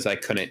because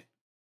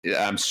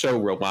I'm so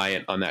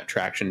reliant on that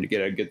traction to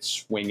get a good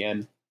swing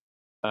in.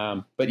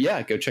 But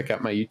yeah, go check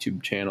out my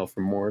YouTube channel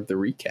for more of the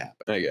recap,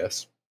 I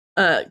guess.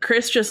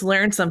 Chris just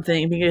learned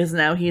something because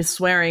now he's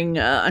swearing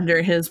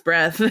under his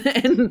breath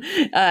and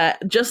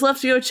just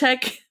left to go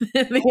check the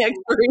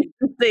expiration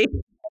date.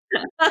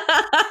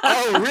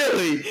 Oh,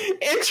 really?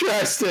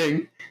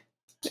 Interesting.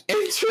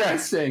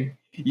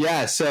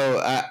 Yeah,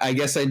 so I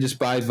guess I just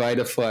buy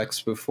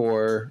VitaFlex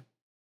before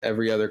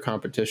every other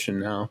competition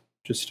now,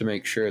 just to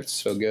make sure it's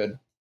so good.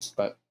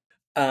 But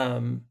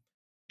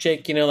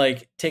Jake,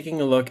 like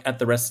taking a look at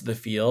the rest of the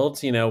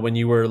field, when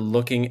you were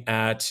looking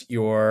at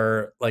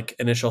your like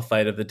initial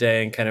fight of the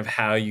day and kind of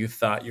how you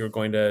thought you were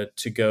going to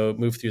go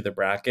move through the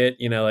bracket,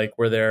 like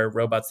were there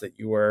robots that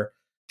you were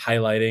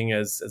highlighting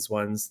as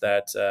ones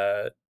that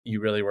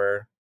you really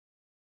were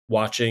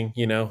watching,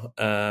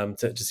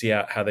 to see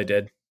how they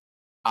did?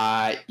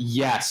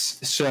 Yes.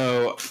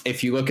 So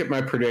if you look at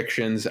my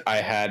predictions, I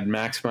had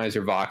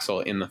Maximizer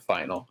Voxel in the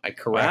final. I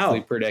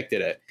correctly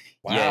predicted it.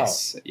 Wow.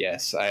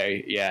 Yes.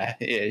 I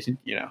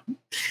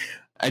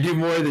do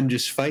more than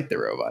just fight the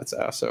robots.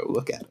 I also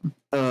look at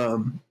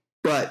them.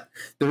 But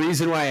the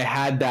reason why I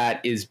had that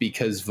is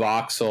because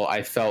Voxel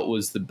I felt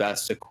was the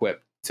best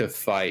equipped to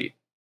fight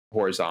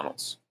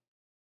horizontals.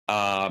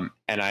 And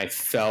I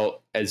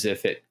felt as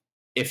if it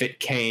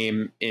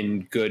came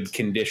in good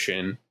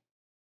condition,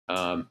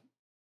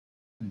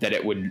 that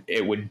it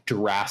would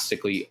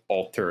drastically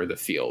alter the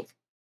field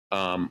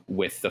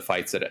with the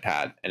fights that it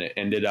had. And it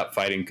ended up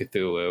fighting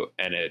Cthulhu,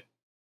 and it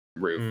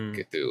roofed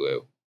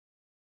Cthulhu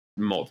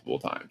multiple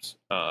times.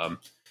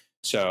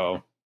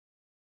 So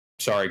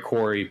sorry,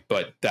 Corey,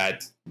 but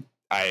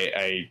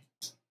I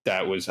had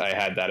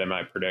that in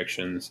my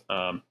predictions.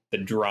 The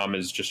drum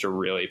is just a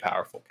really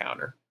powerful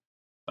counter.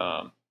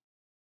 Other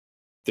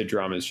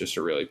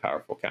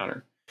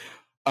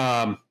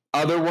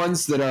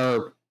ones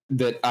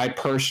that I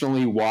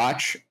personally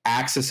watch,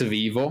 Axis of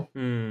Evil.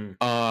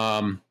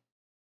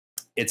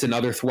 It's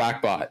another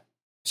thwack bot.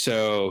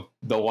 So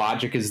the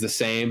logic is the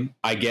same.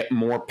 I get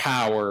more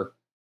power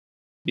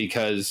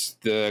because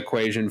the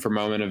equation for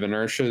moment of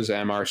inertia is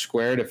mr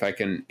squared. If I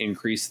can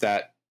increase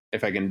that,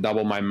 if I can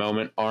double my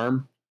moment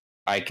arm,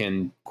 I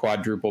can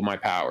quadruple my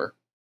power.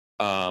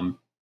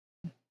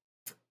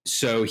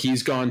 So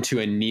he's gone to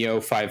a Neo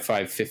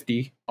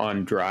 5550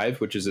 on drive,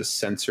 which is a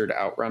censored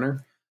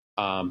outrunner.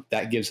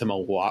 That gives him a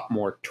lot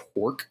more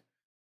torque.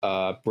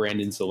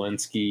 Brandon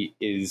Zielinski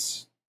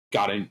is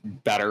gotten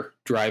better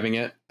driving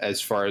it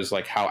as far as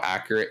like how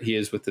accurate he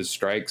is with his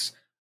strikes.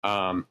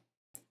 I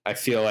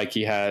feel like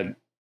he had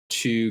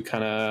two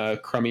kind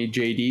of crummy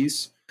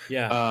JDs.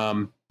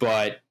 Yeah.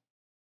 But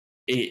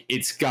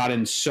it's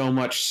gotten so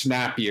much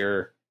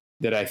snappier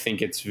that I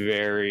think it's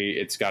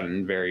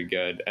gotten very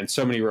good. And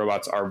so many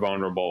robots are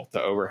vulnerable to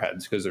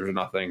overheads because there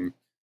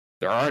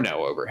are no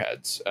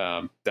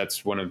overheads.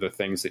 That's one of the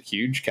things that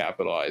Huge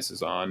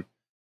capitalizes on.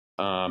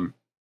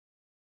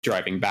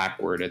 Driving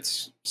backward,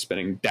 it's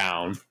spinning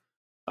down.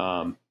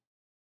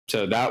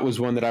 So that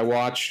was one that I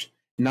watched.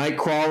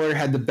 Nightcrawler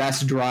had the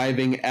best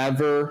driving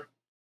ever.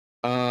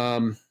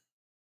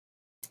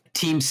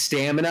 Team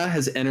Stamina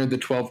has entered the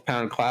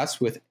 12-pound class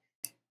with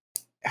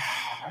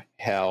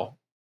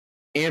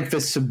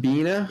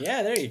Amphisabina.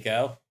 Yeah, there you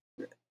go.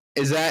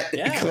 Is that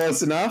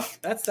close enough?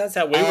 That's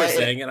how we were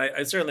saying, and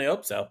I certainly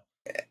hope so.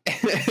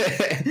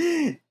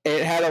 It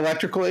had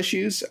electrical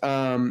issues,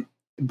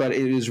 but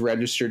it is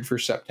registered for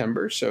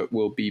September, so it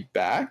will be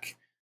back.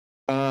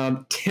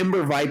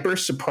 Timber Viper,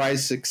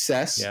 surprise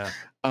success. Yeah.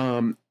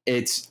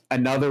 It's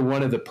another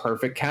one of the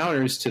perfect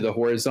counters to the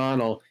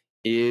horizontal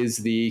is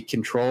the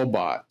control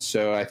bot.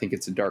 So I think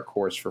it's a dark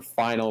horse for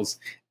finals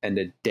and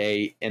a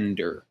day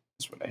ender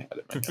is what I had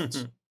in my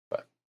notes.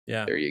 But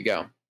yeah, there you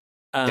go.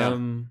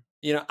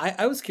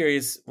 I was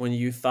curious when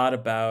you thought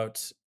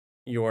about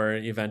your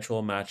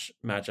eventual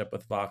matchup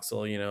with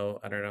Voxel,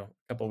 I don't know,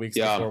 a couple of weeks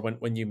before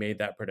when you made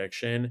that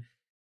prediction.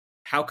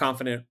 How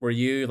confident were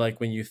you,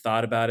 like, when you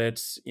thought about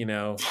it?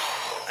 I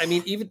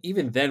mean,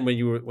 even then when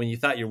you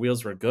thought your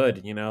wheels were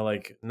good,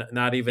 like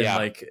not even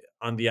like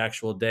on the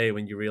actual day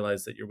when you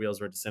realized that your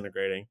wheels were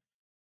disintegrating.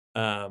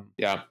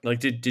 Like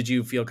did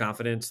you feel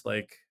confident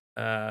like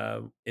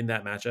in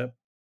that matchup?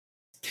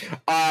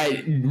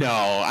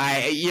 No,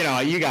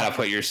 you got to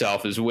put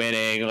yourself as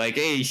winning, like,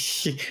 hey,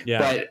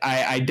 but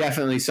I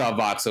definitely saw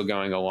Voxel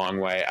going a long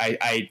way.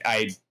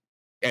 I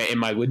in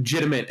my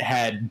legitimate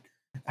head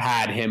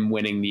had him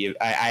winning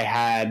I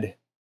had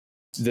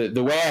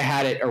the way I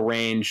had it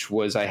arranged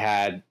was I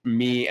had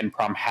me and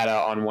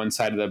Promheta on one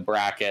side of the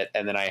bracket,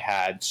 and then I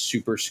had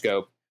Super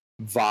Scope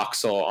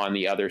Voxel on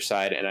the other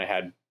side, and I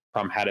had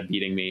Promheta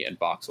beating me and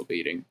Voxel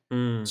beating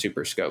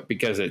Super Scope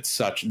because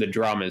the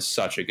drum is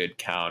such a good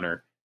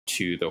counter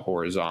to the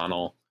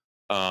horizontal.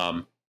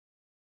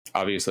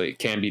 Obviously it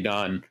can be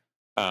done,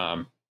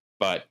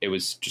 but it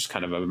was just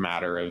kind of a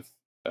matter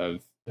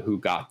of who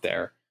got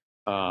there.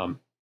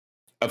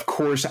 Of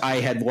course, I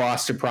had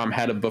lost to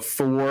Promheta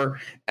before,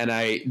 and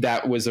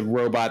that was a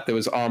robot that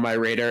was on my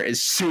radar as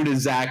soon as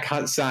Zach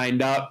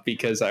signed up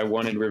because I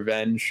wanted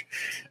revenge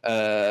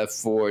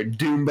for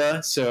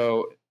Doomba.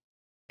 So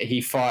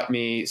he fought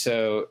me.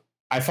 So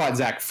I fought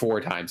Zach 4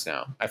 times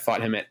now. I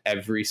fought him at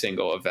every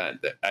single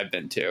event that I've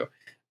been to.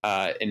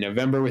 In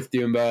November with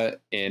Doomba,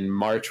 in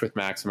March with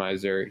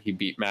Maximizer, he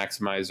beat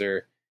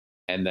Maximizer,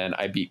 and then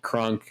I beat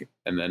Crunk,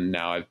 and then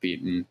now I've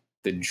beaten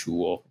the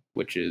Jewel,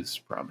 which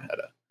is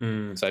Promheta.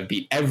 So I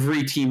beat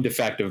every team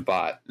defective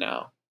bot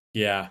now.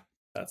 Yeah,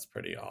 that's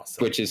pretty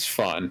awesome. Which is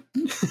fun.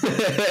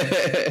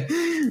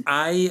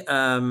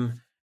 I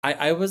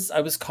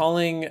was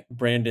calling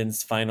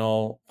Brandon's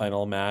final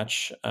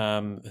match,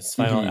 his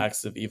final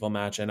Axis of Evil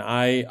match, and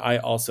I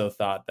also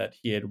thought that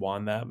he had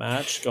won that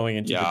match going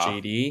into the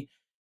JD,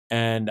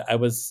 and I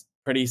was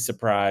pretty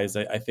surprised.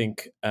 I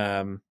think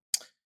I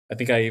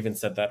even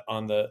said that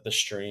on the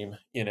stream.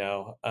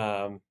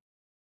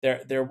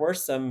 There were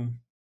some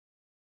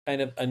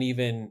kind of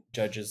uneven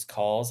judges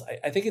calls.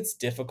 I think it's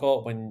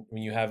difficult when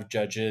you have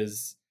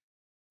judges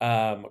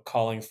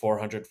calling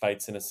 400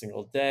 fights in a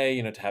single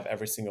day, to have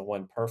every single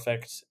one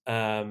perfect.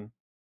 Mhm.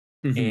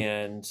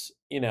 And,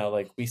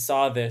 like we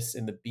saw this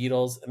in the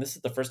Beatles, and this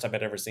is the first time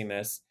I'd ever seen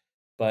this,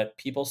 but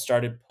people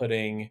started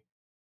putting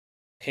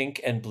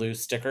pink and blue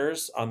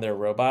stickers on their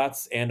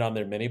robots and on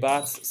their mini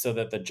bots so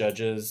that the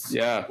judges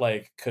Yeah.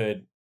 like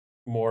could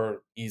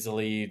more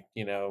easily,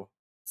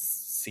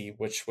 see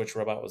which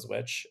robot was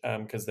which.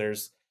 Because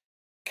there's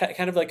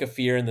kind of like a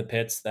fear in the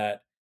pits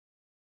that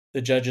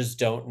the judges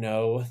don't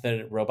know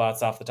the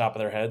robots off the top of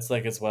their heads,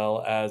 like as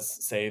well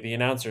as say the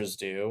announcers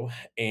do.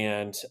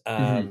 And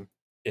Mhm.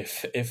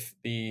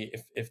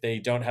 if they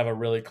don't have a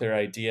really clear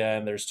idea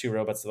and there's two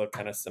robots that look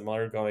kind of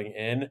similar going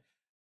in,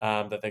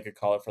 that they could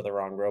call it for the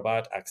wrong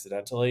robot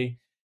accidentally.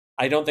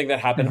 I don't think that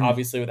happened Mhm.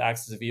 obviously with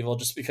Axis of Evil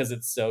just because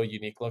it's so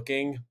unique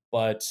looking,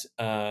 but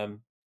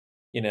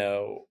you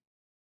know,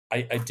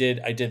 I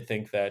did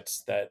think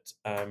that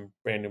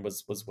Brandon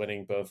was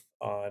winning both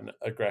on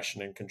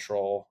aggression and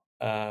control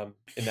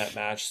in that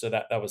match, so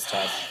that was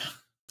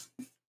tough.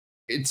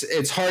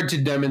 It's hard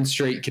to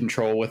demonstrate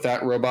control with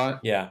that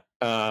robot. Yeah,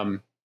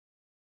 Um,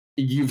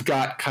 you've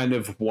got kind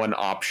of one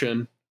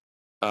option.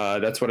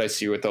 That's what I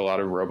see with a lot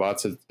of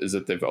robots is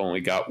that they've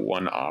only got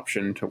one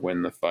option to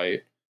win the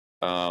fight.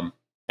 Um,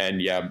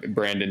 and yeah,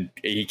 Brandon,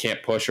 he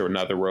can't push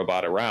another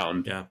robot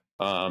around. yeah.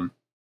 Um,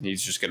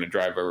 he's just going to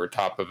drive over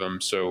top of him.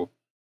 So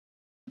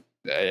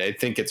I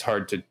think it's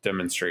hard to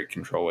demonstrate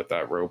control with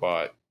that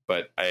robot.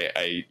 But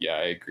I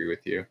agree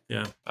with you.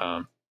 Yeah.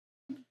 I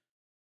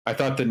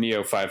thought the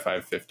Neo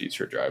 5550s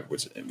for drive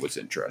was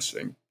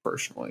interesting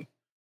personally.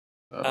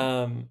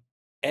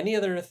 Any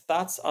other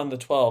thoughts on the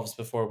 12s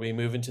before we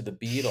move into the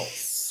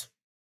Beatles?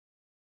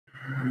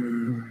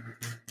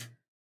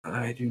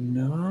 I do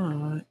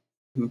not.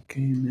 Who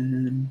came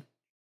in?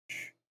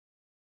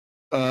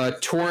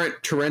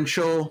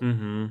 Torrential.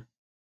 Mm-hmm.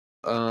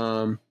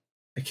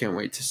 I can't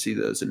wait to see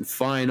those in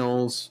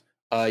finals.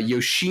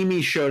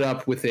 Yoshimi showed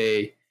up with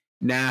a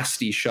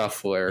nasty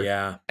shuffler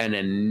Yeah. and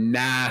a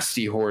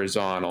nasty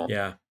horizontal.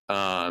 Yeah.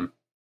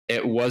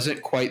 It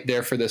wasn't quite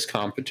there for this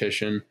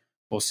competition.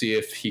 We'll see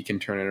if he can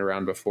turn it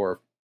around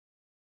before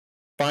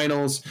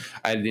finals.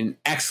 I had an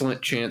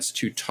excellent chance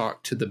to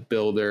talk to the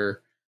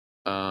builder,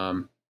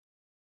 whose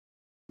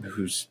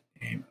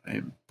name I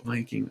am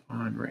blanking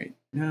on right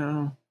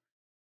now.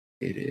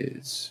 It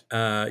is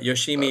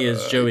Yoshimi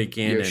is Joey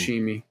Gannon.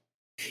 Yoshimi.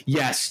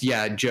 Yes,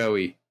 yeah,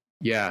 Joey.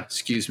 Yeah,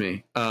 excuse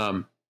me.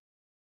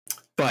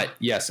 But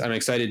yes, I'm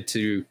excited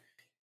to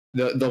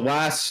the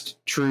last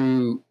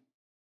true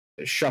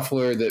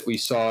shuffler that we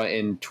saw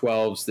in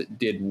 12s that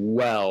did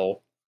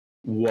well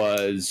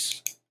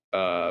was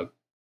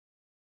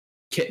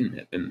Kitten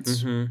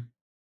Mittens. Mm-hmm.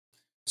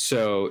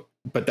 So,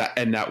 but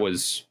that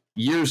was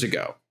years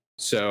ago.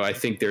 So I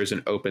think there's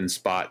an open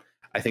spot.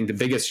 I think the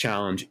biggest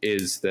challenge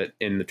is that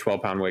in the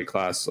 12-pound weight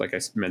class, like I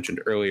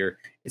mentioned earlier,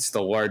 it's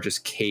the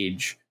largest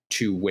cage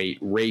to weight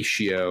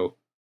ratio,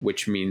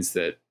 which means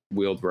that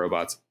wheeled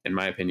robots, in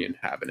my opinion,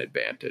 have an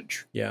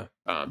advantage. Yeah.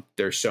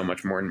 They're so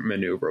much more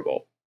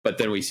maneuverable. But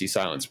then we see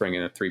Silent Spring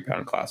in a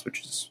 3-pound class,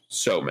 which is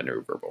so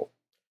maneuverable.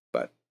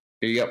 But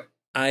here you go.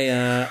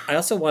 I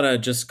also want to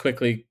just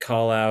quickly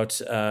call out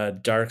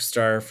Dark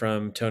Star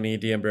from Tony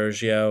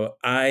D'Ambrosio.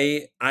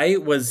 I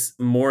was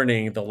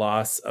mourning the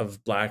loss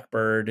of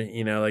Blackbird.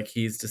 Like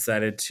he's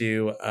decided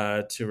to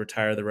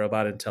retire the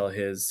robot until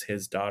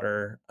his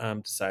daughter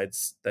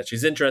decides that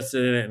she's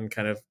interested in it and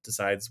kind of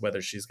decides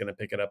whether she's going to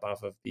pick it up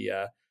off of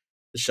the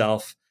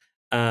shelf.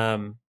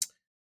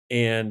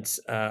 And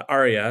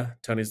Arya,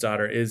 Tony's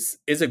daughter, is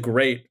a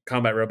great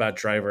combat robot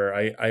driver.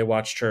 I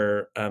watched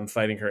her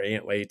fighting her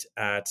aunt weight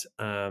at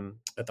the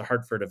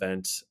Hartford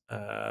event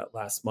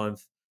last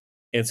month,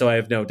 and so I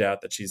have no doubt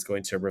that she's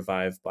going to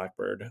revive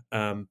Blackbird.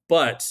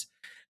 But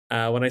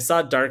when I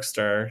saw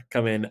Darkstar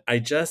come in, I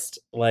just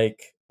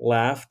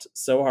laughed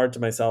so hard to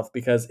myself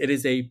because it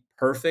is a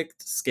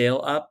perfect scale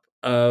up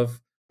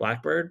of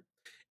Blackbird,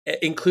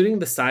 including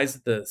the size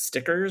of the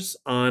stickers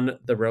on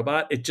the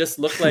robot. It just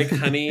looked like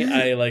honey.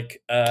 I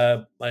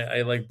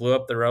blew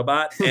up the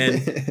robot,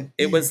 and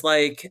it was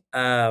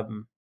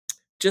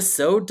just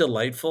so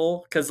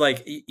delightful because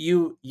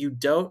you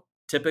don't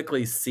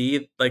typically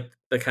see like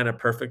the kind of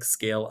perfect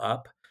scale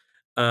up.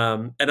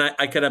 And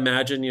I could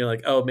imagine you're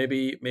like, oh,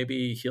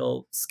 maybe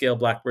he'll scale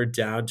Blackbird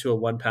down to a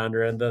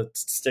 1-pounder and the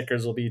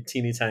stickers will be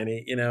teeny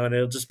tiny, and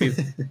it'll just be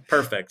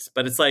perfect.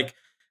 But it's like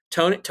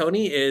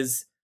Tony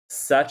is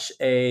such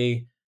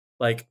a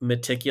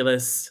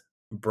meticulous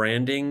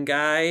branding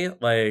guy.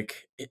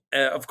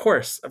 Of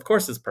course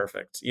it's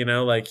perfect.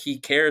 He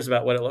cares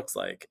about what it looks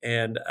like.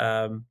 And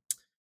I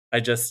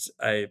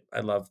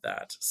love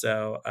that.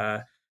 So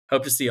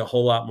hope to see a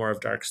whole lot more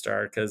of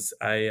Darkstar because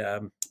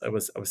I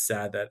was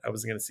sad that I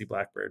wasn't going to see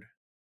Blackbird.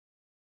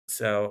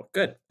 So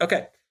good.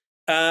 Okay.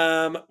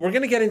 We're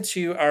going to get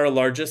into our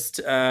largest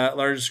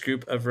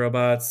group of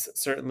robots,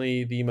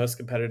 certainly the most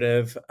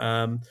competitive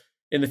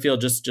in the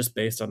field, just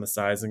based on the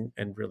size and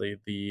really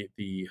the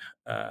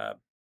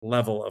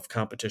level of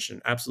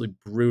competition, absolutely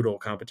brutal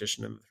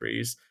competition in the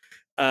threes.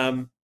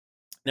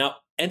 Now,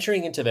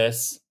 entering into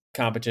this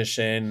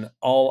competition,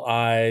 all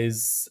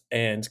eyes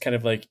and kind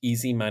of like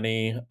easy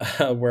money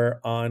were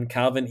on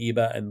Calvin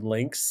Eba and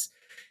Lynx.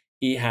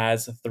 He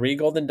has 3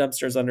 golden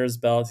dumpsters under his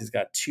belt. He's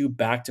got 2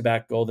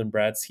 back-to-back golden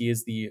Bretts. He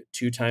is the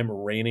 2-time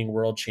reigning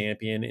world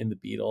champion in the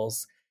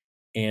Beatles,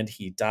 and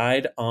he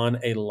died on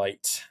a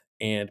light.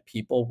 And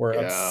people were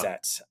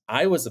upset.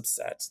 I was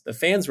upset. The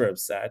fans were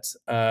upset.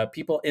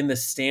 People in the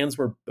stands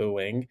were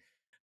booing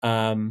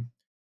for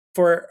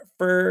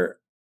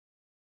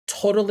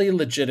totally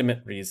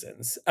legitimate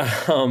reasons.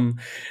 The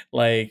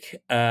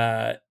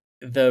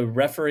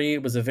referee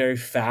was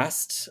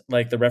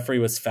the referee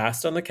was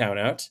fast on the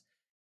countout.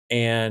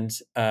 And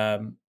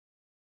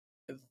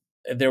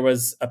there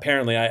was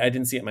apparently, I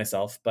didn't see it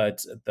myself,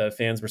 but the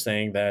fans were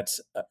saying that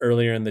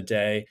earlier in the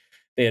day,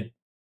 they had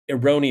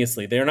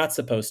erroneously, they're not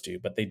supposed to,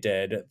 but they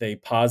did. They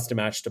paused a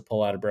match to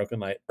pull out a broken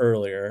light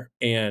earlier.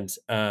 And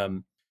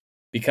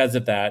because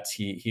of that,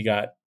 he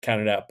got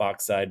counted out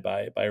box side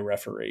by a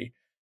referee.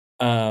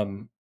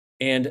 And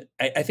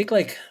I think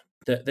like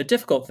the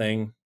difficult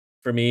thing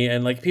for me,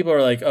 and like people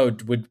are like, oh,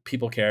 would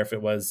people care if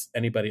it was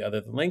anybody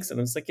other than Lynx? And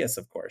I was like, yes,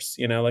 of course,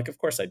 like, of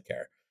course I'd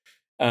care.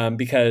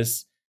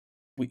 Because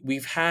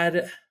we've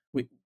had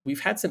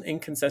some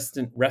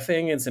inconsistent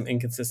reffing and some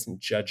inconsistent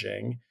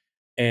judging,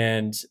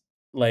 and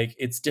like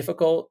it's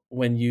difficult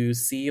when you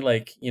see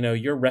like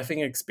your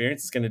reffing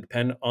experience is going to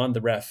depend on the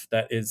ref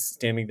that is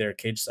standing there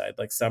cage side.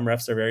 Like some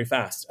refs are very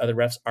fast, other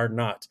refs are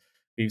not.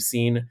 We've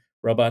seen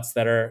robots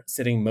that are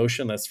sitting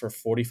motionless for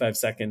 45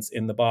 seconds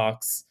in the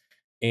box,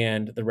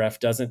 and the ref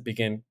doesn't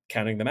begin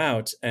counting them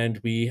out, and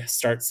we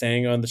start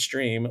saying on the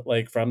stream,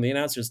 like from the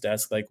announcer's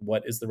desk, like,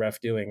 what is the ref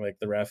doing? Like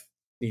the ref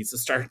needs to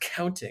start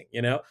counting,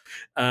 and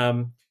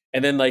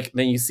then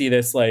you see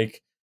this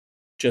like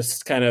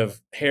just kind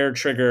of hair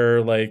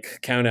trigger like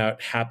count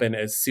out happen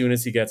as soon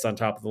as he gets on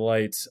top of the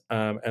light,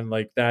 and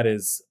like that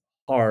is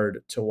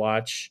hard to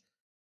watch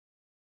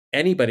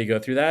anybody go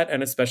through that,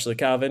 and especially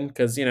Calvin,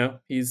 because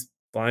he's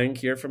flying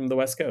here from the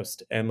West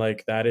Coast, and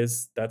like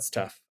that's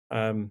tough.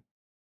 And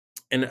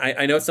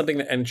I know it's something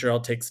that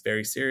NHRL takes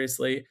very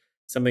seriously,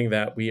 something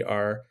that we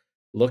are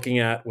looking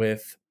at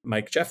with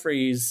Mike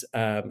Jeffries,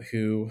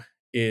 who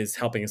is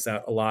helping us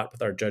out a lot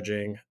with our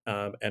judging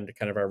and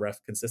kind of our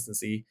ref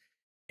consistency.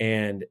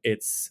 And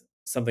it's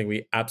something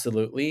we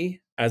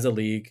absolutely, as a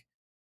league,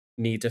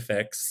 need to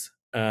fix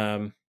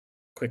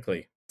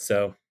quickly.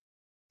 So,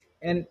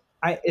 And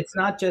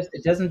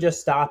it doesn't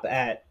just stop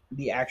at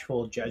the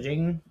actual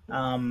judging.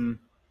 There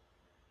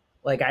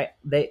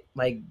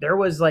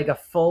was like a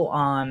full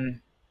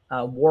on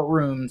war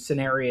room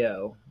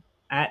scenario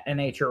at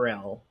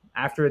NHRL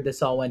after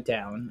this all went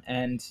down,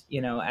 and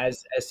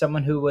as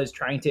someone who was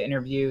trying to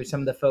interview some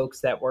of the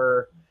folks that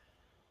were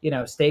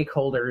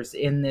stakeholders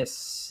in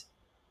this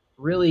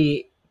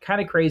really kind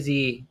of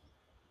crazy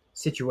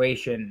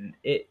situation,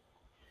 it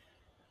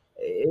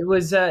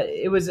was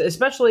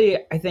especially,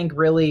 I think,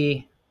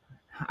 really,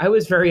 I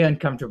was very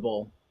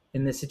uncomfortable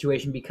in this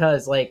situation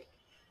because like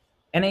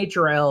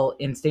NHRL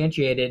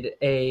instantiated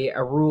a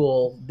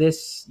rule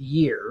this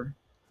year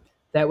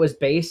that was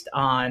based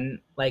on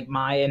like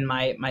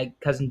my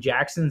cousin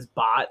Jackson's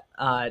bot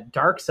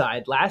Dark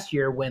Side last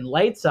year, when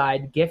Light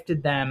Side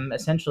gifted them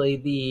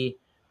essentially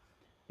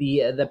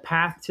the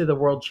path to the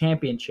world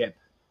championship.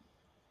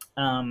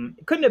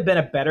 It couldn't have been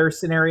a better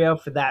scenario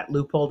for that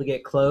loophole to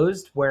get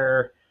closed,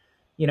 where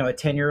a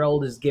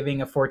 10-year-old is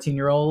giving a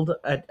 14-year-old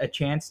a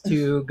chance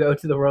to go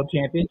to the world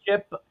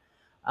championship,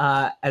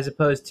 as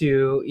opposed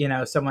to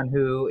someone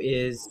who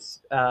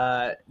is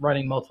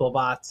running multiple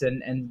bots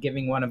and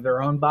giving one of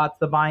their own bots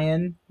the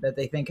buy-in that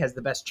they think has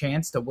the best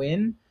chance to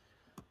win.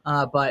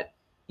 But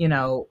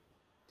I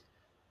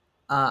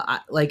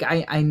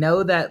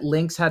know that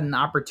Lynx had an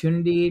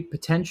opportunity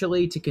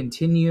potentially to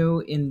continue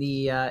in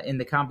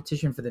the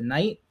competition for the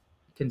night,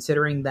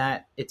 considering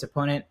that its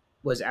opponent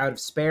was out of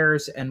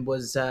spares and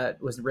was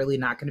really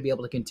not going to be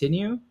able to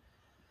continue.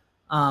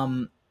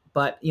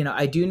 But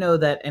I do know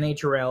that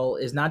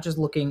NHRL is not just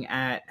looking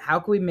at how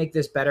can we make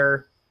this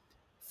better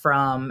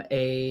from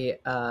a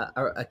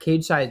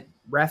cage side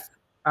ref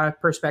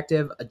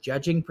perspective, a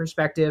judging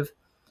perspective,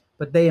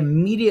 but they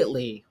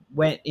immediately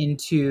went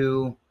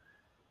into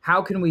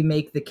how can we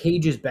make the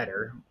cages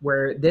better,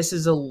 where this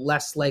is a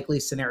less likely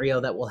scenario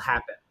that will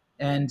happen.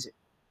 And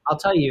I'll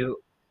tell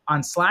you,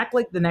 on Slack,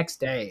 like the next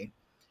day,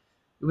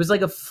 it was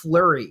like a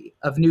flurry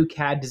of new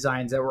CAD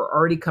designs that were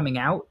already coming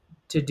out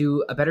to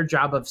do a better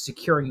job of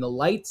securing the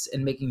lights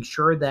and making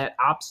sure that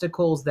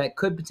obstacles that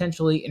could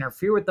potentially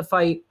interfere with the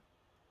fight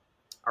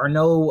are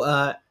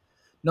no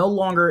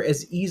longer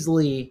as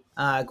easily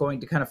going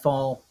to kind of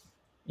fall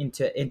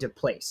into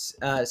place.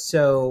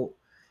 So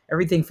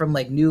everything from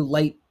like new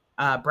light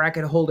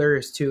bracket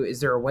holders to, is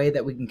there a way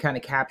that we can kind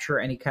of capture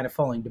any kind of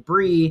falling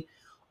debris?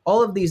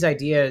 All of these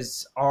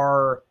ideas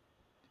are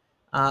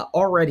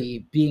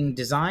already being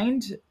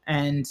designed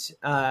and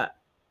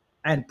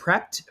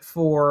prepped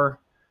for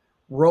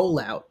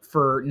rollout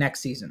for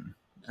next season.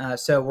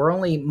 So we're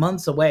only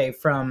months away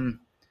from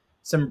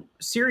some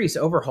serious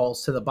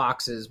overhauls to the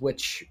boxes,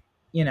 which,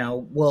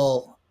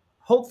 will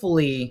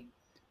hopefully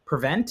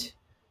prevent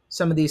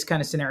some of these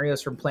kind of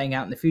scenarios from playing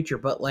out in the future.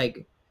 But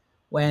like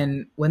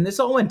when this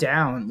all went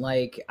down,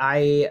 like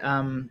I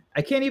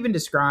can't even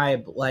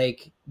describe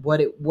like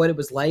what it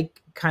was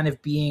like kind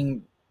of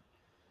being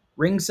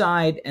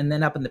ringside and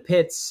then up in the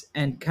pits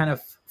and kind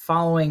of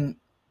following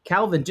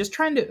Calvin, just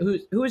trying to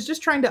who was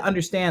just trying to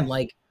understand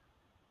like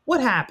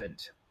what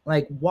happened,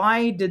 like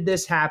why did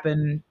this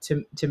happen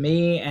to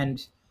me,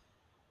 and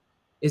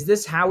is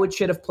this how it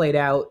should have played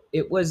out?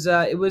 It was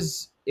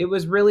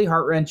really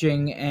heart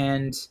wrenching,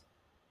 and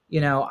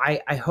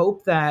I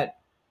hope that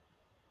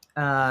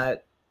uh,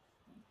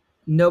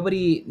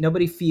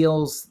 nobody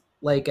feels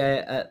like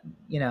a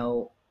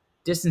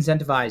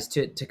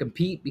disincentivized to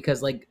compete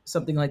because like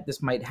something like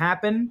this might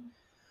happen,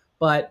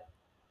 but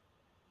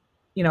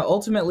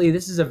ultimately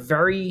this is a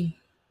very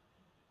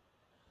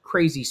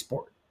crazy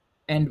sport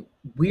and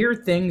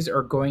weird things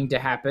are going to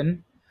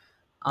happen,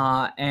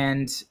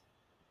 and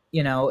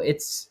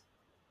it's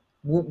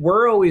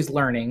we're always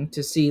learning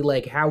to see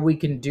like how we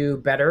can do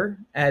better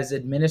as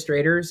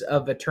administrators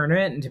of a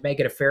tournament and to make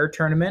it a fair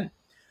tournament.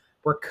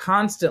 We're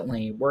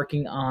constantly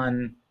working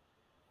on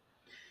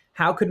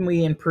how can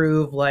we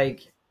improve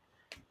like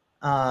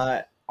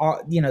uh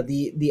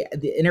the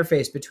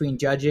interface between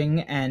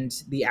judging and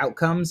the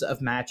outcomes of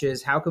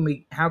matches. How can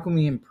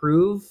we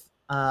improve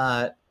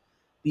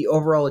the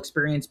overall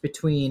experience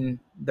between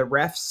the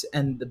refs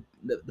and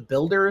the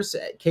builders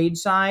at cage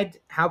side?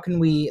 How can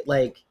we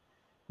like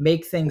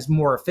make things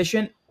more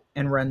efficient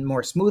and run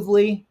more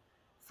smoothly,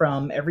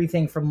 from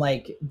everything from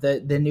like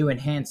the new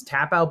enhanced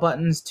tap out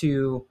buttons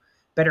to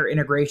better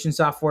integration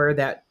software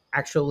that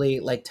actually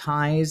like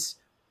ties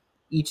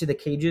each of the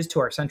cages to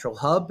our central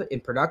hub in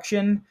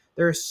production.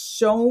 There are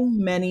so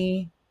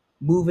many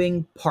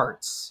moving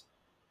parts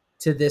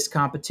to this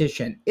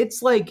competition.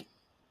 It's like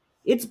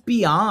it's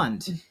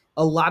beyond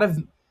a lot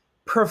of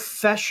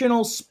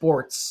professional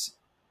sports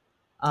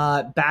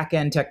back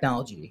end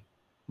technology.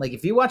 Like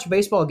if you watch a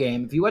baseball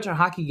game, if you watch a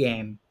hockey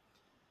game,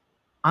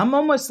 I'm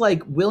almost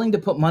like willing to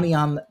put money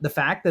on the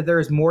fact that there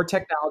is more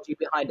technology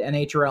behind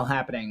NHRL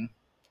happening,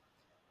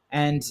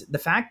 and the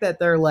fact that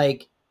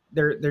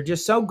they're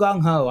just so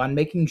gung ho on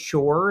making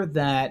sure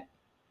that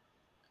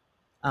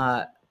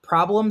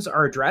problems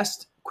are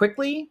addressed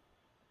quickly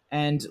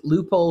and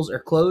loopholes are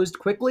closed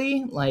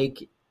quickly.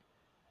 Like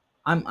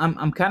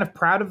I'm kind of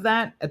proud of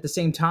that. At the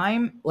same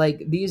time,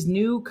 like these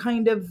new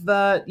kind of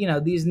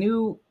these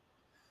new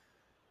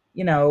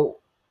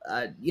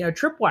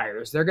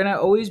tripwires, they're gonna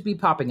always be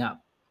popping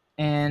up,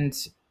 and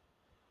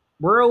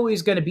we're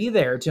always going to be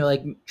there to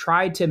like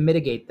try to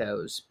mitigate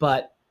those,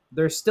 but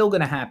they're still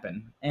going to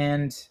happen.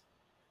 And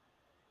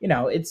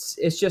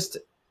it's just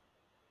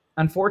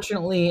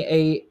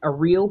unfortunately a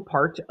real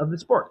part of the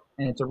sport,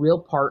 and it's a real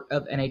part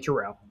of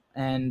NHRL.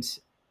 And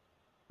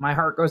my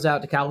heart goes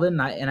out to Calvin,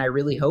 and I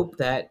really hope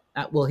that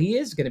well, he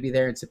is going to be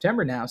there in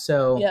September now.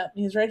 So Yeah,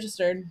 he's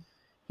registered.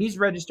 He's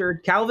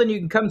registered. Calvin, you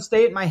can come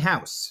stay at my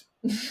house.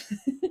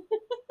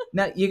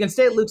 Now you can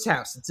stay at Luke's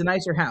house. It's a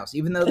nicer house,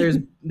 even though there's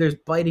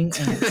biting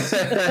ants.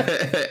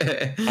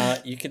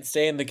 You can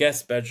stay in the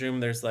guest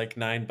bedroom. There's like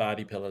 9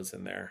 body pillows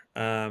in there.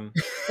 I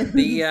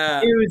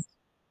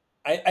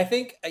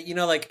think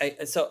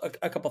so.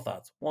 A couple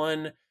thoughts.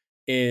 One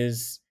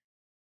is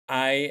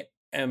I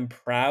am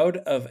proud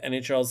of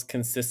NHL's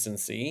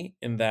consistency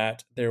in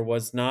that there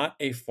was not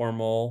a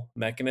formal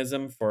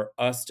mechanism for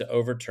us to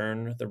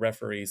overturn the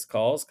referee's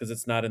calls because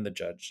it's not in the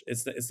judge.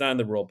 It's not in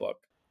the rule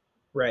book.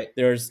 Right.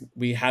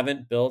 We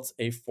haven't built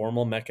a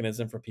formal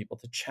mechanism for people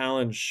to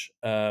challenge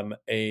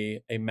a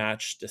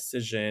match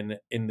decision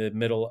in the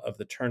middle of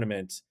the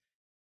tournament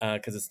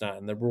because it's not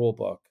in the rule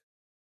book,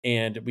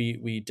 and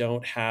we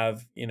don't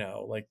have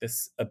like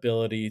this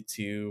ability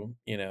to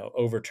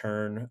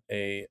overturn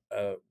a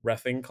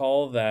reffing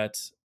call that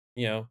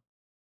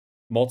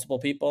multiple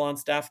people on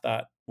staff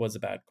thought was a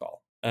bad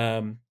call.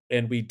 And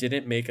we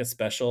didn't make a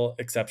special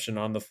exception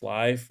on the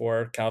fly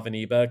for Calvin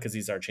Eba because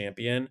he's our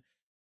champion.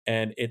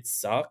 And it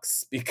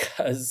sucks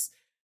because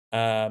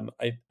I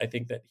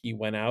think that he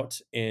went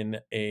out in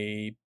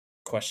a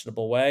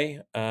questionable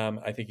way.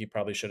 I think he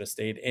probably should have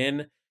stayed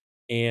in.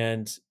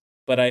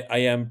 But I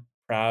am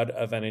proud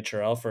of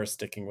NHRL for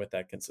sticking with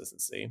that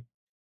consistency.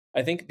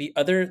 I think the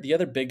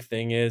other big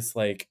thing is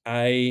like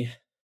I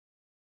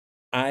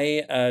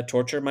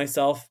torture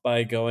myself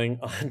by going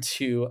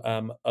onto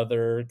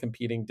other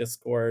competing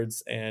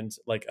discords and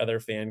like other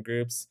fan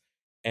groups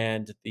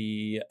and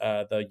the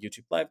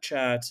YouTube live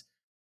chat,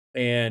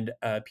 and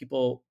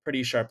people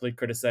pretty sharply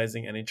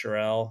criticizing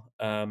NHRL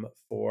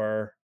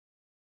for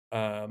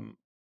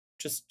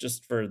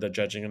just for the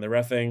judging and the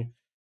reffing,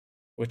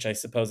 which I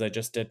suppose I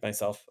just did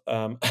myself.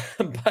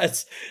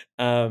 But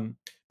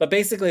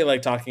basically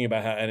like talking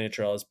about how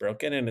NHRL is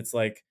broken, and it's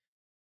like,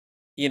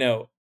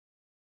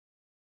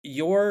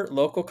 your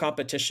local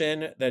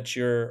competition that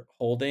you're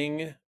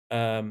holding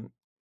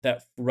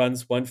that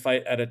runs one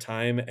fight at a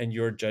time, and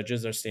your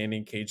judges are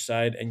standing cage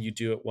side, and you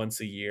do it once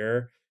a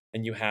year,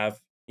 and you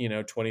have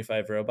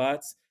 25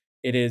 robots,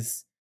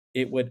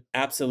 it would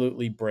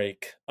absolutely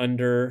break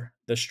under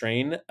the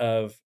strain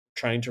of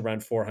trying to run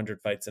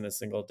 400 fights in a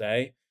single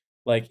day.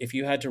 Like if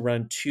you had to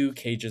run 2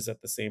 cages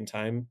at the same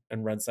time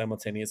and run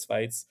simultaneous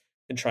fights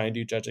and try and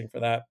do judging for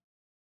that,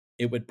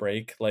 it would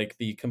break. Like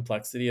the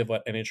complexity of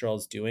what NHRL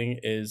is doing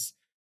is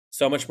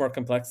so much more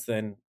complex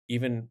than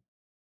even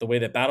the way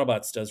that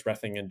BattleBots does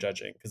reffing and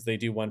judging, because they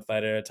do one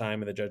fight at a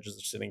time and the judges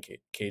are sitting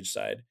cage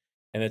side.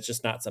 And it's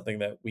just not something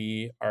that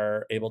we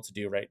are able to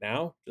do right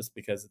now, just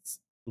because it's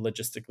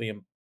logistically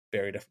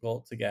very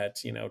difficult to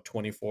get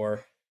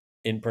 24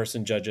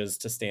 in-person judges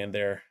to stand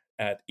there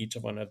at each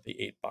of one of the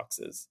 8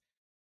 boxes.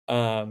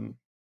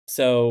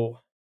 So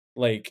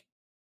like,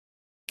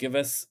 give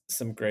us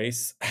some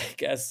grace, I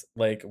guess.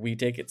 Like, we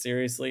take it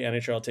seriously,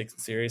 NHL takes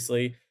it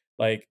seriously.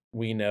 Like,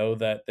 we know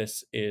that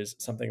this is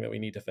something that we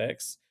need to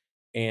fix,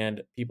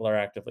 and people are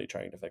actively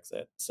trying to fix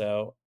it.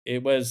 So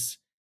it was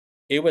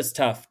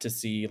tough to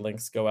see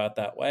Lynx go out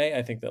that way.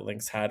 I think that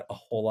Lynx had a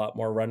whole lot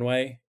more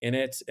runway in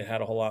it. It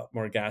had a whole lot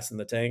more gas in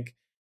the tank,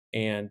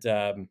 and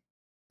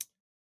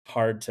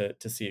hard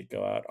to see it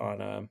go out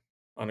on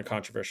a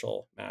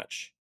controversial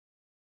match.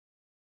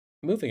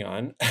 Moving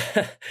on,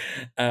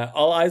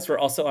 all eyes were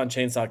also on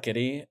Chainsaw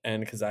Kitty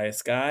and Keziah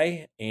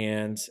Sky,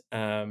 and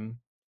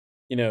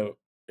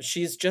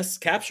she's just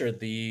captured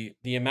the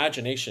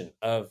imagination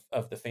of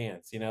the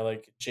fans.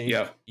 Like Jake,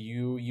 Yeah.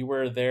 you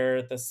were there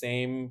at the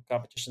same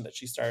competition that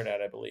she started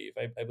at, I believe.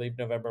 I believe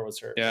November was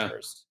her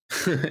first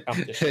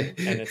competition,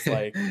 and it's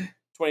like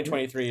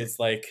 2023 is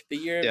like the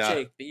year of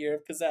Jake, the year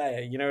of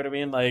Keziah. You know what I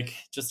mean? Like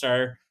just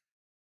our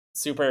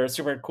super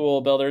super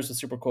cool builders with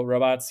super cool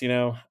robots.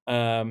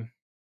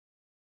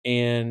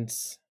 And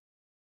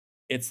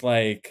it's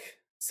like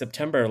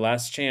September,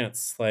 last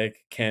chance.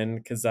 Like,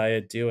 can Keziah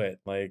do it?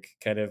 Like,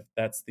 kind of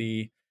that's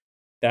the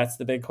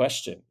big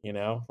question,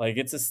 Like,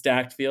 it's a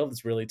stacked field,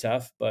 it's really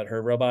tough, but her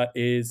robot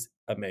is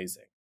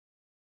amazing.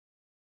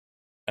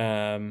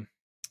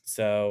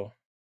 So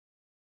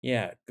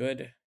yeah,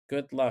 good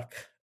luck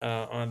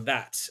on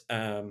that.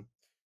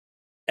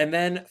 And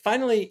then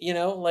finally,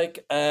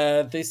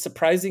 the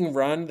surprising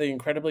run, the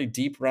incredibly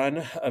deep run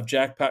of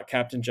Jackpot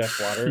Captain Jeff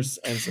Waters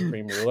and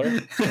Supreme Ruler.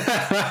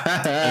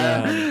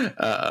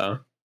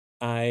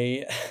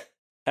 I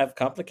have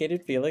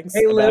complicated feelings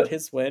about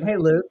his win. Hey,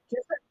 Luke.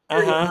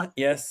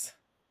 Yes.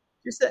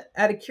 Just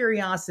out of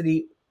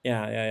curiosity.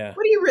 Yeah.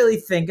 What do you really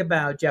think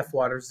about Jeff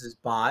Waters'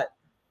 bot?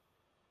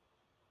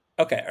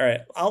 Okay, all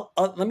right. I'll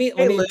let me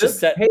Luke, just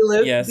set. Hey,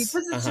 Luke. Yes.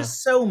 Because it's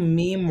just so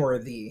meme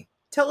worthy.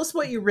 Tell us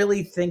what you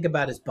really think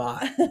about his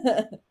bot.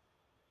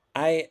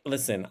 I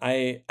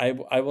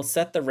will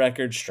set the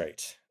record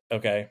straight.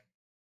 Okay.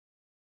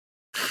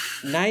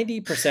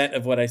 90%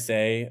 of what I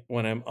say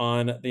when I'm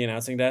on the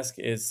announcing desk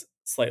is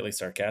slightly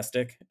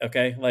sarcastic.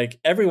 Okay. Like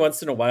every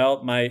once in a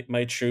while,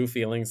 my true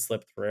feelings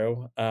slip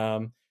through.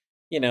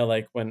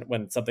 Like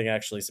when something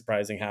actually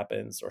surprising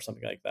happens or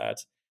something like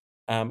that.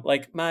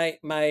 Like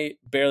my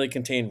barely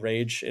contained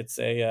rage, it's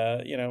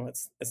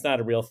it's not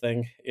a real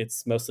thing.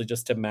 It's mostly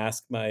just to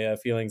mask my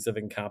feelings of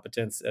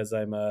incompetence as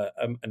I'm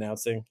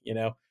announcing,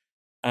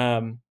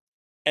 and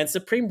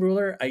Supreme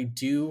Ruler, I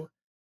do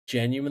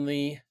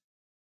genuinely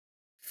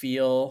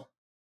feel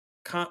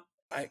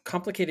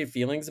complicated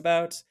feelings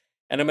about,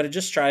 and I'm going to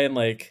just try and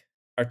like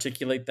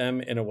articulate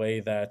them in a way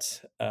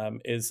that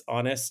is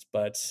honest,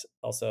 but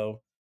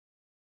also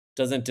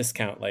doesn't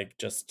discount like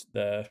just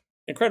the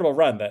incredible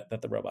run that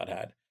the robot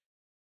had.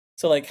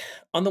 So like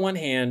on the one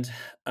hand,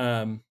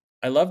 I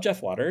love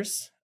Jeff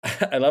Waters.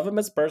 I love him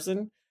as a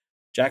person.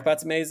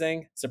 Jackpot's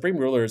amazing. Supreme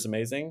Ruler is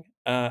amazing.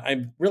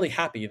 I'm really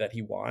happy that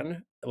he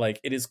won. Like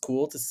it is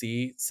cool to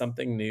see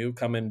something new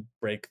come and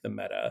break the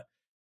meta.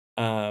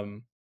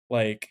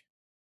 Like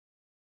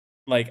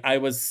I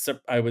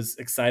was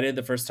excited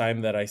the first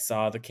time that I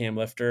saw the cam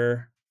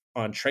lifter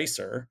on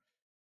Tracer,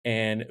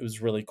 and it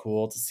was really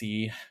cool to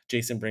see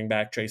Jason bring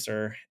back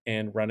Tracer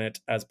and run it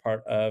as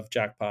part of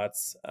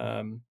Jackpot's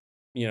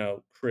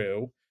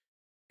crew.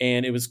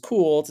 And it was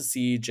cool to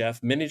see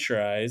Jeff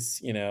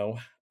miniaturize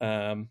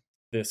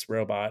this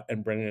robot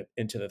and bring it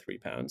into the 3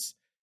 pounds.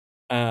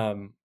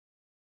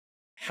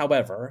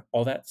 However,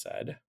 all that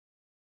said,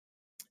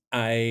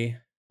 I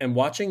am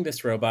watching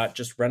this robot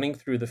just running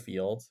through the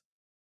field,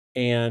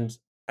 and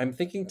I'm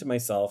thinking to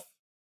myself,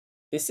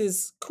 this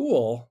is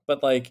cool,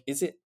 but like,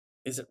 is it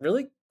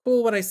really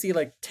cool when I see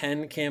like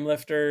 10 cam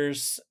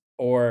lifters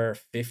or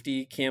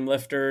 50 cam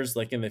lifters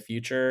like in the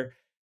future?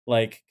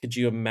 Like, could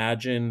you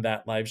imagine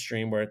that live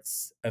stream where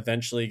it's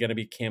eventually going to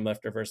be cam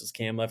lifter versus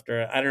cam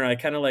lifter? I don't know. I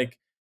kind of like,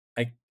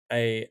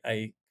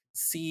 I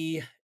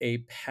see a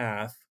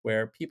path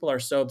where people are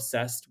so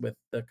obsessed with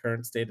the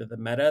current state of the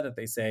meta that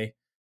they say,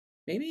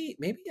 maybe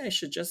I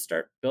should just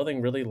start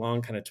building really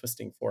long kind of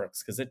twisting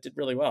forks because it did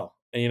really well,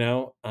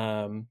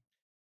 and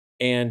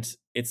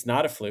it's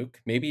not a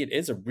fluke. Maybe it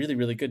is a really,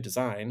 really good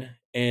design.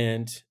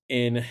 And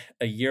in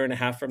a year and a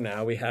half from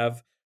now, we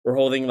have we're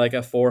holding like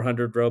a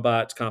 400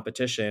 robot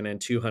competition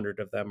and 200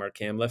 of them are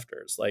cam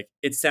lifters. Like,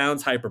 it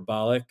sounds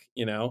hyperbolic,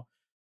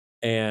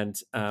 and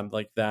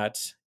like that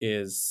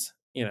is,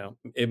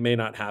 it may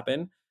not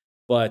happen,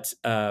 but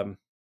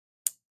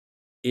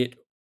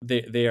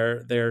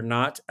they're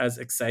not as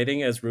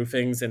exciting as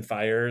roofings and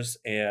fires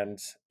and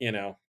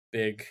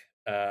big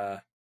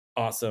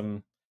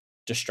awesome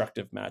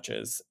destructive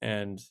matches,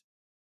 and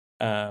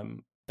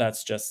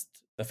that's just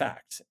the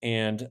fact.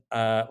 And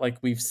like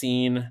we've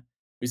seen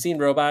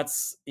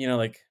robots,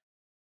 like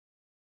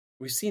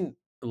we've seen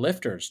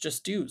lifters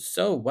just do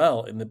so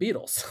well in the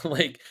Beatles.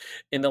 Like,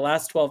 in the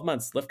last 12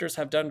 months, lifters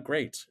have done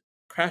great.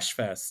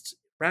 Crashfest,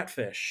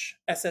 Ratfish,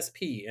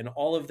 SSP, and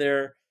all of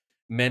their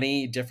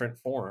many different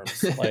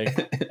forms. Like,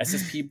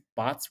 SSP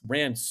bots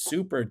ran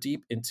super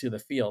deep into the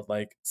field.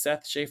 Like,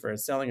 Seth Schaefer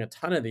is selling a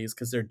ton of these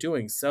because they're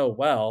doing so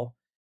well.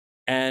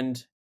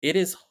 And it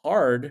is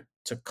hard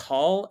to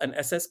call an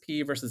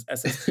SSP versus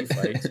SSP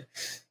fight.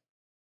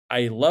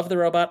 I love the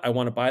robot. I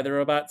want to buy the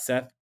robot.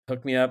 Seth,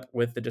 hook me up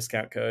with the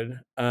discount code.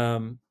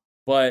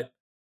 But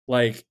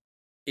like,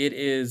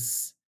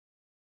 it's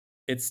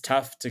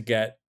tough to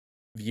get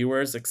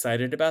viewers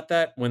excited about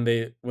that when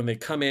they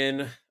come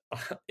in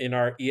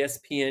our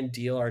ESPN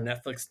deal, our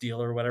Netflix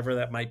deal, or whatever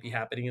that might be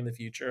happening in the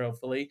future,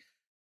 hopefully.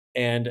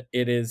 And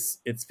it's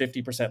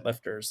 50%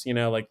 lifters,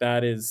 like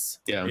that is,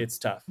 it's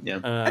tough. Yeah.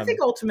 I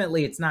think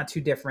ultimately it's not too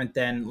different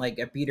than like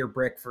a beater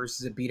brick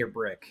versus a beater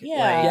brick.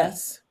 Yeah.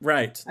 Yes.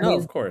 Right. I mean,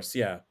 of course.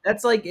 Yeah.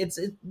 That's like,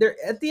 there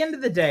at the end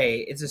of the day,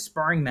 it's a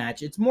sparring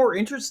match. It's more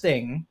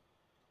interesting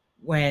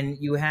when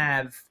you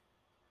have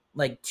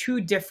like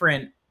two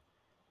different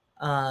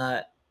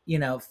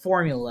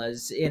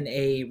formulas in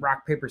a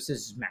rock paper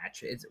scissors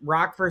match. It's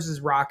rock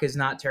versus rock is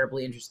not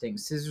terribly interesting.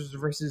 Scissors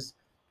versus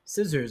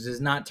scissors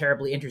is not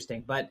terribly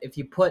interesting. But if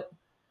you put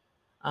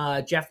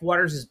Jeff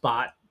Waters'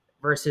 bot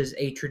versus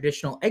a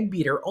traditional egg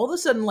beater, all of a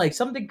sudden, like,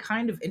 something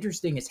kind of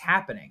interesting is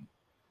happening.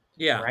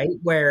 Yeah. Right?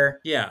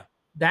 Where Yeah.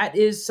 that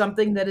is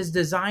something that is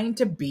designed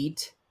to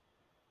beat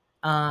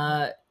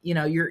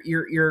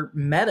your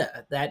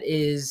meta that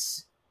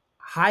is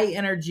high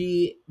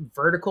energy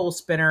vertical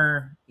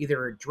spinner,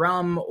 either a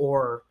drum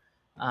or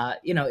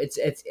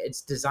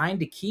it's designed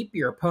to keep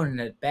your opponent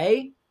at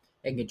bay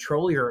and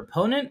control your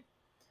opponent.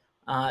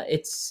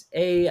 It's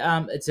a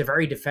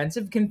very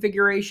defensive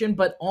configuration,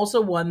 but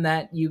also one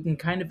that you can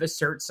kind of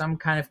assert some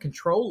kind of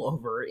control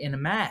over in a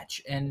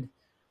match. And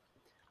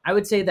I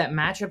would say that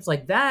matchups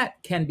like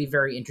that can be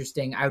very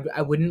interesting.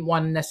 I wouldn't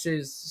want to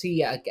necessarily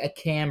see a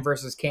cam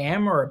versus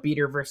cam or a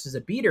beater versus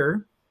a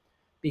beater,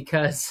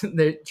 because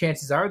the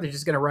chances are they're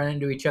just going to run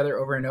into each other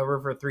over and over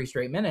for 3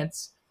 straight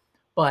minutes.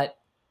 But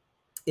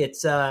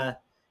it's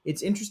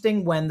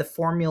interesting when the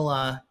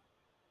formula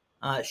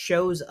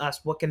shows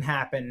us what can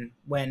happen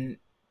when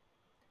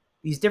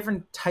these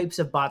different types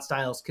of bot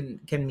styles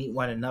can meet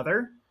one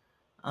another.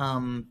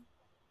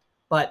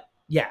 But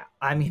yeah,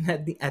 I mean,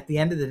 at the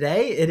end of the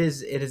day, it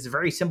is a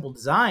very simple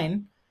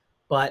design,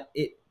 but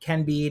it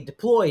can be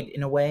deployed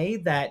in a way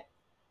that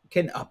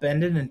can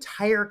upend an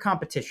entire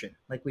competition,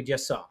 like we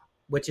just saw,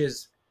 which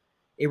is,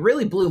 it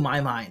really blew my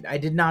mind. I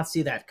did not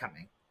see that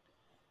coming.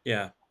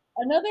 Yeah.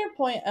 Another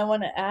point I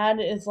want to add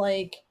is,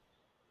 like,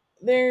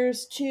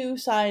 there's two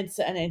sides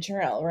to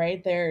NHRL,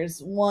 right? There's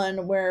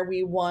one where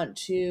we want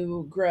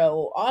to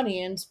grow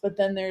audience, but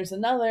then there's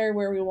another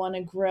where we want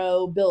to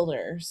grow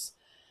builders.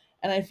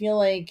 And I feel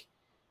like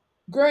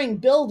growing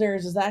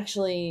builders is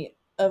actually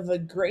of a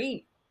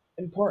great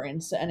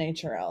importance to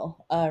NHRL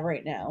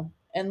right now.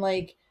 And,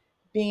 like,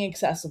 being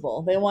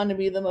accessible. They want to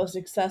be the most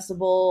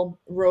accessible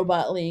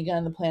robot league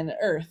on the planet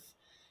Earth.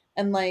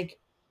 And, like,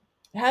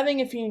 having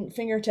a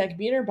fingertech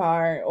beater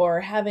bar or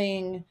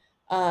having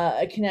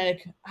a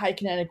high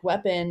kinetic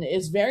weapon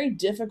is very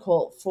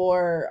difficult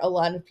for a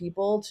lot of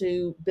people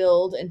to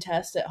build and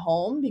test at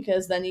home,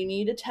 because then you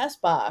need a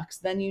test box,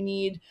 then you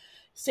need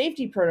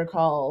safety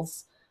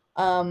protocols.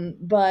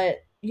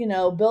 But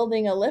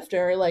building a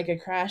lifter like a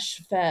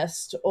Crash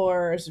Fest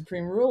or a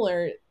Supreme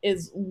Ruler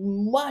is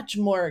much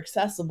more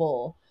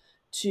accessible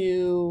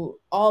to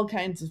all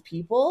kinds of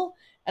people.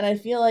 And I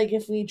feel like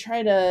if we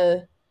try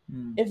to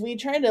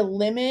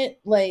limit,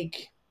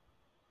 like,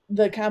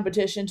 the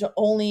competition to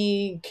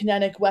only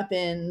kinetic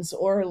weapons,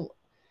 or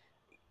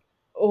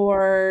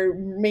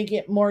make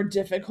it more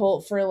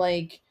difficult for,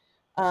 like,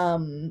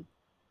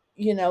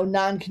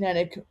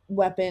 non-kinetic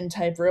weapon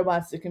type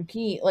robots to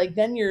compete, like,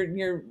 then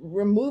you're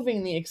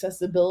removing the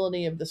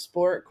accessibility of the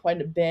sport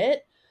quite a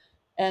bit.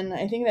 And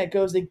I think that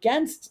goes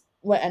against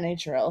what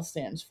NHRL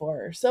stands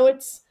for. So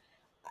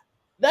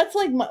that's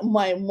like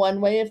my one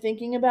way of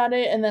thinking about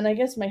it. And then I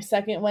guess my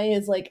second way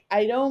is, like,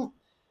 I don't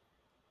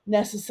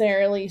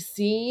necessarily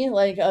see,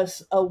 like, a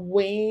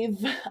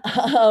wave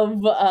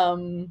of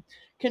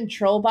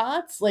control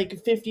bots,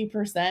 like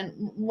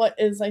 50%, what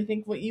is, I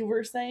think, what you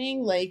were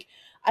saying. Like,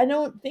 I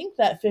don't think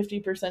that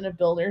 50% of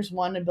builders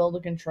want to build a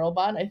control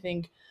bot. I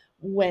think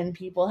when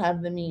people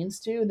have the means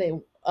to, they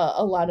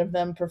a lot of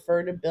them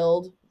prefer to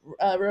build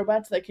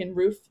robots that can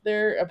roof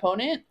their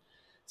opponent.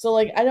 So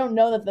like I don't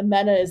know that the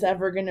meta is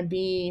ever going to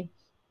be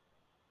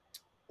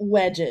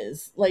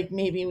wedges like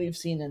maybe we've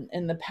seen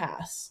in the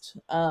past.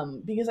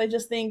 Because I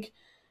just think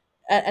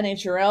at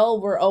NHRL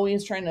we're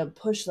always trying to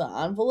push the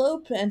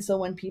envelope, and so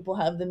when people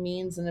have the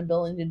means and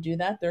ability to do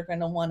that, they're going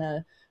to want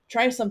to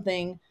try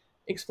something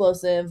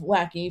explosive,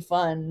 wacky,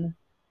 fun,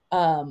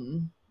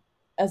 um,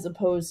 as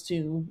opposed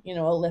to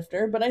a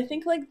lifter. But I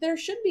think like there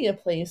should be a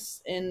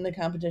place in the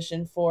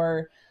competition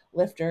for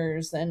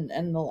lifters and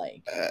the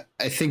like.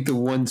 I think the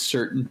one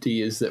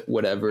certainty is that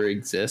whatever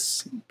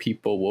exists,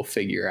 people will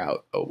figure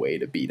out a way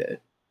to beat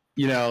it.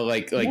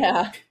 Like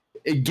Yeah.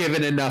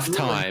 given enough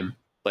time,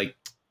 like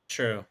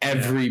True.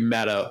 every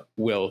meta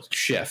will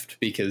shift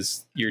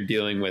because you're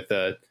dealing with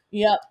a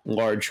Yep.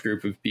 large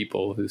group of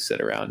people who sit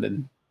around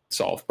and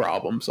solve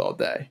problems all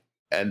day.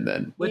 And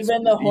then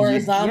Even the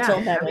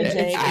horizontal meta,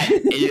 Jake.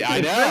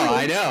 I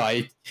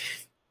know.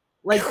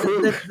 Like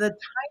the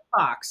time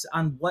box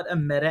on what a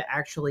meta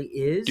actually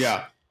is.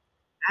 Yeah.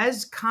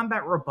 As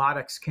combat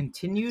robotics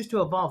continues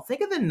to evolve,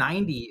 think of the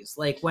 90s,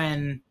 like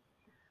when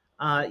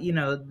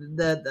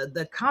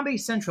the Comedy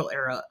Central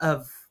era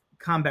of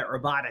combat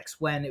robotics,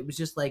 when it was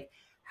just like,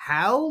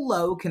 how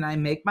low can I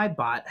make my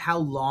bot? How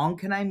long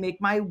can I make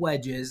my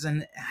wedges?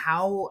 And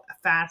how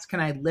fast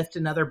can I lift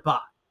another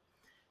bot?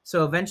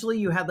 So eventually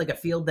you had like a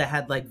field that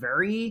had like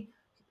very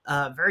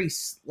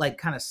like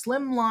kind of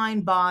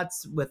slimline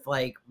bots with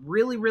like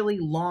really, really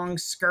long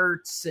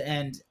skirts,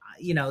 and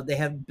they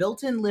have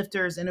built-in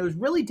lifters, and it was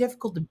really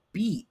difficult to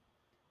beat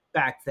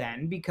back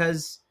then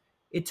because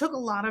it took a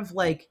lot of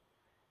like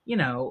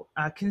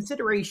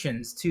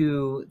considerations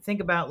to think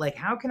about, like,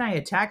 how can I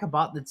attack a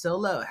bot that's so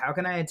low? How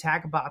can I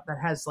attack a bot that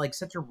has like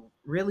such a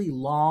really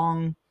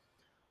long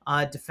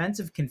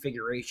defensive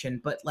configuration?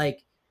 But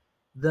like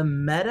the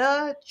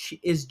meta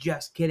is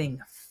just getting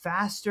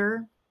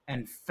faster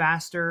and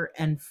faster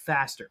and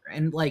faster.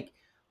 And like,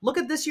 look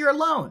at this year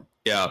alone.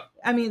 Yeah.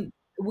 I mean,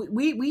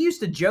 we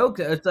used to joke,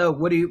 so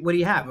what do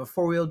you have? A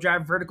 4-wheel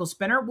drive vertical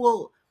spinner?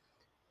 Well,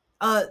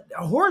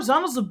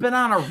 horizontals have been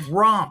on a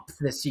romp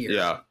this year.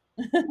 Yeah.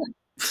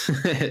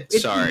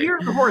 It's Sorry. the year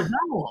of the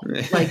horizontal.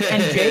 Like,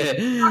 and Jake,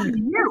 talking to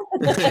you.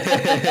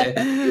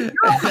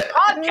 You're on the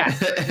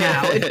podcast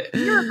now. It's the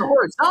year of the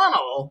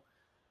horizontal.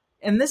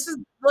 And this is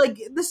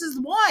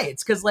why.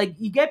 It's because like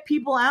you get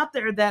people out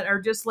there that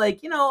are just like,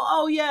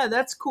 oh yeah,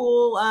 that's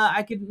cool.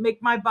 I could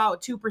make my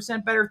bot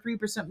 2% better,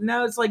 3%.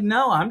 No, it's like,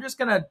 no, I'm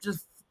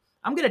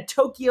gonna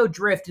Tokyo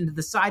drift into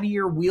the side of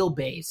your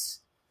wheelbase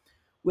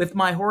with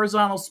my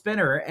horizontal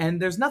spinner,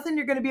 and there's nothing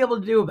you're gonna be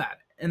able to do about it.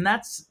 And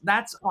that's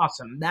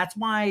awesome. That's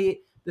why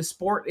the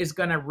sport is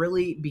gonna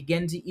really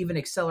begin to even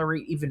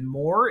accelerate even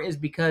more, is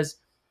because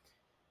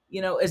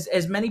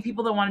as many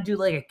people that want to do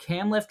like a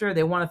cam lifter,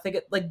 they want to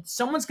think like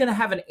someone's going to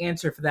have an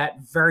answer for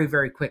that very,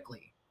 very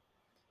quickly.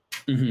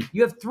 Mm-hmm.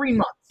 You have 3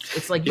 months.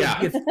 It's like you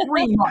have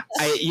 3 months.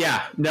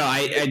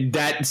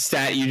 That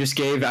stat you just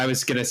gave, I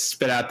was going to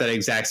spit out that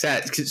exact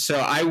stat. So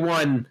I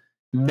won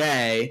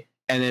May,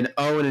 and then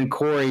Owen and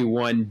Corey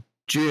won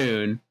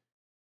June,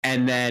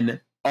 and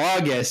then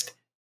August,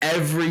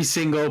 every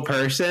single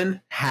person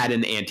had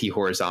an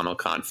anti-horizontal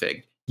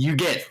config. You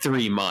get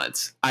 3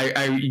 months.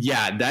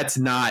 That's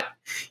not.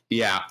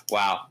 Yeah.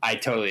 Wow. I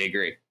totally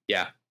agree.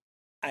 Yeah.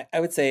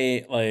 I would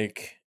say,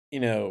 like,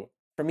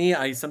 for me,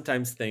 I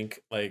sometimes think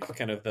like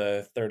kind of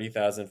the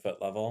 30,000 foot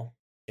level,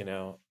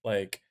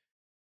 like,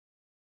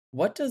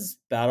 what does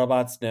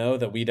BattleBots know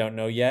that we don't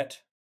know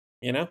yet?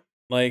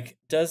 Like,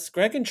 does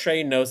Greg and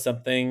Trey know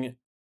something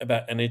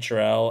about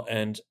NHRL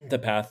and the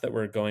path that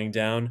we're going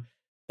down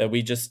that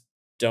we just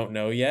don't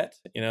know yet,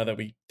 that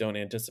we don't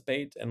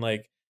anticipate? And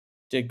like,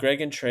 did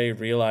Greg and Trey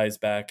realize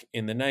back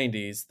in the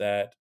 90s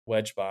that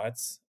wedge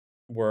bots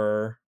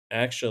were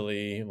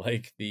actually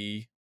like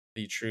the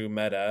true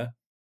meta,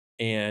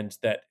 and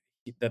that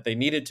they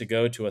needed to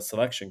go to a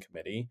selection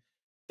committee,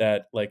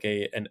 that like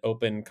an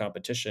open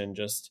competition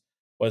just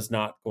was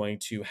not going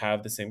to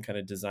have the same kind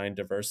of design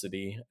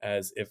diversity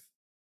as if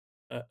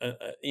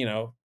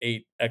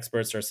 8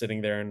 experts are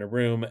sitting there in a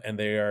room and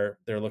they're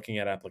looking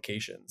at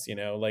applications.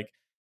 Like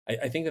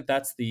I think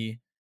that's the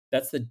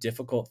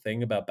difficult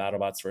thing about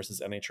BattleBots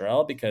versus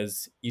NHRL,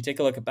 because you take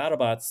a look at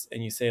BattleBots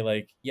and you say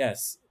like,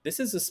 yes, this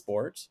is a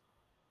sport,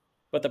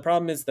 but the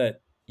problem is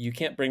that you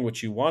can't bring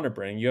what you want to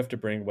bring. You have to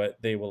bring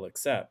what they will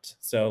accept.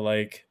 So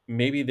like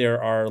maybe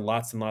there are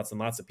lots and lots and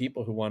lots of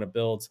people who want to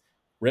build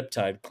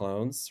Riptide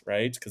clones,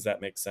 right? Because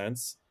that makes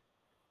sense.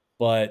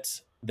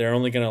 But they're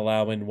only going to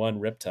allow in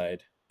one Riptide.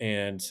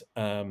 And,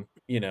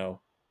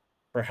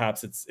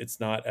 perhaps it's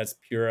not as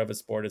pure of a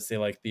sport as say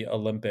like the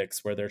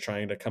Olympics, where they're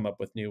trying to come up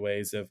with new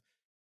ways of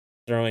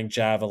throwing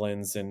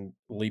javelins and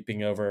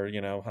leaping over, I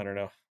don't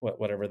know,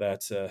 whatever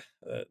that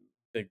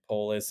big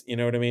pole is, you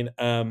know what I mean?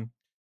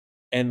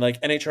 And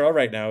like NHRL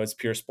right now is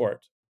pure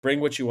sport.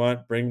 Bring what you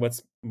want, bring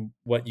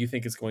what you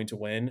think is going to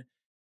win.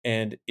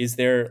 And is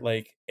there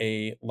like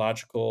a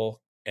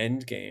logical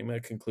end game, a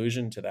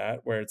conclusion to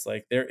that, where it's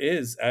like there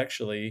is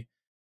actually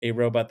a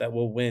robot that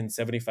will win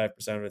 75%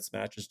 of its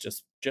matches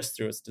just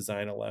through its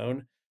design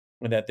alone?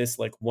 and that this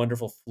like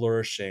wonderful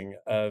flourishing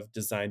of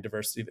design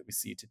diversity that we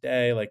see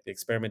today, like the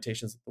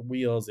experimentations with the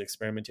wheels, the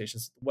experimentations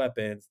with the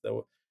weapons,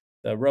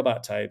 the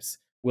robot types,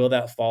 will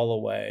that fall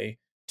away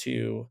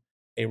to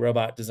a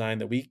robot design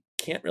that we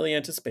can't really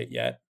anticipate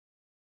yet,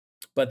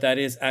 but that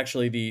is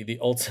actually the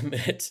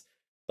ultimate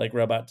like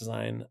robot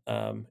design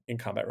in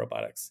combat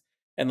robotics.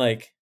 And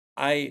like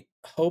I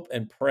hope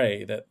and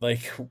pray that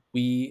like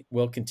we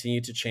will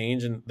continue to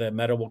change and the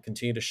meta will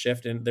continue to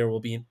shift, and there will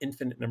be an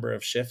infinite number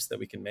of shifts that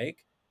we can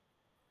make.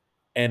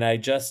 And I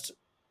just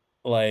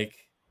like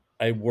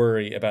I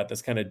worry about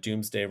this kind of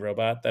doomsday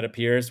robot that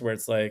appears where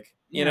it's like,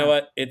 you know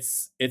what,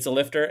 it's a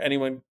lifter,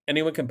 anyone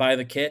can buy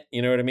the kit,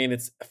 you know what I mean,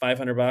 it's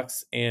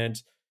 $500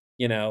 and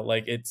you know,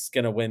 like it's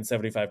gonna win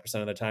 75%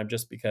 of the time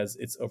just because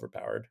it's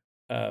overpowered.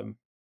 All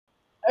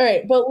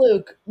right, but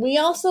Luke, we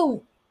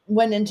also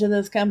went into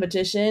this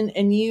competition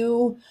and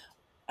you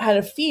had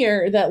a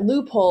fear that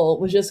Loophole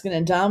was just going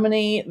to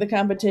dominate the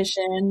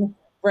competition,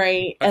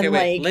 right? Okay, and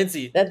wait, like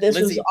Lindsay, that this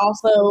was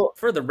also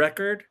for the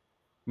record,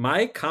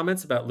 my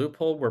comments about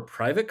Loophole were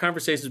private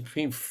conversations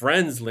between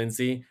friends,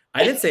 Lindsay.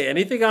 I didn't say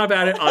anything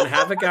about it on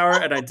Havoc Hour,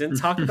 and I didn't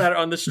talk about it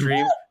on the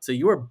stream. So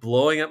you are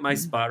blowing up my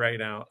spot right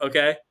now.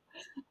 Okay.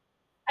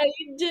 I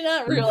did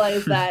not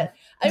realize that.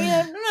 I mean,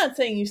 I'm not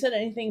saying you said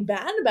anything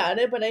bad about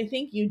it, but I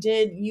think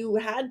you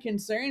had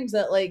concerns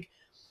that like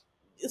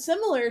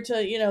similar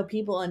to, you know,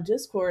 people on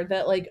Discord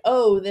that like,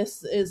 oh,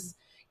 this is,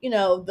 you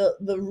know,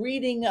 the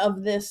reading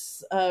of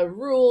this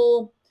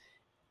rule,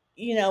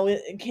 you know,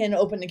 it can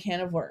open a can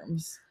of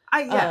worms.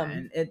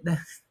 And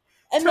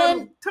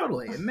then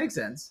totally, it makes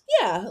sense.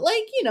 Yeah,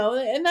 like, you know,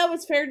 and that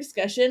was fair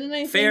discussion, and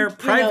I fair think,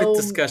 private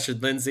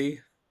discussion,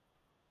 Lindsay.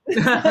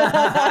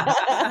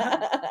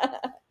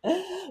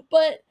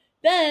 But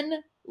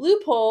then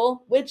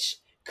Loophole, which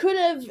could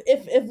have,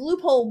 if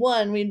Loophole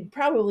won, we'd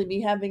probably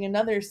be having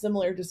another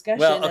similar discussion.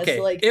 Well, okay, as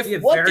to like if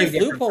if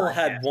Loophole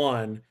had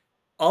won,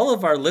 all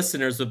of our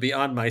listeners would be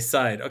on my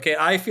side. Okay,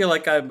 I feel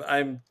like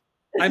I'm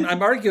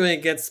arguing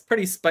against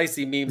pretty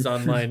spicy memes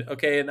online.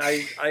 Okay, and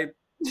I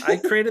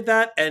created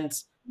that, and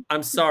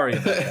I'm sorry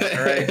about that.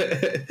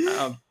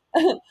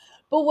 All right.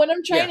 But what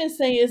I'm trying to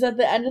say is, at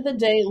the end of the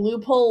day,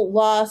 Loophole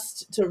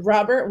lost to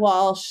Robert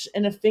Walsh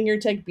in a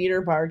fingertech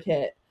beater bar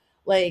kit,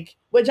 like,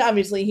 which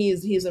obviously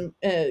he's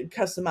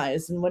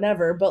customized and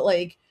whatever. But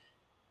like,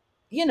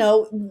 you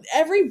know,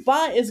 every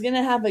bot is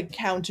gonna have a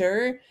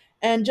counter,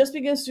 and just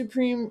because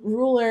Supreme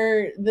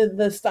Ruler,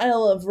 the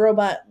style of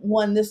robot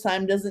won this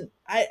time, doesn't,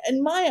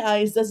 in my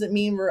eyes, doesn't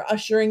mean we're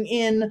ushering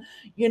in,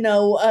 you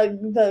know,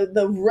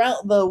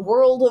 the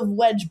world of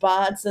wedge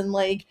bots and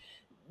like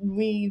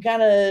we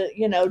gotta,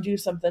 you know, do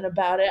something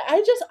about it.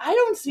 I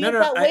don't see it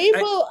that way.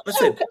 But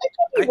listen, I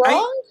could be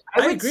wrong.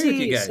 I agree with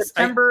you guys.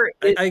 September.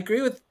 I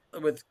agree with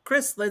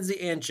Chris, Lindsay,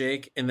 and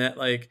Jake in that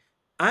like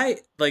I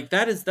like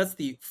that's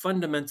the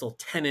fundamental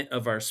tenet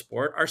of our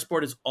sport. Our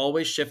sport is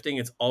always shifting,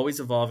 it's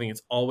always evolving,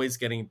 it's always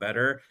getting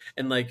better,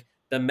 and like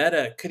the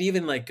meta could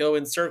even like go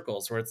in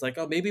circles where it's like,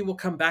 oh, maybe we'll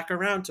come back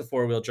around to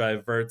 4-wheel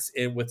drive verts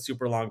with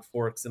super long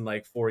forks in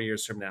like 4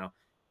 years from now.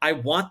 I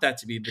want that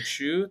to be the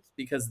truth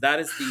because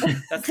that's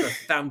the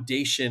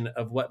foundation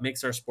of what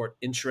makes our sport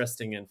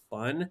interesting and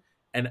fun.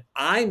 And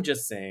I'm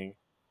just saying,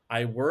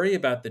 I worry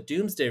about the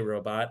doomsday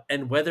robot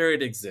and whether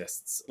it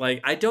exists. Like,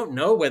 I don't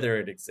know whether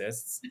it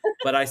exists,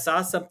 but I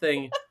saw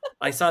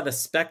the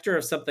specter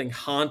of something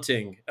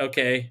haunting.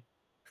 Okay.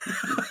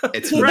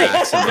 It's right.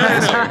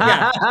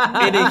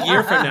 Yeah. In a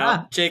year from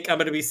now, Jake, I'm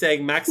going to be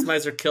saying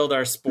Maximizer killed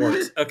our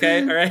sport.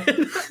 Okay. All right.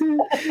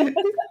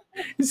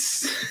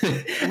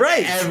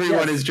 Right.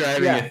 Everyone is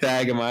driving a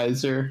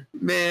Thagomizer.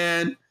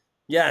 Man.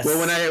 Yes. Well,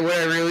 when I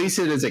release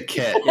it as a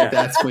kit,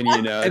 that's when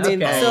you know it's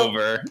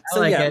over.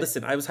 So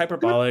listen, I was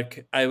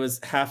hyperbolic. I was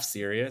half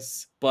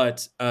serious,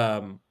 but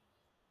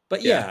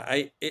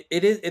it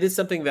is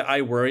something that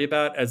I worry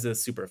about as a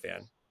super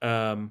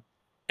fan.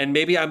 And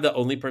maybe I'm the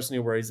only person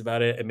who worries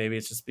about it, and maybe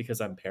it's just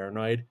because I'm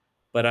paranoid.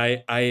 But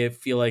I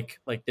feel like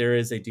there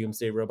is a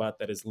doomsday robot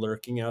that is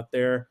lurking out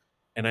there,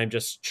 and I'm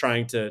just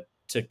trying to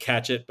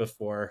catch it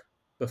before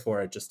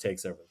it just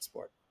takes over the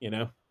sport. You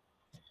know,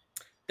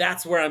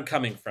 that's where I'm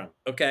coming from.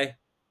 Okay,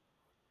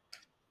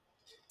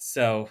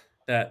 so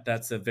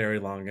that's a very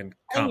long and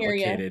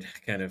complicated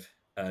kind of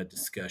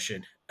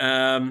discussion.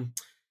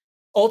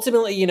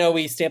 Ultimately, you know,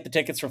 we stamped the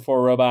tickets for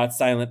 4 robots: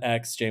 Silent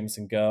X,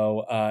 Jameson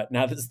Go.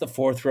 Now this is the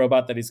 4th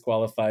robot that he's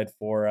qualified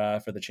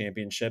for the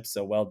championship.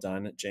 So well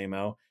done,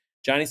 JMO.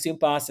 Johnny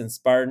Soompas and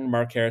Spartan,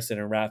 Mark Harrison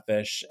and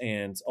Ratfish,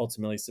 and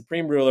ultimately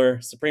Supreme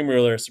Ruler.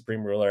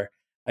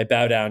 I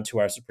bow down to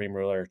our Supreme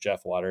Ruler,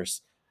 Jeff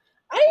Waters.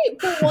 I,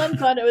 for one,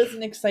 thought it was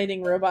an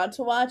exciting robot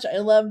to watch. I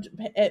loved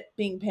it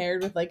being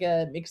paired with like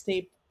a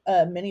mixtape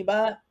mini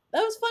bot.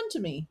 That was fun to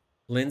me.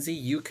 Lindsay,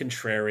 you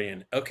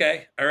contrarian.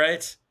 Okay, all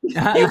right. You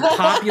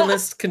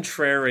populist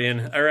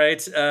contrarian. All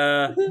right.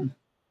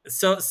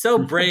 So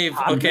brave.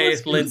 Okay,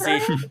 Lindsay.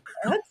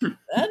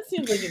 That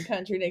seems like a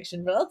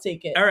contradiction, but I'll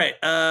take it. All right.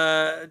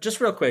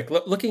 Just real quick,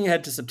 looking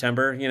ahead to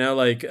September, you know,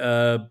 like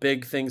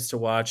big things to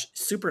watch.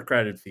 Super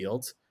crowded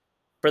fields.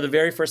 for the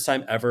very first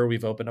time ever,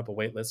 we've opened up a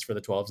wait list for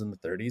the 12s and the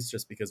 30s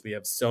just because we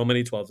have so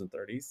many 12s and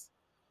 30s.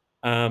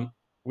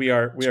 We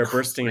are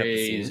bursting at the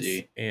seams,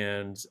 crazy.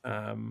 and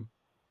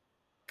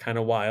kind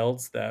of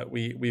wild that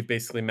we've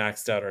basically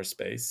maxed out our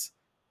space.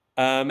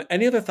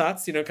 Any other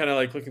thoughts? Kind of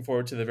like looking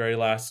forward to the very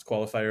last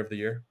qualifier of the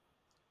year.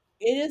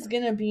 It is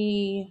going to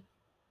be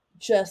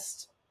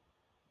just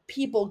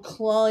people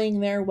clawing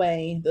their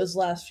way those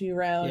last few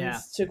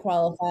rounds to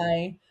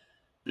qualify.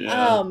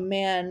 Yeah. Oh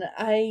man,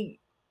 I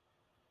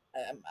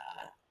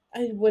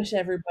wish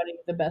everybody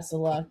the best of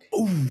luck.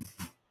 Ooh.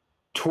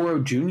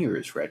 Toro Jr.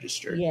 is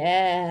registered.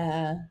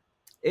 Yeah.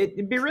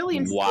 It'd be really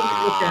interesting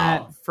to look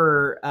at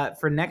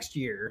for next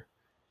year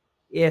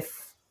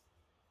if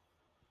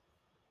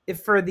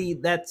for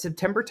that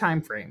September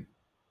timeframe,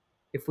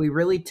 if we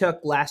really took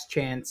Last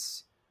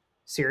Chance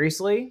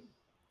seriously,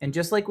 and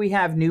just like we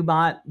have New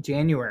Bot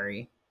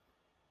January,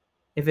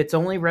 if it's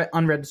only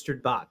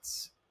unregistered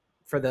bots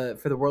for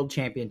the World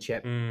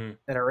Championship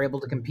that are able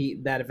to compete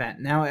in that event.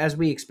 Now, as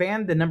we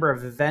expand the number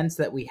of events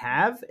that we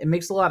have, it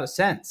makes a lot of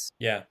sense.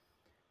 Yeah.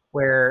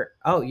 Where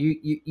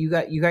you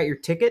got your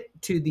ticket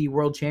to the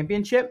World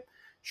Championship,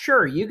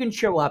 sure, you can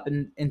show up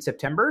in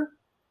September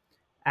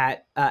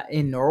at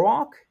in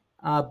Norwalk,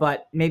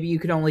 but maybe you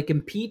could only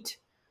compete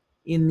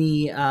in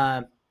the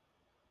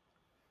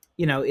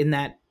in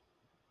that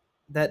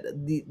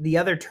the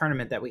other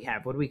tournament that we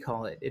have. What do we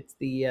call it? It's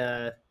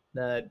the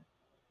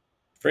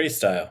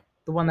freestyle,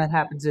 the one that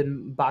happens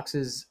in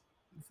boxes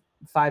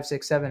 5,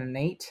 6, 7, and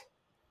 8.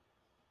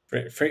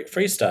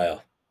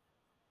 Freestyle.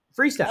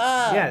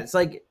 Yeah, it's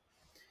like,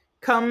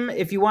 come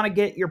if you want to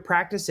get your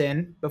practice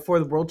in before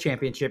the World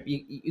Championship.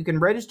 You can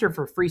register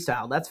for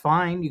freestyle. That's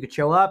fine. You could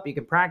show up. You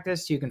can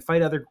practice. You can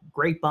fight other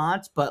great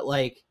bots. But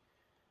like,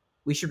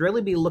 we should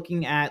really be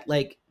looking at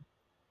like,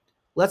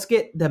 let's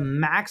get the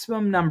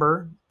maximum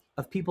number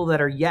of people that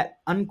are yet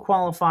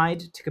unqualified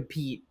to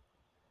compete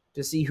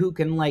to see who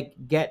can like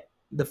get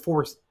the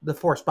four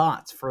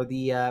spots for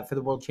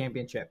the World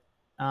Championship.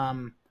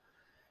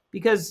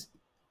 Because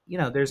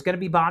there's going to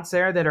be bots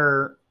there that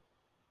are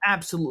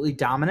absolutely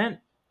dominant,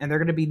 and they're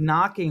going to be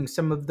knocking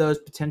some of those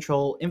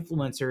potential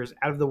influencers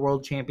out of the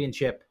World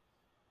Championship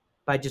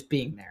by just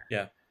being there.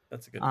 Yeah,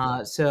 that's a good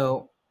point.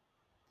 So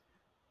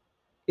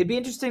it'd be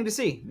interesting to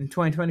see in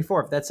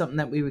 2024 if that's something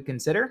that we would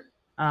consider.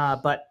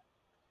 But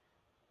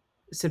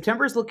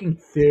September is looking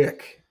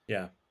thick.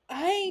 Yeah.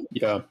 I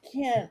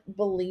can't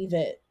believe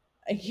it.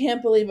 I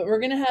can't believe it. We're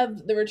going to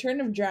have the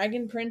return of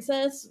Dragon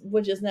Princess,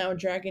 which is now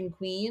Dragon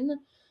Queen,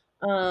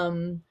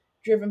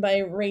 driven by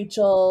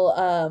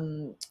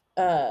Rachel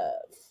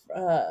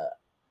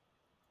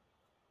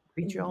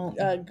Rachel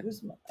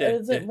Guzman.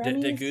 Is it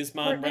Remy's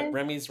Guzman, partner?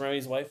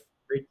 Remy's wife?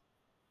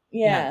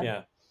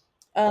 Yeah.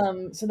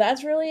 So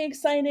that's really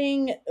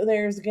exciting.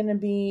 There's going to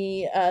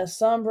be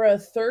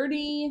Sombra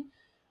 30.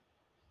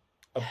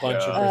 A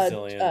bunch of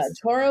Brazilians.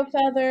 Toro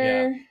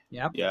Feather.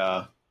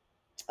 Yeah.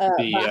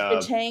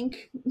 Vodka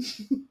Tank.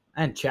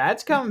 And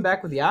Chad's coming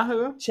back with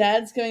Yahoo.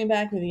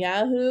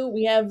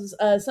 We have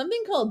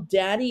something called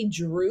Daddy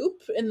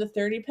Droop in the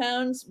 30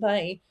 pounds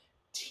by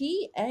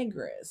T.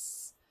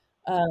 Agris,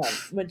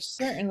 which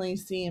certainly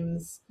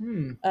seems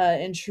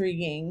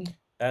intriguing.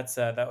 That's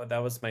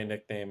that was my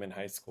nickname in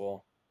high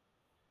school.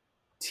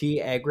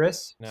 T.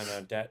 Agris? No,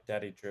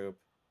 Daddy Droop.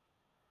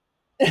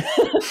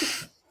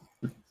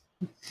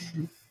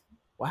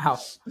 Wow.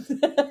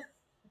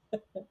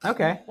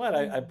 Okay. What?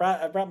 I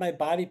brought my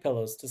body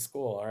pillows to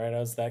school. All right, I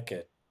was that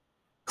kid.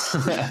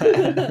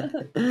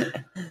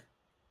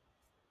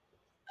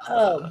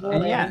 Oh boy.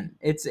 And yeah,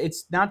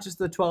 it's not just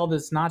the 12,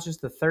 it's not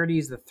just the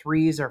 30s, the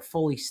 3s are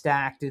fully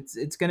stacked.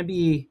 It's going to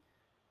be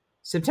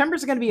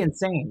September's going to be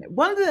insane.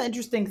 One of the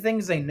interesting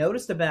things I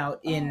noticed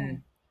about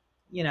in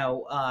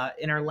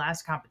our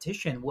last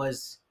competition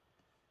was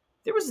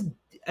there was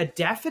a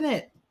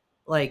definite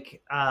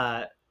like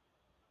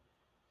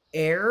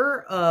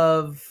air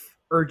of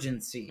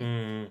urgency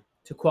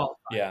to qualify.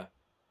 Yeah.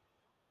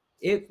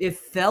 It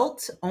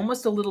felt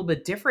almost a little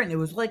bit different. It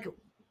was like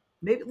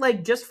maybe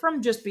like just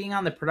being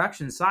on the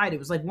production side, it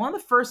was like one of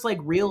the first like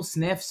real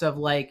sniffs of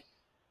like,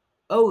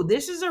 oh,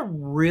 this is a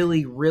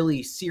really,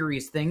 really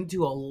serious thing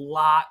to a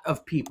lot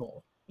of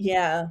people.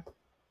 Yeah.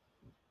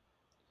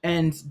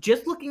 And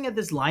just looking at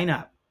this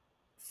lineup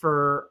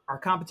for our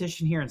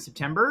competition here in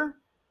September,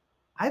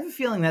 I have a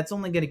feeling that's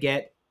only going to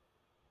get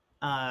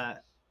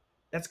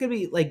that's going to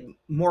be like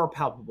more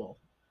palpable.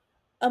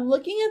 I'm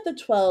looking at the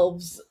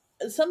 12s.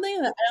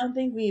 Something that I don't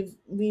think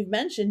we've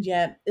mentioned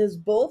yet is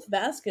both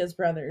Vasquez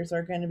brothers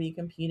are going to be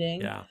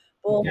competing. Yeah.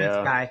 Both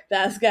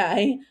Fast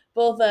guy.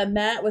 Both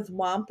Matt with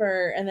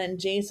Whomper and then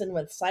Jason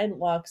with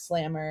Sidewalk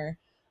Slammer.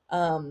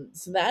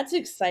 So that's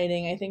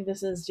exciting. I think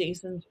this is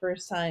Jason's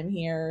first time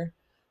here.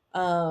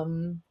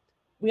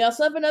 We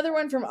also have another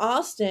one from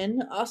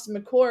Austin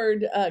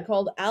McCord,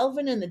 called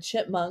Alvin and the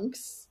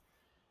Chipmunks.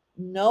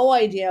 No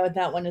idea what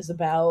that one is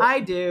about. I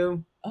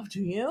do. Oh,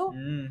 do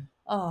you?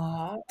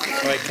 Aw.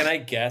 Wait, can I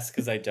guess?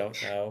 Because I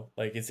don't know.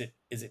 Like, is it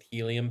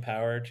helium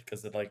powered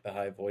because of like the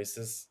high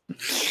voices?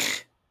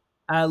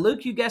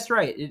 Luke, you guessed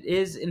right. It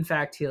is, in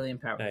fact, helium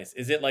powered. Nice.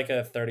 Is it like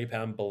a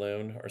 30-pound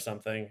balloon or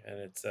something? And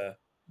it's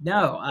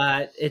No,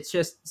 it's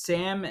just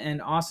Sam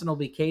and Austin will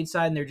be cage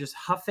side, and they're just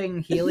huffing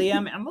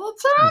helium, and we'll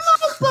turn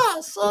off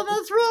this, and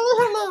it's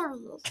really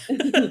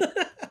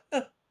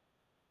hilarious.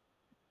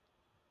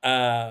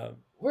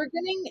 We're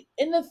getting,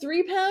 in the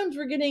 3 pounds,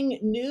 we're getting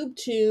Noob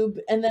Tube,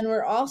 and then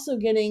we're also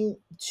getting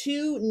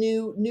 2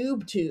 new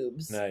Noob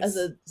Tubes Nice. as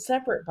a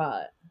separate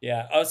bot.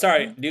 Yeah. Oh,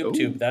 sorry. Noob Ooh.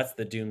 Tube. That's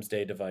the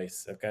doomsday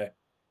device. Okay.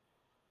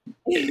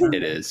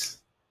 It is.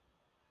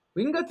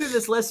 We can go through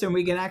this list, and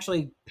we can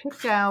actually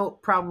pick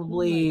out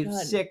probably Oh my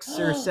God. 6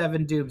 or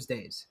 7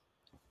 doomsdays.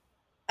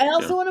 I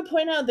also want to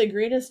point out the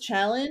greatest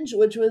challenge,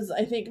 which was,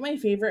 I think, my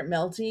favorite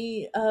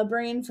Melty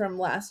brain from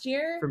last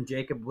year. From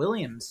Jacob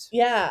Williams.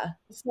 Yeah.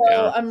 So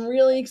Yeah. I'm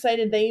really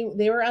excited.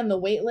 They were on the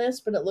wait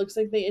list, but it looks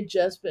like they had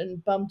just been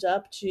bumped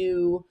up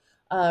to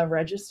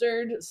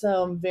registered.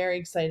 So I'm very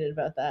excited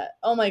about that.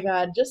 Oh my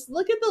God. Just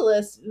look at the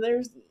list.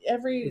 There's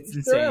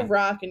It's throw a insane.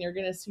 rock and you're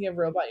going to see a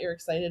robot you're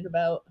excited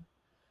about.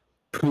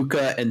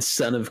 Puka and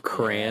Son of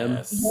Cram.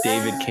 Yes.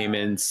 David came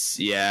in.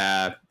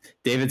 Yeah.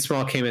 David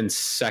Small came in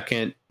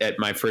second at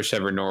my first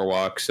ever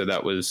Norwalk. So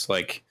that was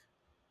like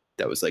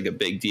a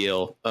big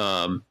deal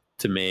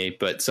to me.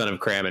 But Son of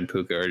Cram and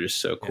Puka are just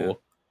so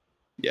cool.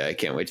 Yeah, I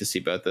can't wait to see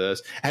both of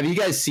those. Have you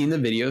guys seen the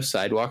video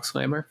Sidewalk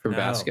Slammer from No.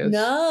 Vasquez?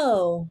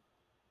 No.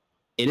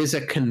 It is a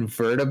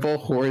convertible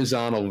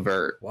horizontal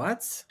vert.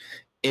 What?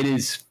 It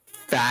is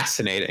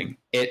fascinating.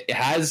 It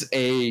has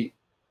a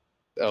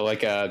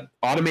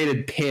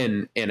automated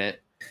pin in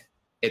it.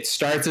 It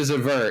starts as a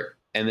vert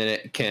and then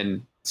it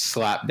can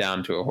slap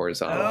down to a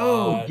horizontal.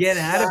 Oh, get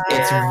out of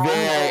Wow.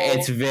 here.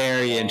 It's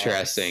very Yes.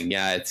 interesting.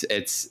 Yeah,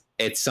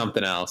 it's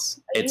something else.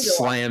 I It need to watch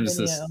slams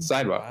the the video.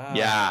 sidewalk. Wow.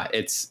 Yeah,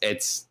 it's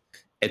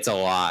a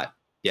lot.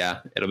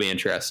 Yeah, it'll be They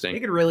interesting.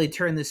 could really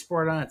turn this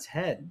sport on its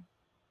head.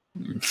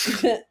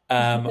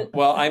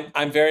 Well,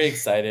 I'm very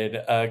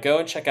excited. Go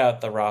and check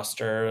out the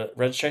roster.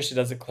 Registration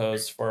doesn't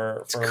close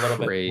for a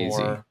little crazy. bit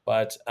more,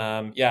 but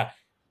yeah,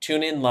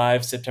 tune in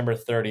live September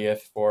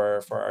 30th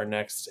for our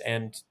next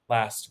and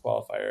last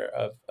qualifier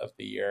of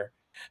the year.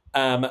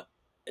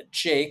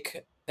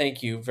 Jake,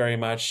 thank you very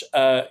much.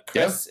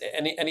 Chris,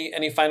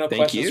 any final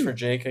Thank questions you. for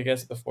Jake? I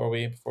guess before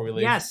we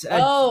leave. Yes.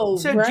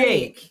 Oh, right.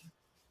 Jake,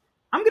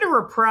 I'm going to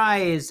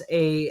reprise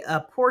a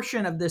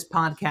portion of this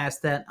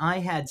podcast that I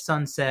had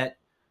sunset.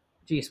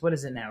 Geez, what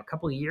is it now? A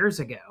couple of years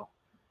ago.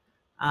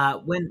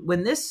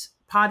 When this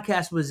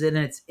podcast was in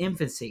its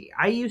infancy,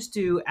 I used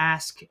to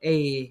ask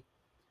a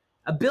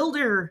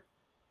builder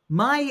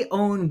my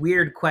own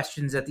weird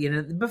questions at the end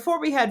of,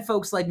 before we had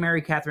folks like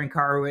Mary Catherine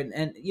Carew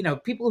and you know,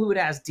 people who would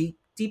ask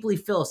deeply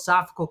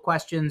philosophical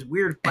questions,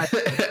 weird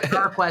questions,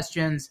 bizarre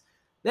questions.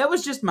 That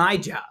was just my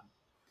job.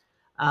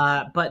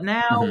 But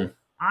now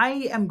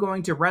I am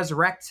going to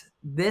resurrect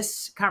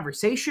this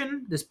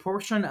conversation, this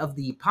portion of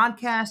the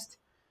podcast.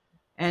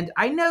 And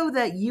I know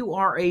that you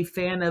are a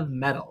fan of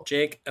metal.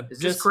 Jake, Is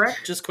this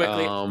correct? Just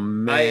quickly. Oh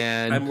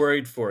man, I'm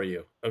worried for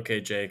you.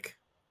 Okay, Jake.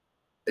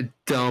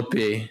 don't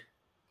be.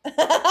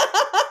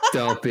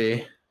 Don't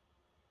be.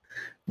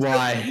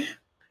 Why?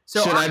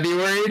 So Should I be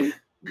worried?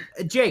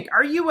 Jake,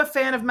 are you a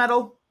fan of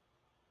metal?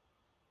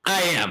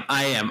 I am.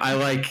 I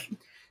like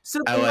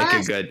So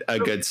a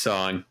good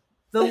song.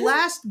 The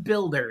last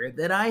builder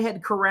that I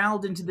had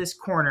corralled into this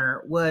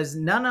corner was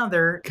none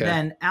other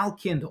than Al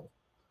Kindle,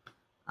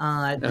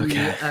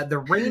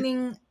 the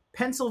reigning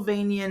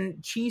Pennsylvanian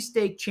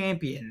cheesesteak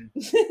champion,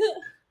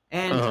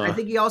 and I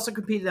think he also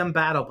competed on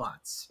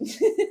BattleBots.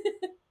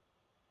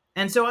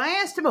 And so I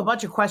asked him a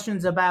bunch of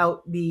questions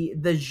about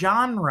the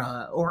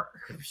genre or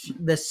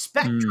the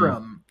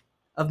spectrum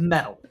of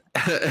metal,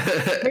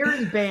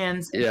 pairing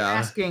bands, and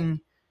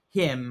asking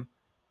him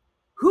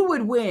who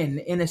would win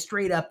in a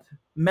straight up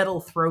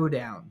metal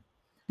throwdown.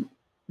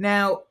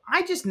 Now,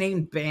 I just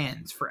named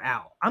bands for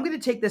Al. I'm going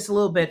to take this a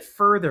little bit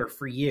further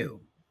for you.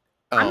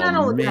 I'm not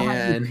only going to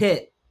have you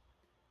pit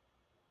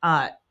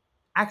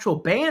actual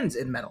bands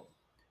in metal,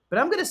 but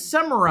I'm going to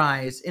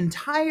summarize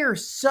entire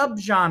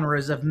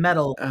subgenres of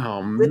metal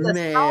with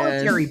a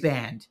solitary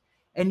band.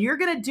 And you're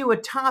going to do a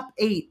top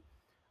 8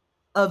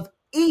 of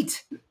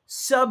 8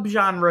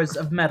 subgenres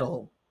of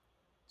metal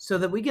so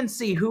that we can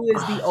see who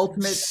is the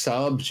ultimate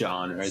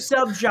subgenre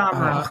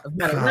of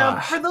metal. God.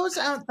 Now, for those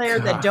out there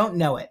that don't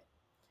know it,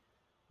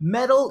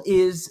 metal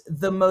is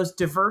the most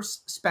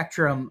diverse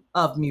spectrum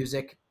of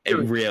music. It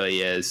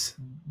really is.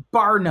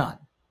 Bar none.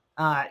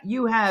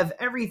 You have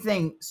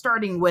everything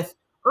starting with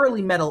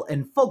early metal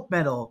and folk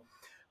metal,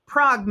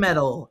 prog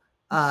metal,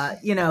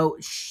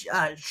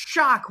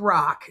 shock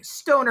rock,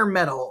 stoner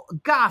metal,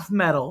 goth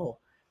metal,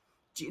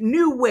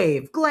 new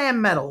wave,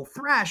 glam metal,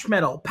 thrash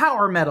metal,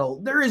 power metal.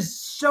 There is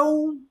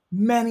so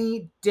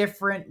many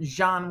different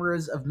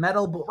genres of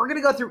metal, but we're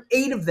going to go through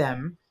 8 of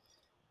them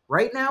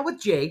right now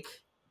with Jake.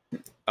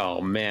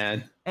 Oh,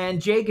 man.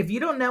 And Jake, if you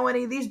don't know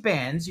any of these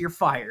bands, you're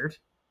fired.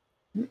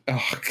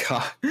 Oh,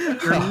 God.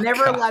 You're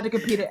never allowed to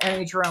compete at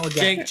NHRL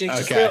again. Jake,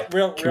 Okay. just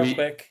real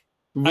quick.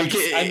 I'm going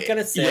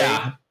to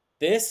say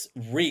This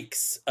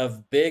reeks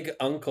of big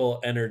uncle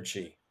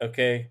energy.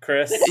 Okay,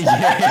 Chris?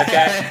 Yeah.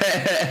 Okay.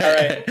 All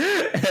right.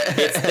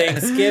 It's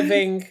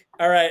Thanksgiving.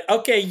 All right.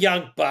 Okay,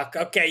 young buck.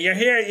 Okay, you're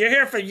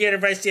here from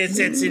University of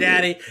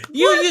Cincinnati.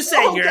 You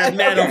say you're a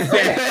metal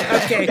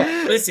fan. Okay,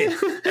 listen.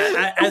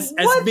 As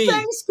what me,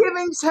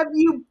 Thanksgivings have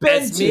you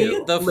been as to?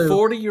 me, the Luke?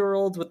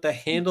 40-year-old with the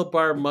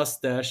handlebar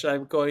mustache,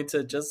 I'm going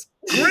to just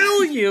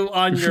grill you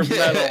on your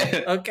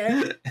metal.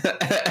 Okay.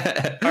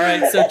 All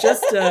right. So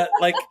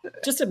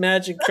just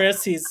imagine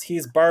Chris.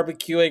 He's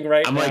barbecuing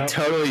right I'm now. like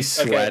totally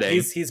sweating. Okay,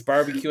 he's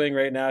barbecuing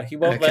right now. He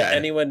won't let Okay.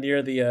 anyone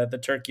near the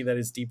turkey that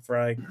is deep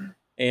frying.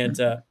 And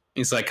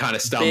He's like kind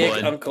of stumbling.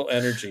 big uncle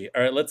energy.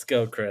 All right, let's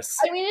go, Chris.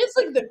 I mean, it's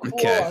like the cool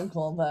Okay.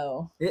 uncle,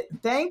 though.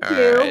 Thank All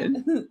you. right.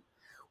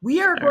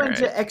 We are going right.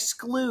 to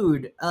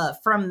exclude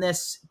from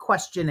this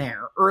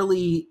questionnaire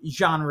early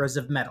genres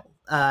of metal.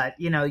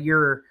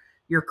 Your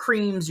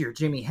Creams, your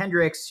Jimi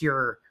Hendrix,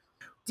 your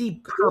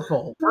Deep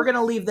Purple. We're going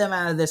to leave them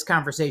out of this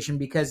conversation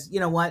because you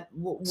know what?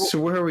 So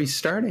where are we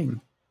starting?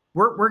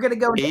 We're going to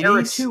go into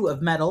era 80s? 2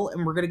 of metal,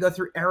 and we're going to go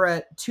through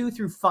era 2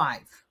 through 5.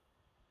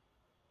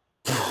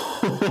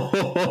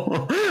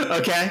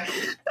 Okay.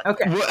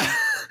 Okay.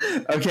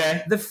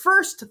 Okay. The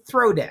first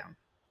throwdown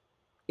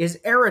is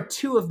era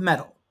 2 of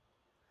metal.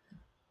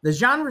 The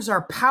genres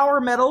are power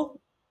metal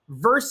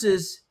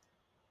versus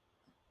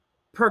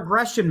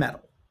progression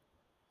metal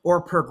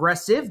or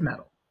progressive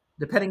metal,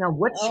 depending on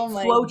which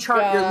flow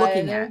chart you're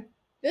looking at.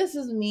 This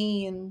is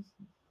mean.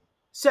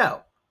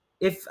 So,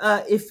 if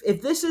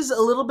this is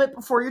a little bit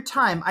before your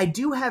time, I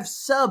do have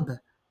sub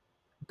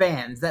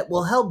bands that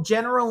will help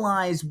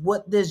generalize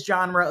what this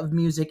genre of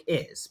music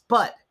is.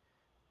 But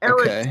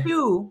era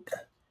 2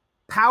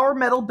 power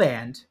metal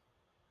band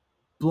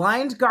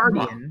Blind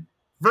Guardian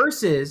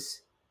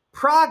versus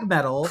prog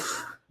metal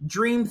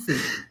Dream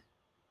Theater.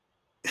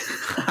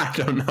 I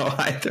don't know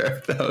either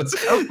of those.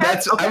 Okay,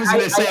 I was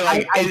going to say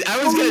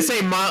I was going to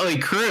say Motley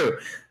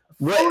Crue.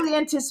 Fully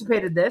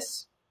anticipated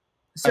this.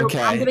 So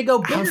I'm going to go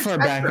bigger How far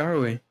back are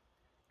we?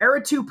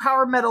 Era 2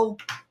 power metal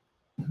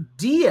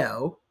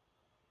Dio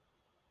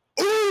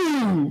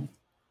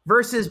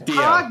versus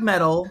prog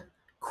metal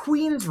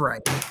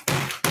Queensryche.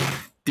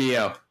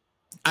 Dio.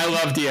 I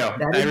love Dio.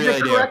 That is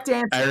really the correct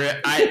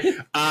answer.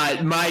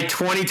 My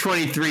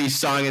 2023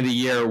 song of the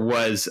year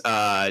was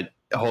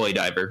Holy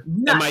Diver.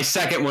 Nice. And my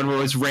second one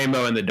was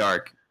Rainbow in the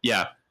Dark.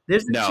 Yeah.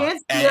 There's a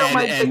chance Dio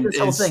might take this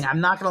whole thing.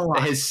 I'm not going to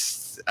lie.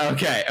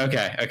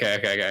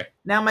 Okay.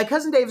 Now, my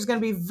cousin Dave is going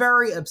to be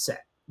very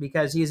upset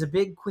because he is a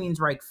big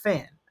Queensryche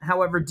fan.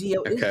 However,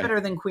 Dio is better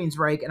than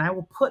Queensryche, and I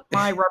will put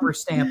my rubber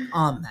stamp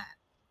on that.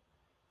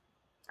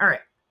 All right.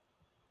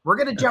 We're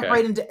going to jump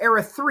right into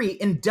era 3,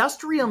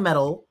 industrial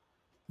metal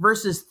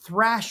versus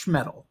thrash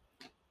metal.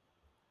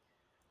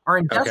 Our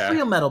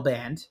industrial metal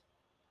band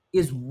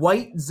is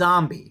White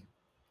Zombie.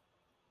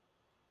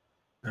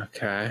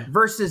 Okay.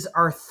 Versus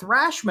our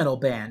thrash metal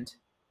band,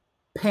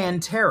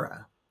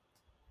 Pantera.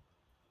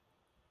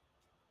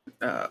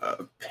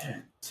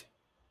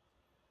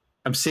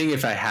 I'm seeing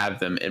if I have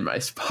them in my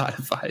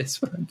Spotify.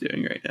 Is what I'm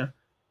doing right now.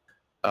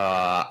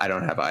 I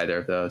don't have either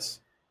of those.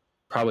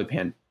 Probably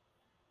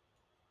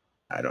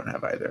I don't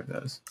have either of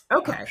those.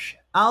 Okay.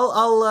 Oh,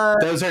 I'll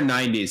those are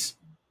 90s.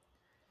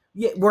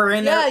 Yeah, we're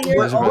in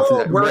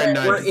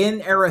we're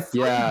in era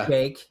 3,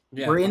 Jake.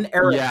 Yeah. We're in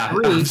era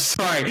 3. I'm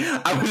sorry.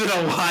 I wasn't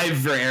alive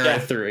for era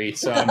 3,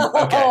 so I'm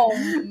okay.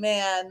 Oh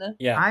man.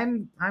 Yeah.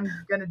 I'm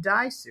gonna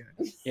die soon.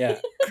 Yeah.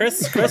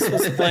 Chris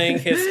was playing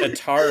his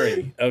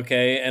Atari,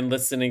 and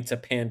listening to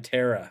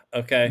Pantera,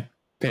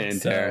 Pantera.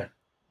 So.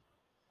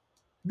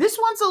 This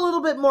one's a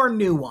little bit more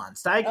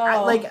nuanced.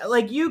 I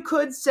like you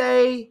could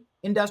say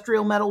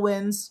industrial metal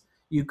wins.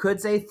 You could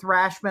say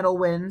thrash metal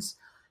wins.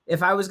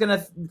 If I was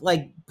gonna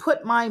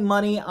put my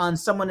money on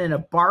someone in a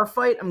bar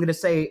fight, I'm gonna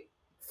say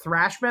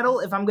thrash metal.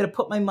 If I'm gonna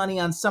put my money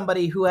on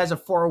somebody who has a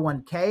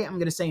 401k, I'm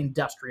gonna say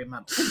industrial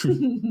metal.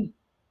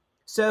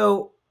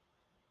 So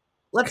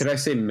Could I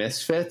say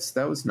Misfits?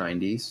 That was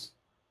 90s.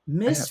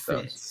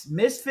 Misfits.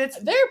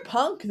 They're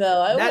punk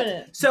though. I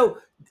wouldn't. So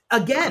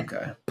again,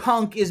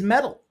 punk is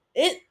metal.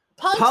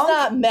 Punk's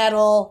not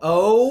metal.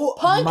 Oh,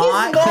 punk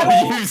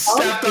is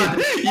metal.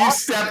 You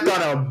stepped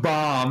on a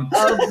bomb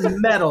of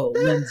metal,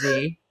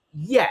 Lindsay.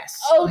 Yes.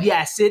 Okay.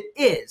 Yes, it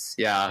is.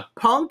 Yeah.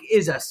 Punk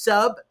is a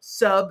sub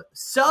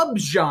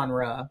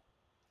genre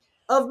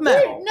of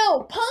metal. No,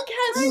 punk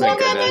has so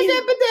many.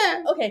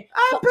 Okay.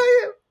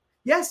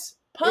 Yes.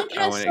 Punk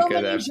has so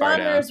many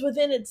genres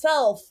within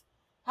itself.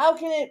 How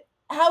can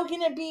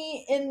it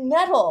be in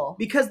metal?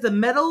 Because the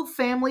metal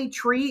family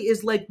tree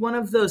is like one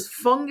of those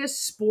fungus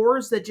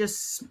spores that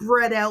just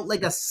spread out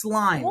like a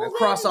slime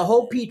across a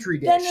whole petri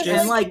dish.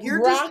 And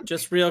you're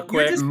just real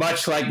quick,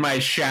 much like my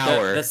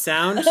shower. The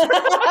sound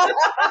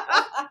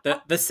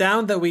the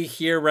sound that we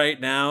hear right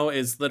now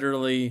is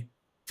literally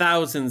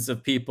thousands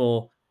of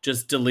people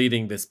just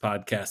deleting this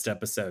podcast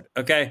episode.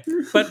 Okay?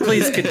 But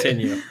please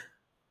continue.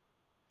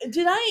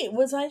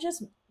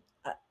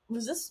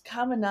 Was this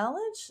common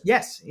knowledge?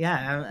 Yes,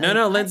 yeah.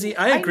 No, Lindsay,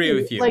 I agree knew,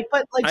 with you.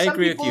 But I some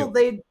agree with people,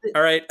 you.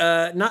 All right,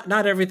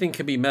 not everything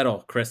can be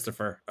metal,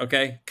 Christopher.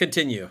 Okay,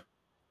 continue.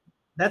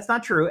 That's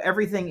not true.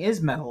 Everything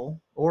is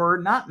metal or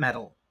not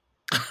metal.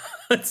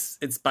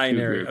 It's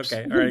binary.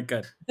 Okay, all right,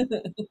 good.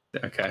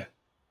 Okay.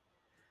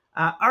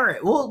 All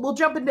right, we'll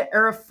jump into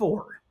era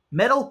 4.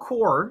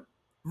 Metalcore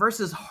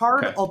versus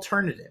hard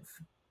alternative.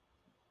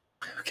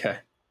 Okay.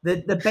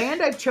 The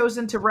band I've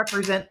chosen to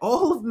represent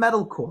all of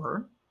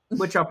metalcore,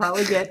 which I'll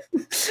probably get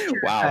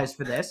criticized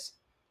for this,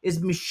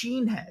 is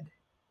Machine Head.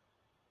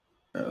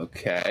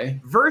 Okay.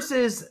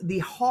 Versus the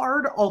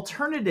hard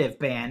alternative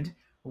band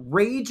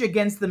Rage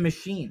Against the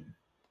Machine.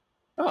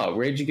 Oh,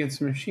 Rage Against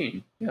the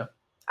Machine. Yeah.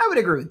 I would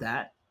agree with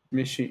that.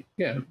 Machine.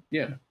 Yeah.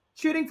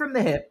 Shooting from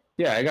the hip.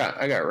 Yeah, I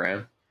got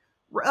Ram.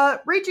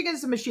 Rage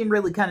Against the Machine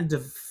really kind of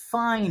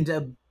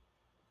defined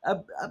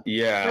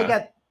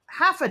like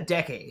half a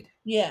decade.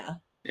 Yeah.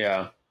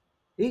 Yeah.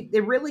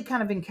 It really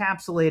kind of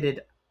encapsulated,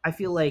 I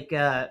feel like,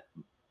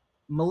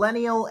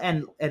 millennial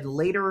and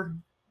later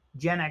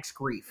Gen X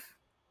grief.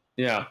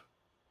 Yeah.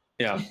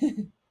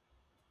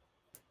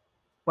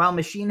 While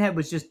Machine Head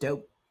was just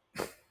dope.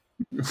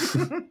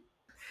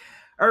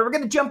 All right, we're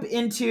going to jump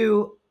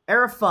into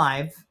era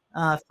 5 for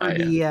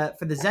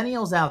the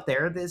Zennials out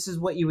there. This is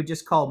what you would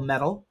just call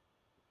metal,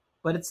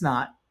 but it's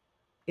not.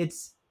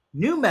 It's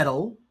new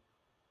metal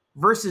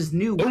versus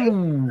new wave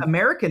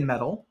American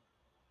metal.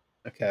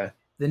 Okay.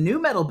 The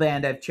new metal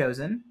band I've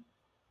chosen.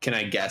 Can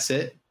I guess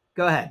it?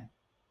 Go ahead.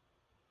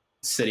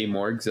 City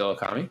Morgue,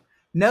 Zillakami.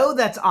 No,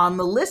 that's on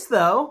the list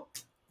though.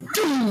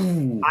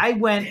 I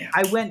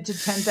went to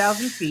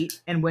 10,000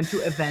 Feet and went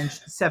to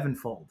Avenged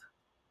Sevenfold,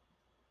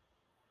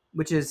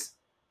 which is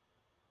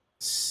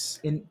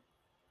in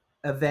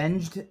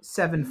Avenged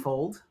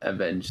Sevenfold.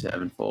 Avenged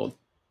Sevenfold.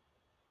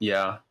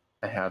 Yeah,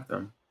 I have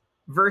them.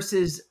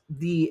 Versus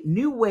the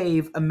new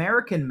wave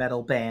American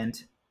metal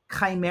band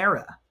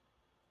Chimera.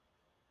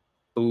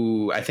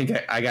 Ooh, I think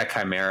I got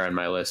Chimera on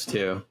my list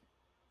too.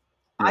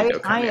 I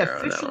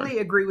officially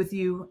agree with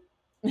you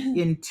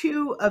in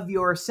 2 of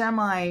your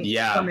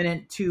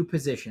semi-permanent 2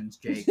 positions,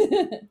 Jake.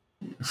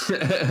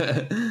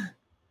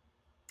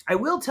 I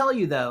will tell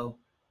you, though,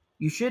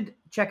 you should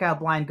check out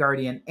Blind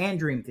Guardian and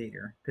Dream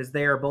Theater, because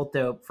they are both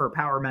dope for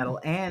power metal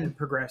and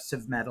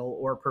progressive metal,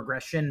 or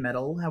progression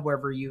metal,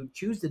 however you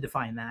choose to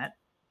define that.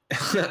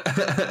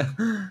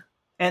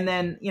 And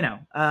then,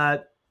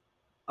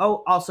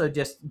 also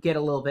just get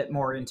a little bit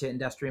more into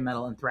industrial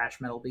metal and thrash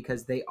metal,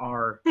 because they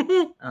are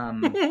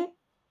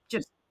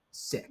just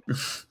sick.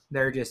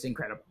 They're just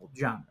incredible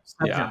genres.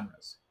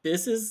 Subgenres.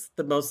 This is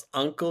the most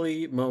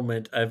uncle-y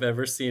moment I've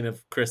ever seen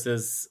of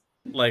Chris's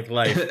life.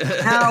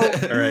 Now,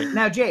 all right.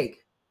 Now, Jake.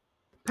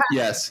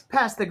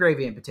 Pass the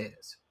gravy and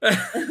potatoes.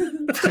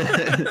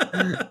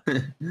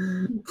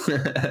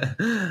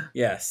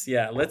 Yes,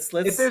 yeah. Let's.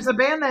 If there's a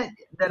band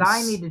that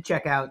I need to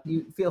check out,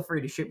 you feel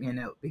free to shoot me a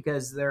note,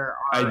 because there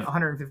are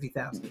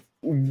 150,000.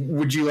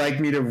 Would you like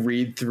me to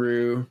read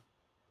through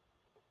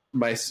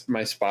my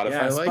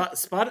Spotify?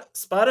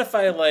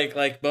 Spotify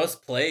like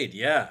most played.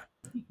 Yeah.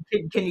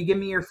 Can you give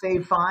me your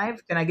fave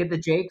 5? Can I get the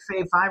Jake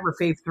fave 5 or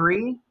fave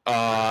 3?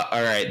 All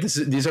right.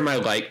 These are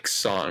my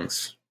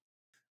songs.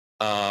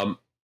 And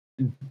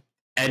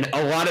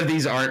a lot of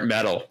these aren't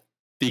metal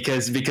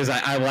because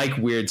I like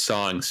weird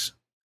songs.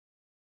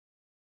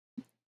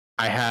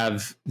 I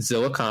have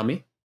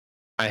Zillakami.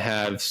 I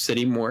have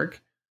City Morgue.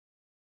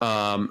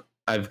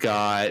 I've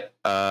got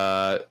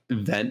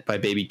Vent by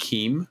Baby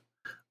Keem.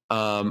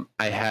 I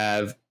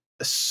have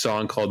a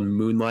song called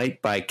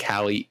Moonlight by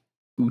Kali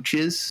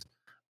Uchis.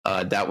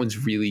 That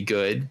one's really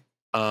good.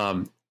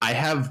 I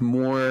have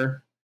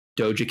more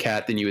Doja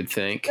Cat than you would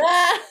think.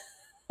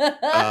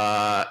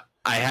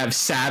 I have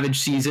Savage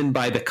Season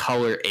by The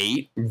Color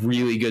 8.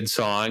 Really good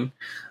song.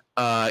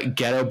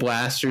 Ghetto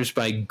Blasters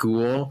by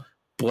Ghoul.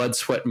 Blood,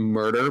 Sweat,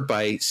 Murder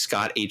by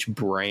Scott H.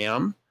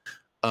 Bram.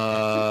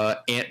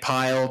 Ant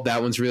Pile,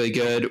 that one's really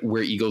good.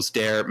 Where Eagles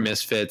Dare,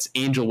 Misfits.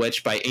 Angel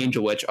Witch by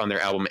Angel Witch on their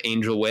album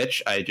Angel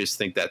Witch. I just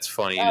think that's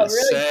funny to really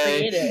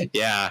say. Creative.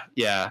 Yeah.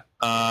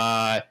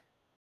 I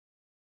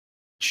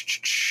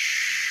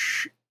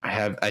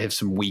have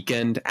some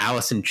Weekend.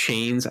 Alice in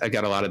Chains. I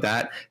got a lot of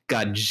that.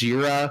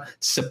 Gojira,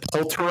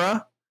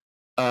 Sepultura,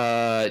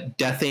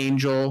 Death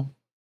Angel.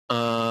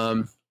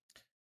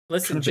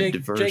 Listen, Jake,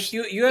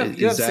 you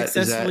have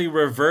successfully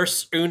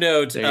reverse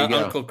Uno'd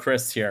Uncle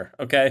Chris here.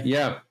 Okay.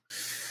 Yeah.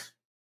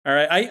 All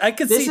right. I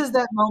could see this is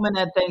that moment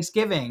at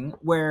Thanksgiving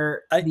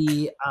where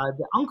the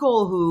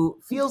uncle who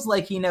feels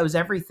like he knows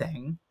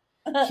everything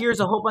hears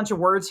a whole bunch of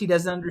words he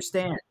doesn't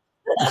understand.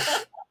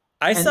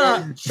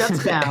 Then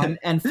shuts down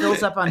and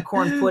fills up on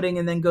corn pudding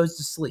and then goes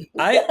to sleep.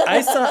 I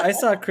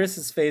saw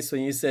Chris's face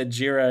when you said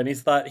Jira, and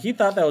he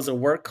thought that was a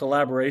work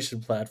collaboration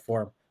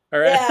platform. All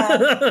right.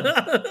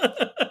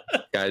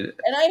 Yeah. And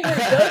I heard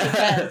Doja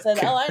Cat and said,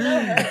 "Oh, I know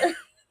her."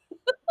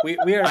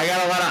 I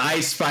got a lot of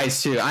Ice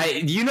Spice too.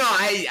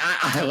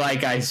 I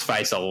like Ice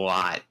Spice a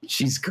lot.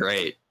 She's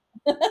great.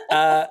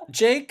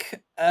 Jake,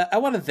 I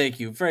want to thank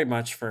you very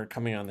much for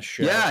coming on the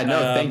show. Yeah, no,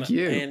 thank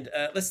you. And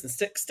listen,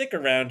 stick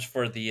around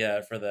for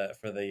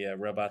the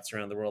robots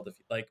around the world if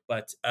you'd like.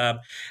 But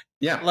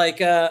Yeah. like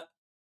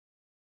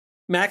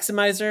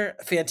Maximizer,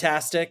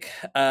 fantastic.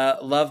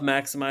 Love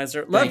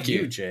Maximizer. Love Thank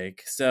you, you.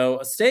 Jake.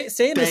 So stay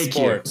in the Thank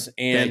sport, you.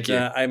 and Thank you.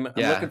 I'm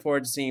Yeah. looking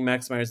forward to seeing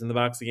Maximizers in the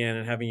box again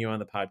and having you on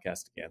the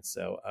podcast again.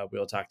 So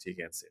we'll talk to you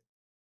again soon.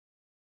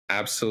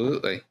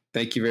 Absolutely.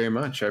 Thank you very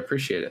much. I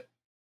appreciate it.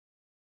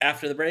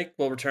 After the break,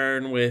 we'll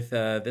return with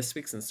this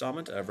week's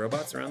installment of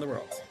Robots Around the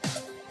World.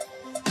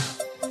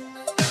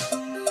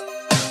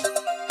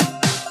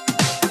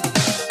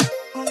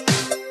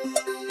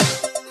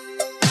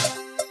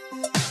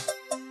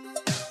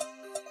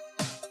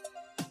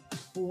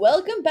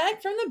 Welcome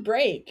back from the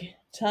break.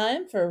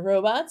 Time for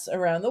Robots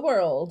Around the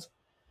World.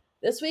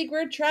 This week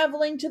we're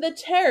traveling to the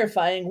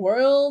terrifying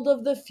world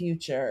of the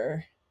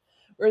future,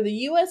 where the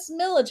U.S.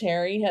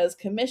 military has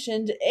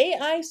commissioned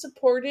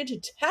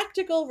AI-supported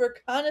tactical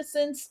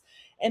reconnaissance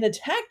and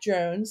attack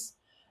drones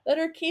that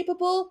are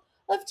capable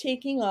of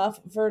taking off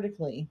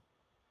vertically.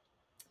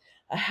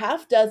 A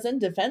half dozen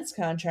defense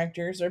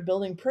contractors are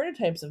building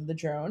prototypes of the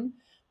drone,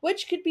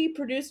 which could be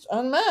produced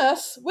en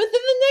masse within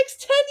the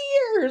next 10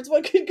 years.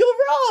 What could go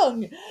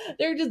wrong?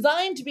 They're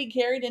designed to be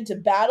carried into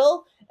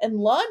battle and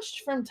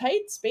launched from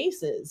tight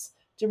spaces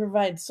to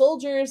provide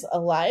soldiers a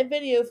live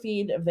video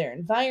feed of their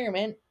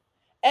environment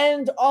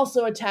and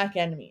also attack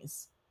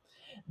enemies.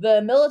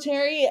 The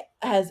military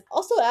has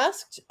also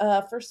asked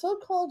for so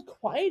called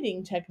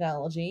quieting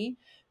technology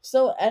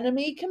so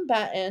enemy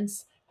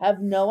combatants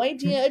have no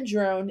idea a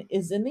drone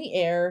is in the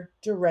air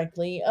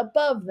directly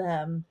above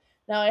them.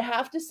 Now, I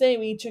have to say,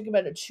 we took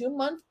about a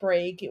 2-month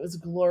break. It was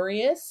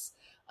glorious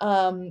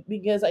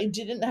because I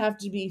didn't have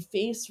to be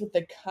faced with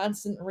the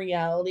constant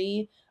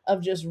reality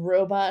of just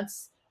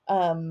robots.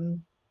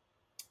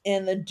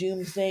 And the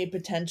doomsday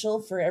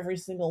potential for every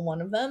single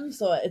one of them.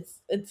 So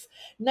it's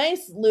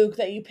nice, Luke,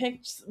 that you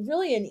picked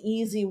really an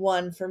easy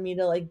one for me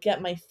to like get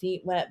my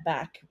feet wet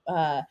back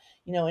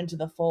into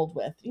the fold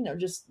with.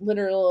 Just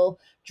literal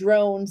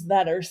drones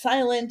that are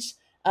silent,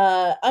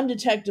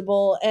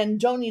 undetectable, and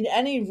don't need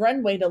any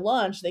runway to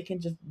launch. They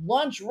can just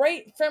launch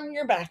right from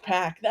your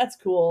backpack. That's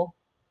cool.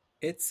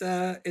 It's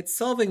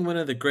solving one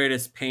of the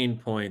greatest pain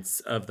points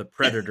of the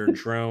Predator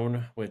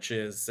drone, which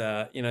is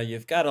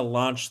you've got to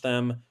launch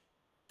them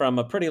from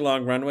a pretty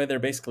long runway. They're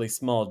basically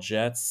small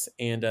jets,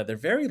 and they're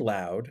very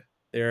loud.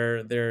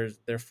 They're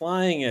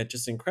flying at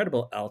just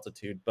incredible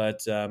altitude,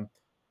 but you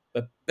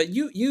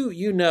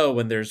know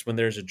when there's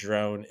a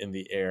drone in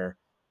the air.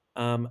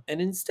 And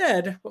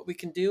instead, what we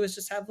can do is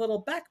just have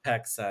little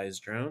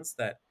backpack-sized drones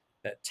that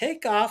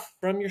take off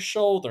from your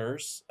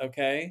shoulders,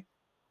 okay,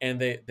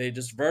 and they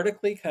just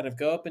vertically kind of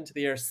go up into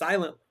the air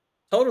silently,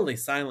 totally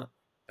silent,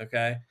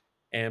 okay,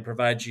 and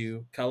provide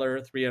you color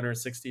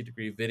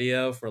 360-degree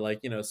video for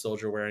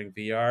soldier wearing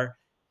VR.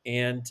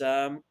 And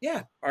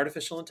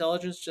artificial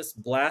intelligence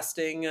just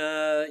blasting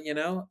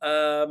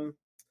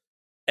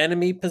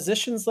enemy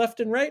positions left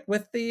and right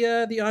with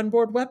the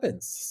onboard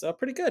weapons. So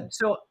pretty good.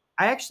 So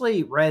I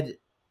actually read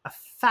a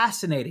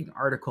fascinating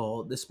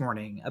article this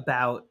morning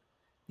about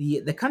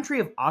the country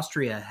of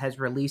Austria has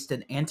released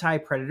an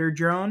anti-predator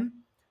drone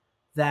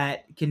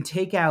that can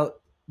take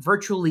out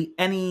virtually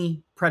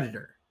any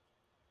predator.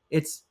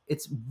 It's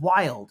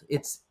wild.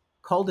 It's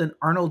called an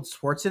Arnold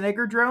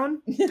Schwarzenegger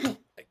drone.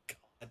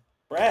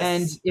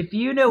 And if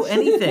you know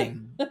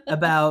anything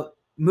about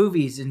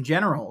movies in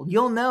general,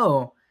 you'll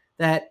know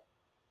that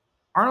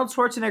Arnold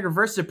Schwarzenegger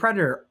versus a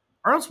predator,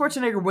 Arnold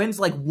Schwarzenegger wins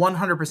like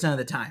 100% of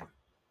the time.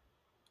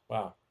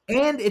 Wow.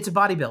 And it's a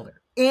bodybuilder.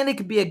 And it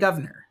could be a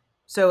governor.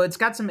 So it's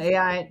got some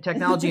AI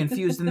technology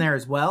infused in there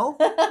as well.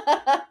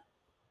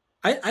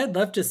 I'd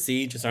love to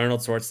see just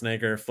Arnold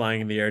Schwarzenegger flying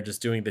in the air,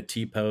 just doing the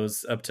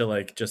T-pose up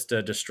to just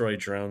destroy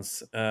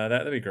drones.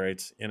 That'd be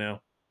great,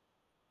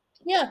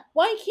 Yeah,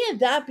 why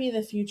can't that be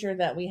the future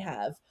that we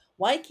have?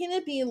 Why can't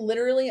it be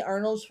literally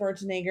Arnold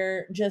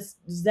Schwarzenegger just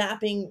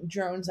zapping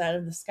drones out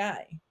of the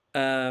sky?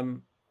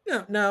 No.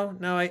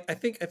 I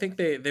think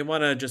they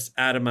want to just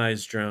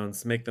atomize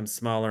drones, make them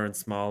smaller and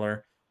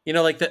smaller.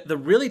 Like the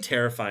really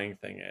terrifying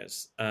thing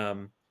is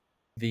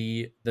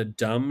the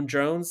dumb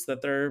drones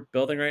that they're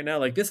building right now.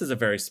 Like this is a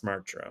very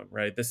smart drone,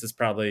 right? This is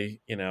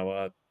probably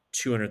a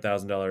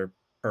 $200,000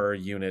 per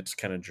unit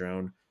kind of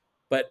drone,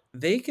 but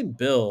they can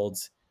build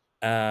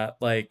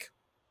like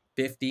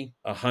 50,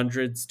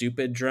 100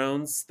 stupid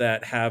drones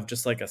that have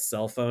just like a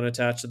cell phone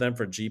attached to them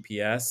for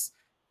GPS,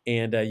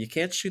 and you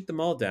can't shoot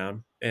them all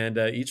down. And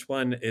each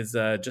one is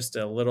just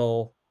a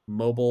little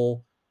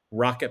mobile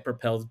rocket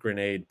propelled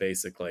grenade,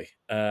 basically.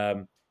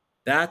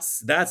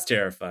 That's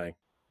terrifying.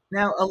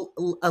 Now,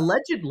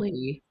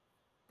 allegedly,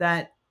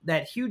 that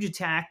huge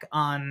attack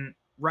on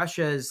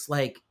Russia's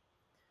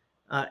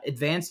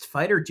advanced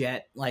fighter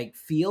jet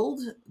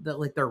field,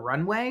 their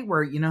runway,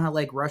 where how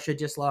Russia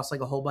just lost a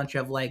whole bunch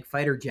of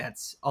fighter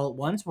jets all at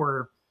once,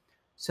 were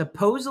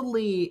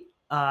supposedly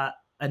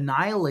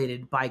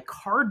annihilated by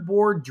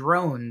cardboard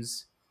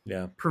drones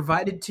Yeah.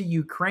 provided to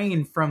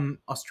Ukraine from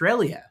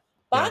Australia.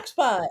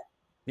 Boxbot.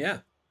 Yeah.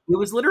 It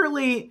was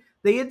literally,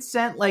 they had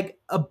sent like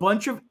a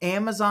bunch of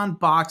Amazon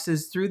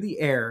boxes through the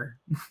air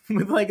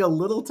with like a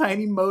little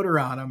tiny motor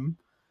on them.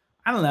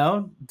 I don't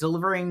know,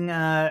 delivering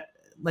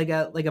like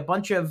a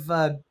bunch of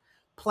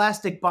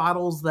plastic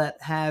bottles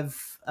that have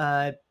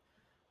I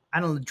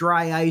don't know,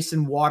 dry ice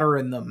and water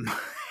in them,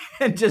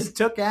 and just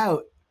took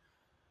out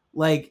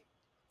like,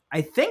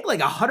 I think like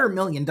 $100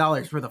 million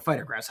worth of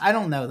fighter crafts. I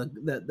don't know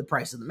the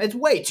price of them. It's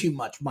way too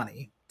much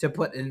money to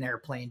put in an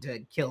airplane to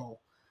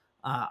kill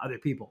other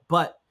people.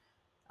 But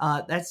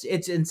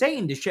it's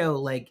insane to show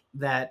like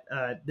that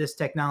this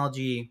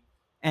technology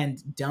and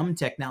dumb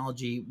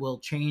technology will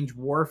change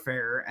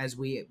warfare as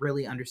we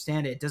really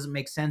understand it. It doesn't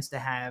make sense to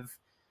have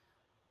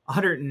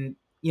 $100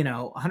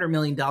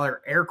 million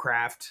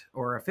aircraft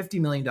or a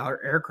 $50 million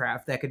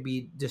aircraft that could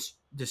be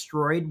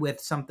destroyed with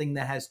something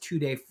that has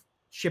 2-day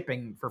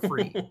shipping for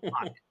free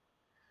on it.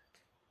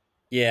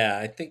 Yeah,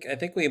 I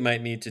think we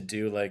might need to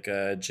do like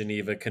a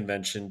Geneva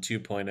Convention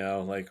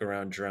 2.0, like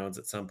around drones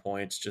at some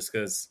point, just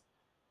because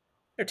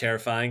they're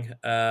terrifying.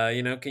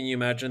 Can you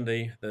imagine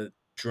the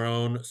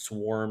drone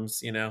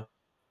swarms? You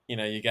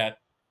got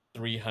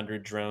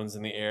 300 drones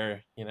in the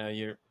air.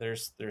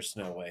 There's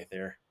no way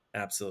they're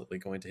absolutely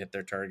going to hit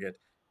their target.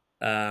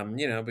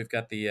 We've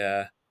got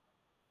the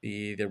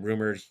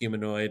rumored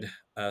humanoid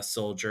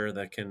soldier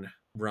that can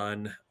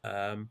run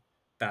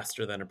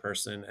faster than a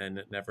person and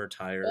it never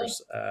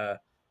tires.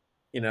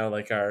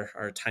 Like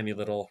our tiny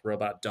little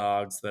robot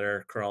dogs that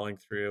are crawling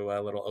through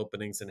little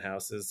openings in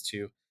houses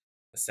to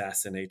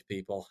assassinate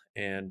people.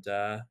 And,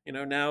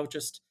 now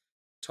just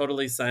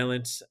totally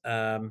silent,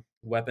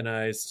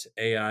 weaponized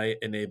AI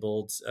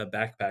enabled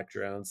backpack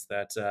drones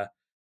that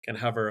can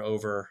hover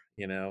over,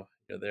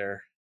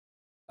 their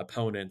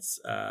opponents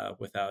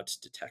without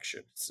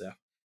detection. So,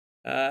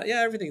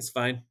 everything's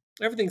fine.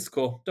 Everything's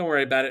cool. Don't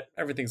worry about it.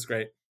 Everything's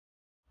great.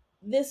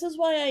 This is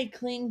why I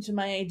cling to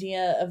my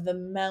idea of the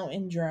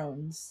mountain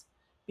drones,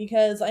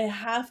 because I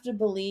have to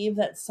believe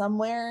that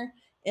somewhere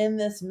in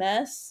this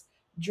mess,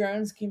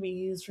 drones can be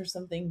used for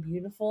something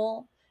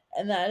beautiful,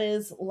 and that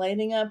is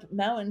lighting up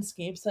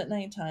mountainscapes at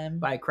nighttime.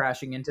 By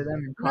crashing into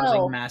them and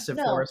causing massive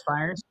forest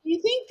fires. Do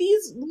you think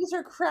these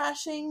are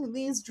crashing,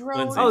 these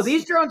drones? Oh,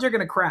 these drones are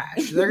going to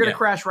crash. They're going to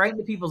crash right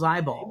into people's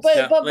eyeballs.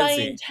 But by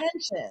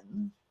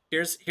intention.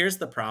 Here's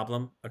the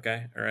problem,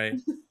 okay? All right.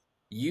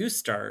 You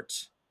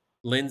start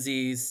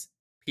Lindsay's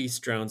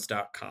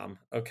peacedrones.com,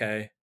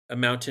 okay?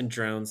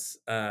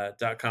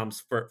 mountaindrones.com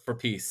for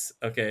peace,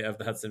 okay, of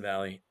the Hudson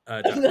Valley.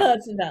 Of the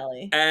Hudson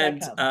Valley.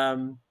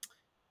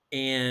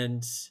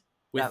 And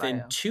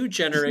within 2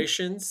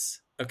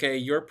 generations, okay,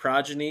 your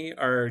progeny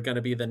are going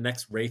to be the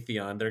next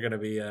Raytheon. They're going to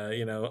be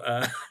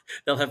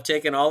they'll have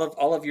taken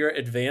all of your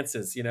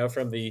advances,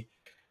 from the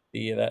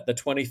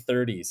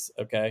 2030s,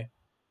 okay?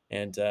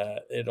 And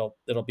it'll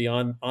be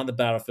on the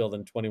battlefield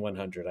in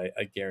 2100. I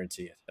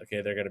guarantee it.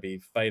 Okay, they're going to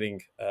be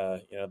fighting,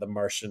 the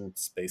Martian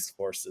space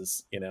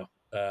forces.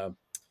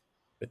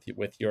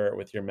 With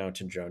your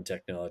mountain drone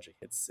technology,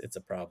 it's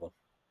a problem.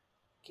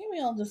 Can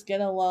we all just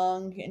get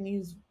along and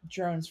use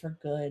drones for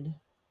good?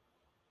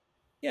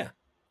 Yeah.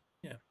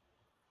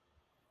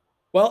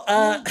 Well,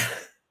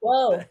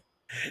 whoa.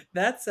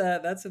 That's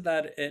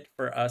about it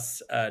for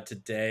us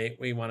today.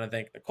 We want to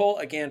thank Nicole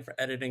again for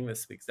editing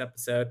this week's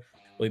episode.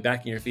 We'll be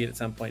back in your feed at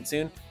some point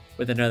soon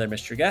with another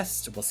mystery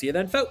guest. We'll see you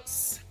then,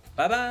 folks.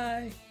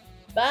 Bye-bye.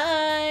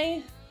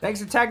 Bye.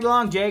 Thanks for tagging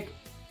along, Jake.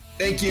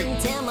 Thank you. You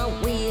can tell my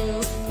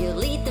wheels,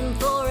 you'll eat them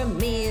for a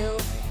meal.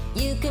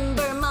 You can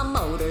burn my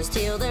motors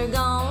till they're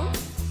gone.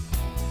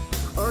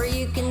 Or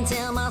you can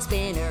tell my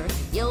spinner,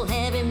 you'll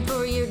have him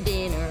for your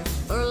dinner.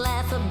 Or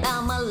laugh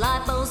about my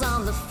lipos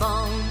on the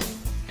phone.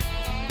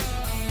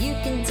 You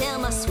can tell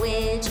my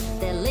switch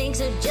that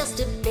links are just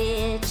a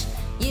bitch.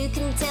 You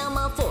can tell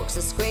my forks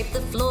to scrape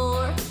the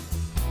floor.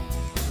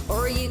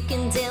 Or you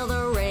can tell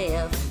the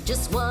rev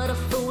just what a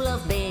fool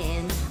I've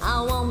been.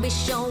 I won't be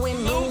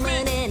showing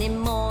movement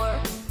anymore.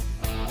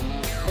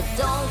 But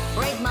don't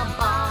break my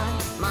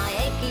bond, my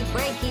achy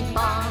breaky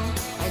bond.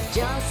 I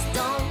just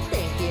don't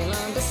think you'll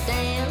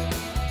understand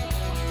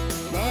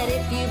that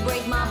if you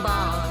break my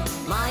bond,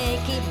 my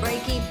achy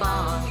breaky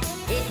bond,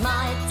 it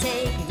might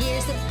take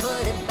years to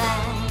put it back.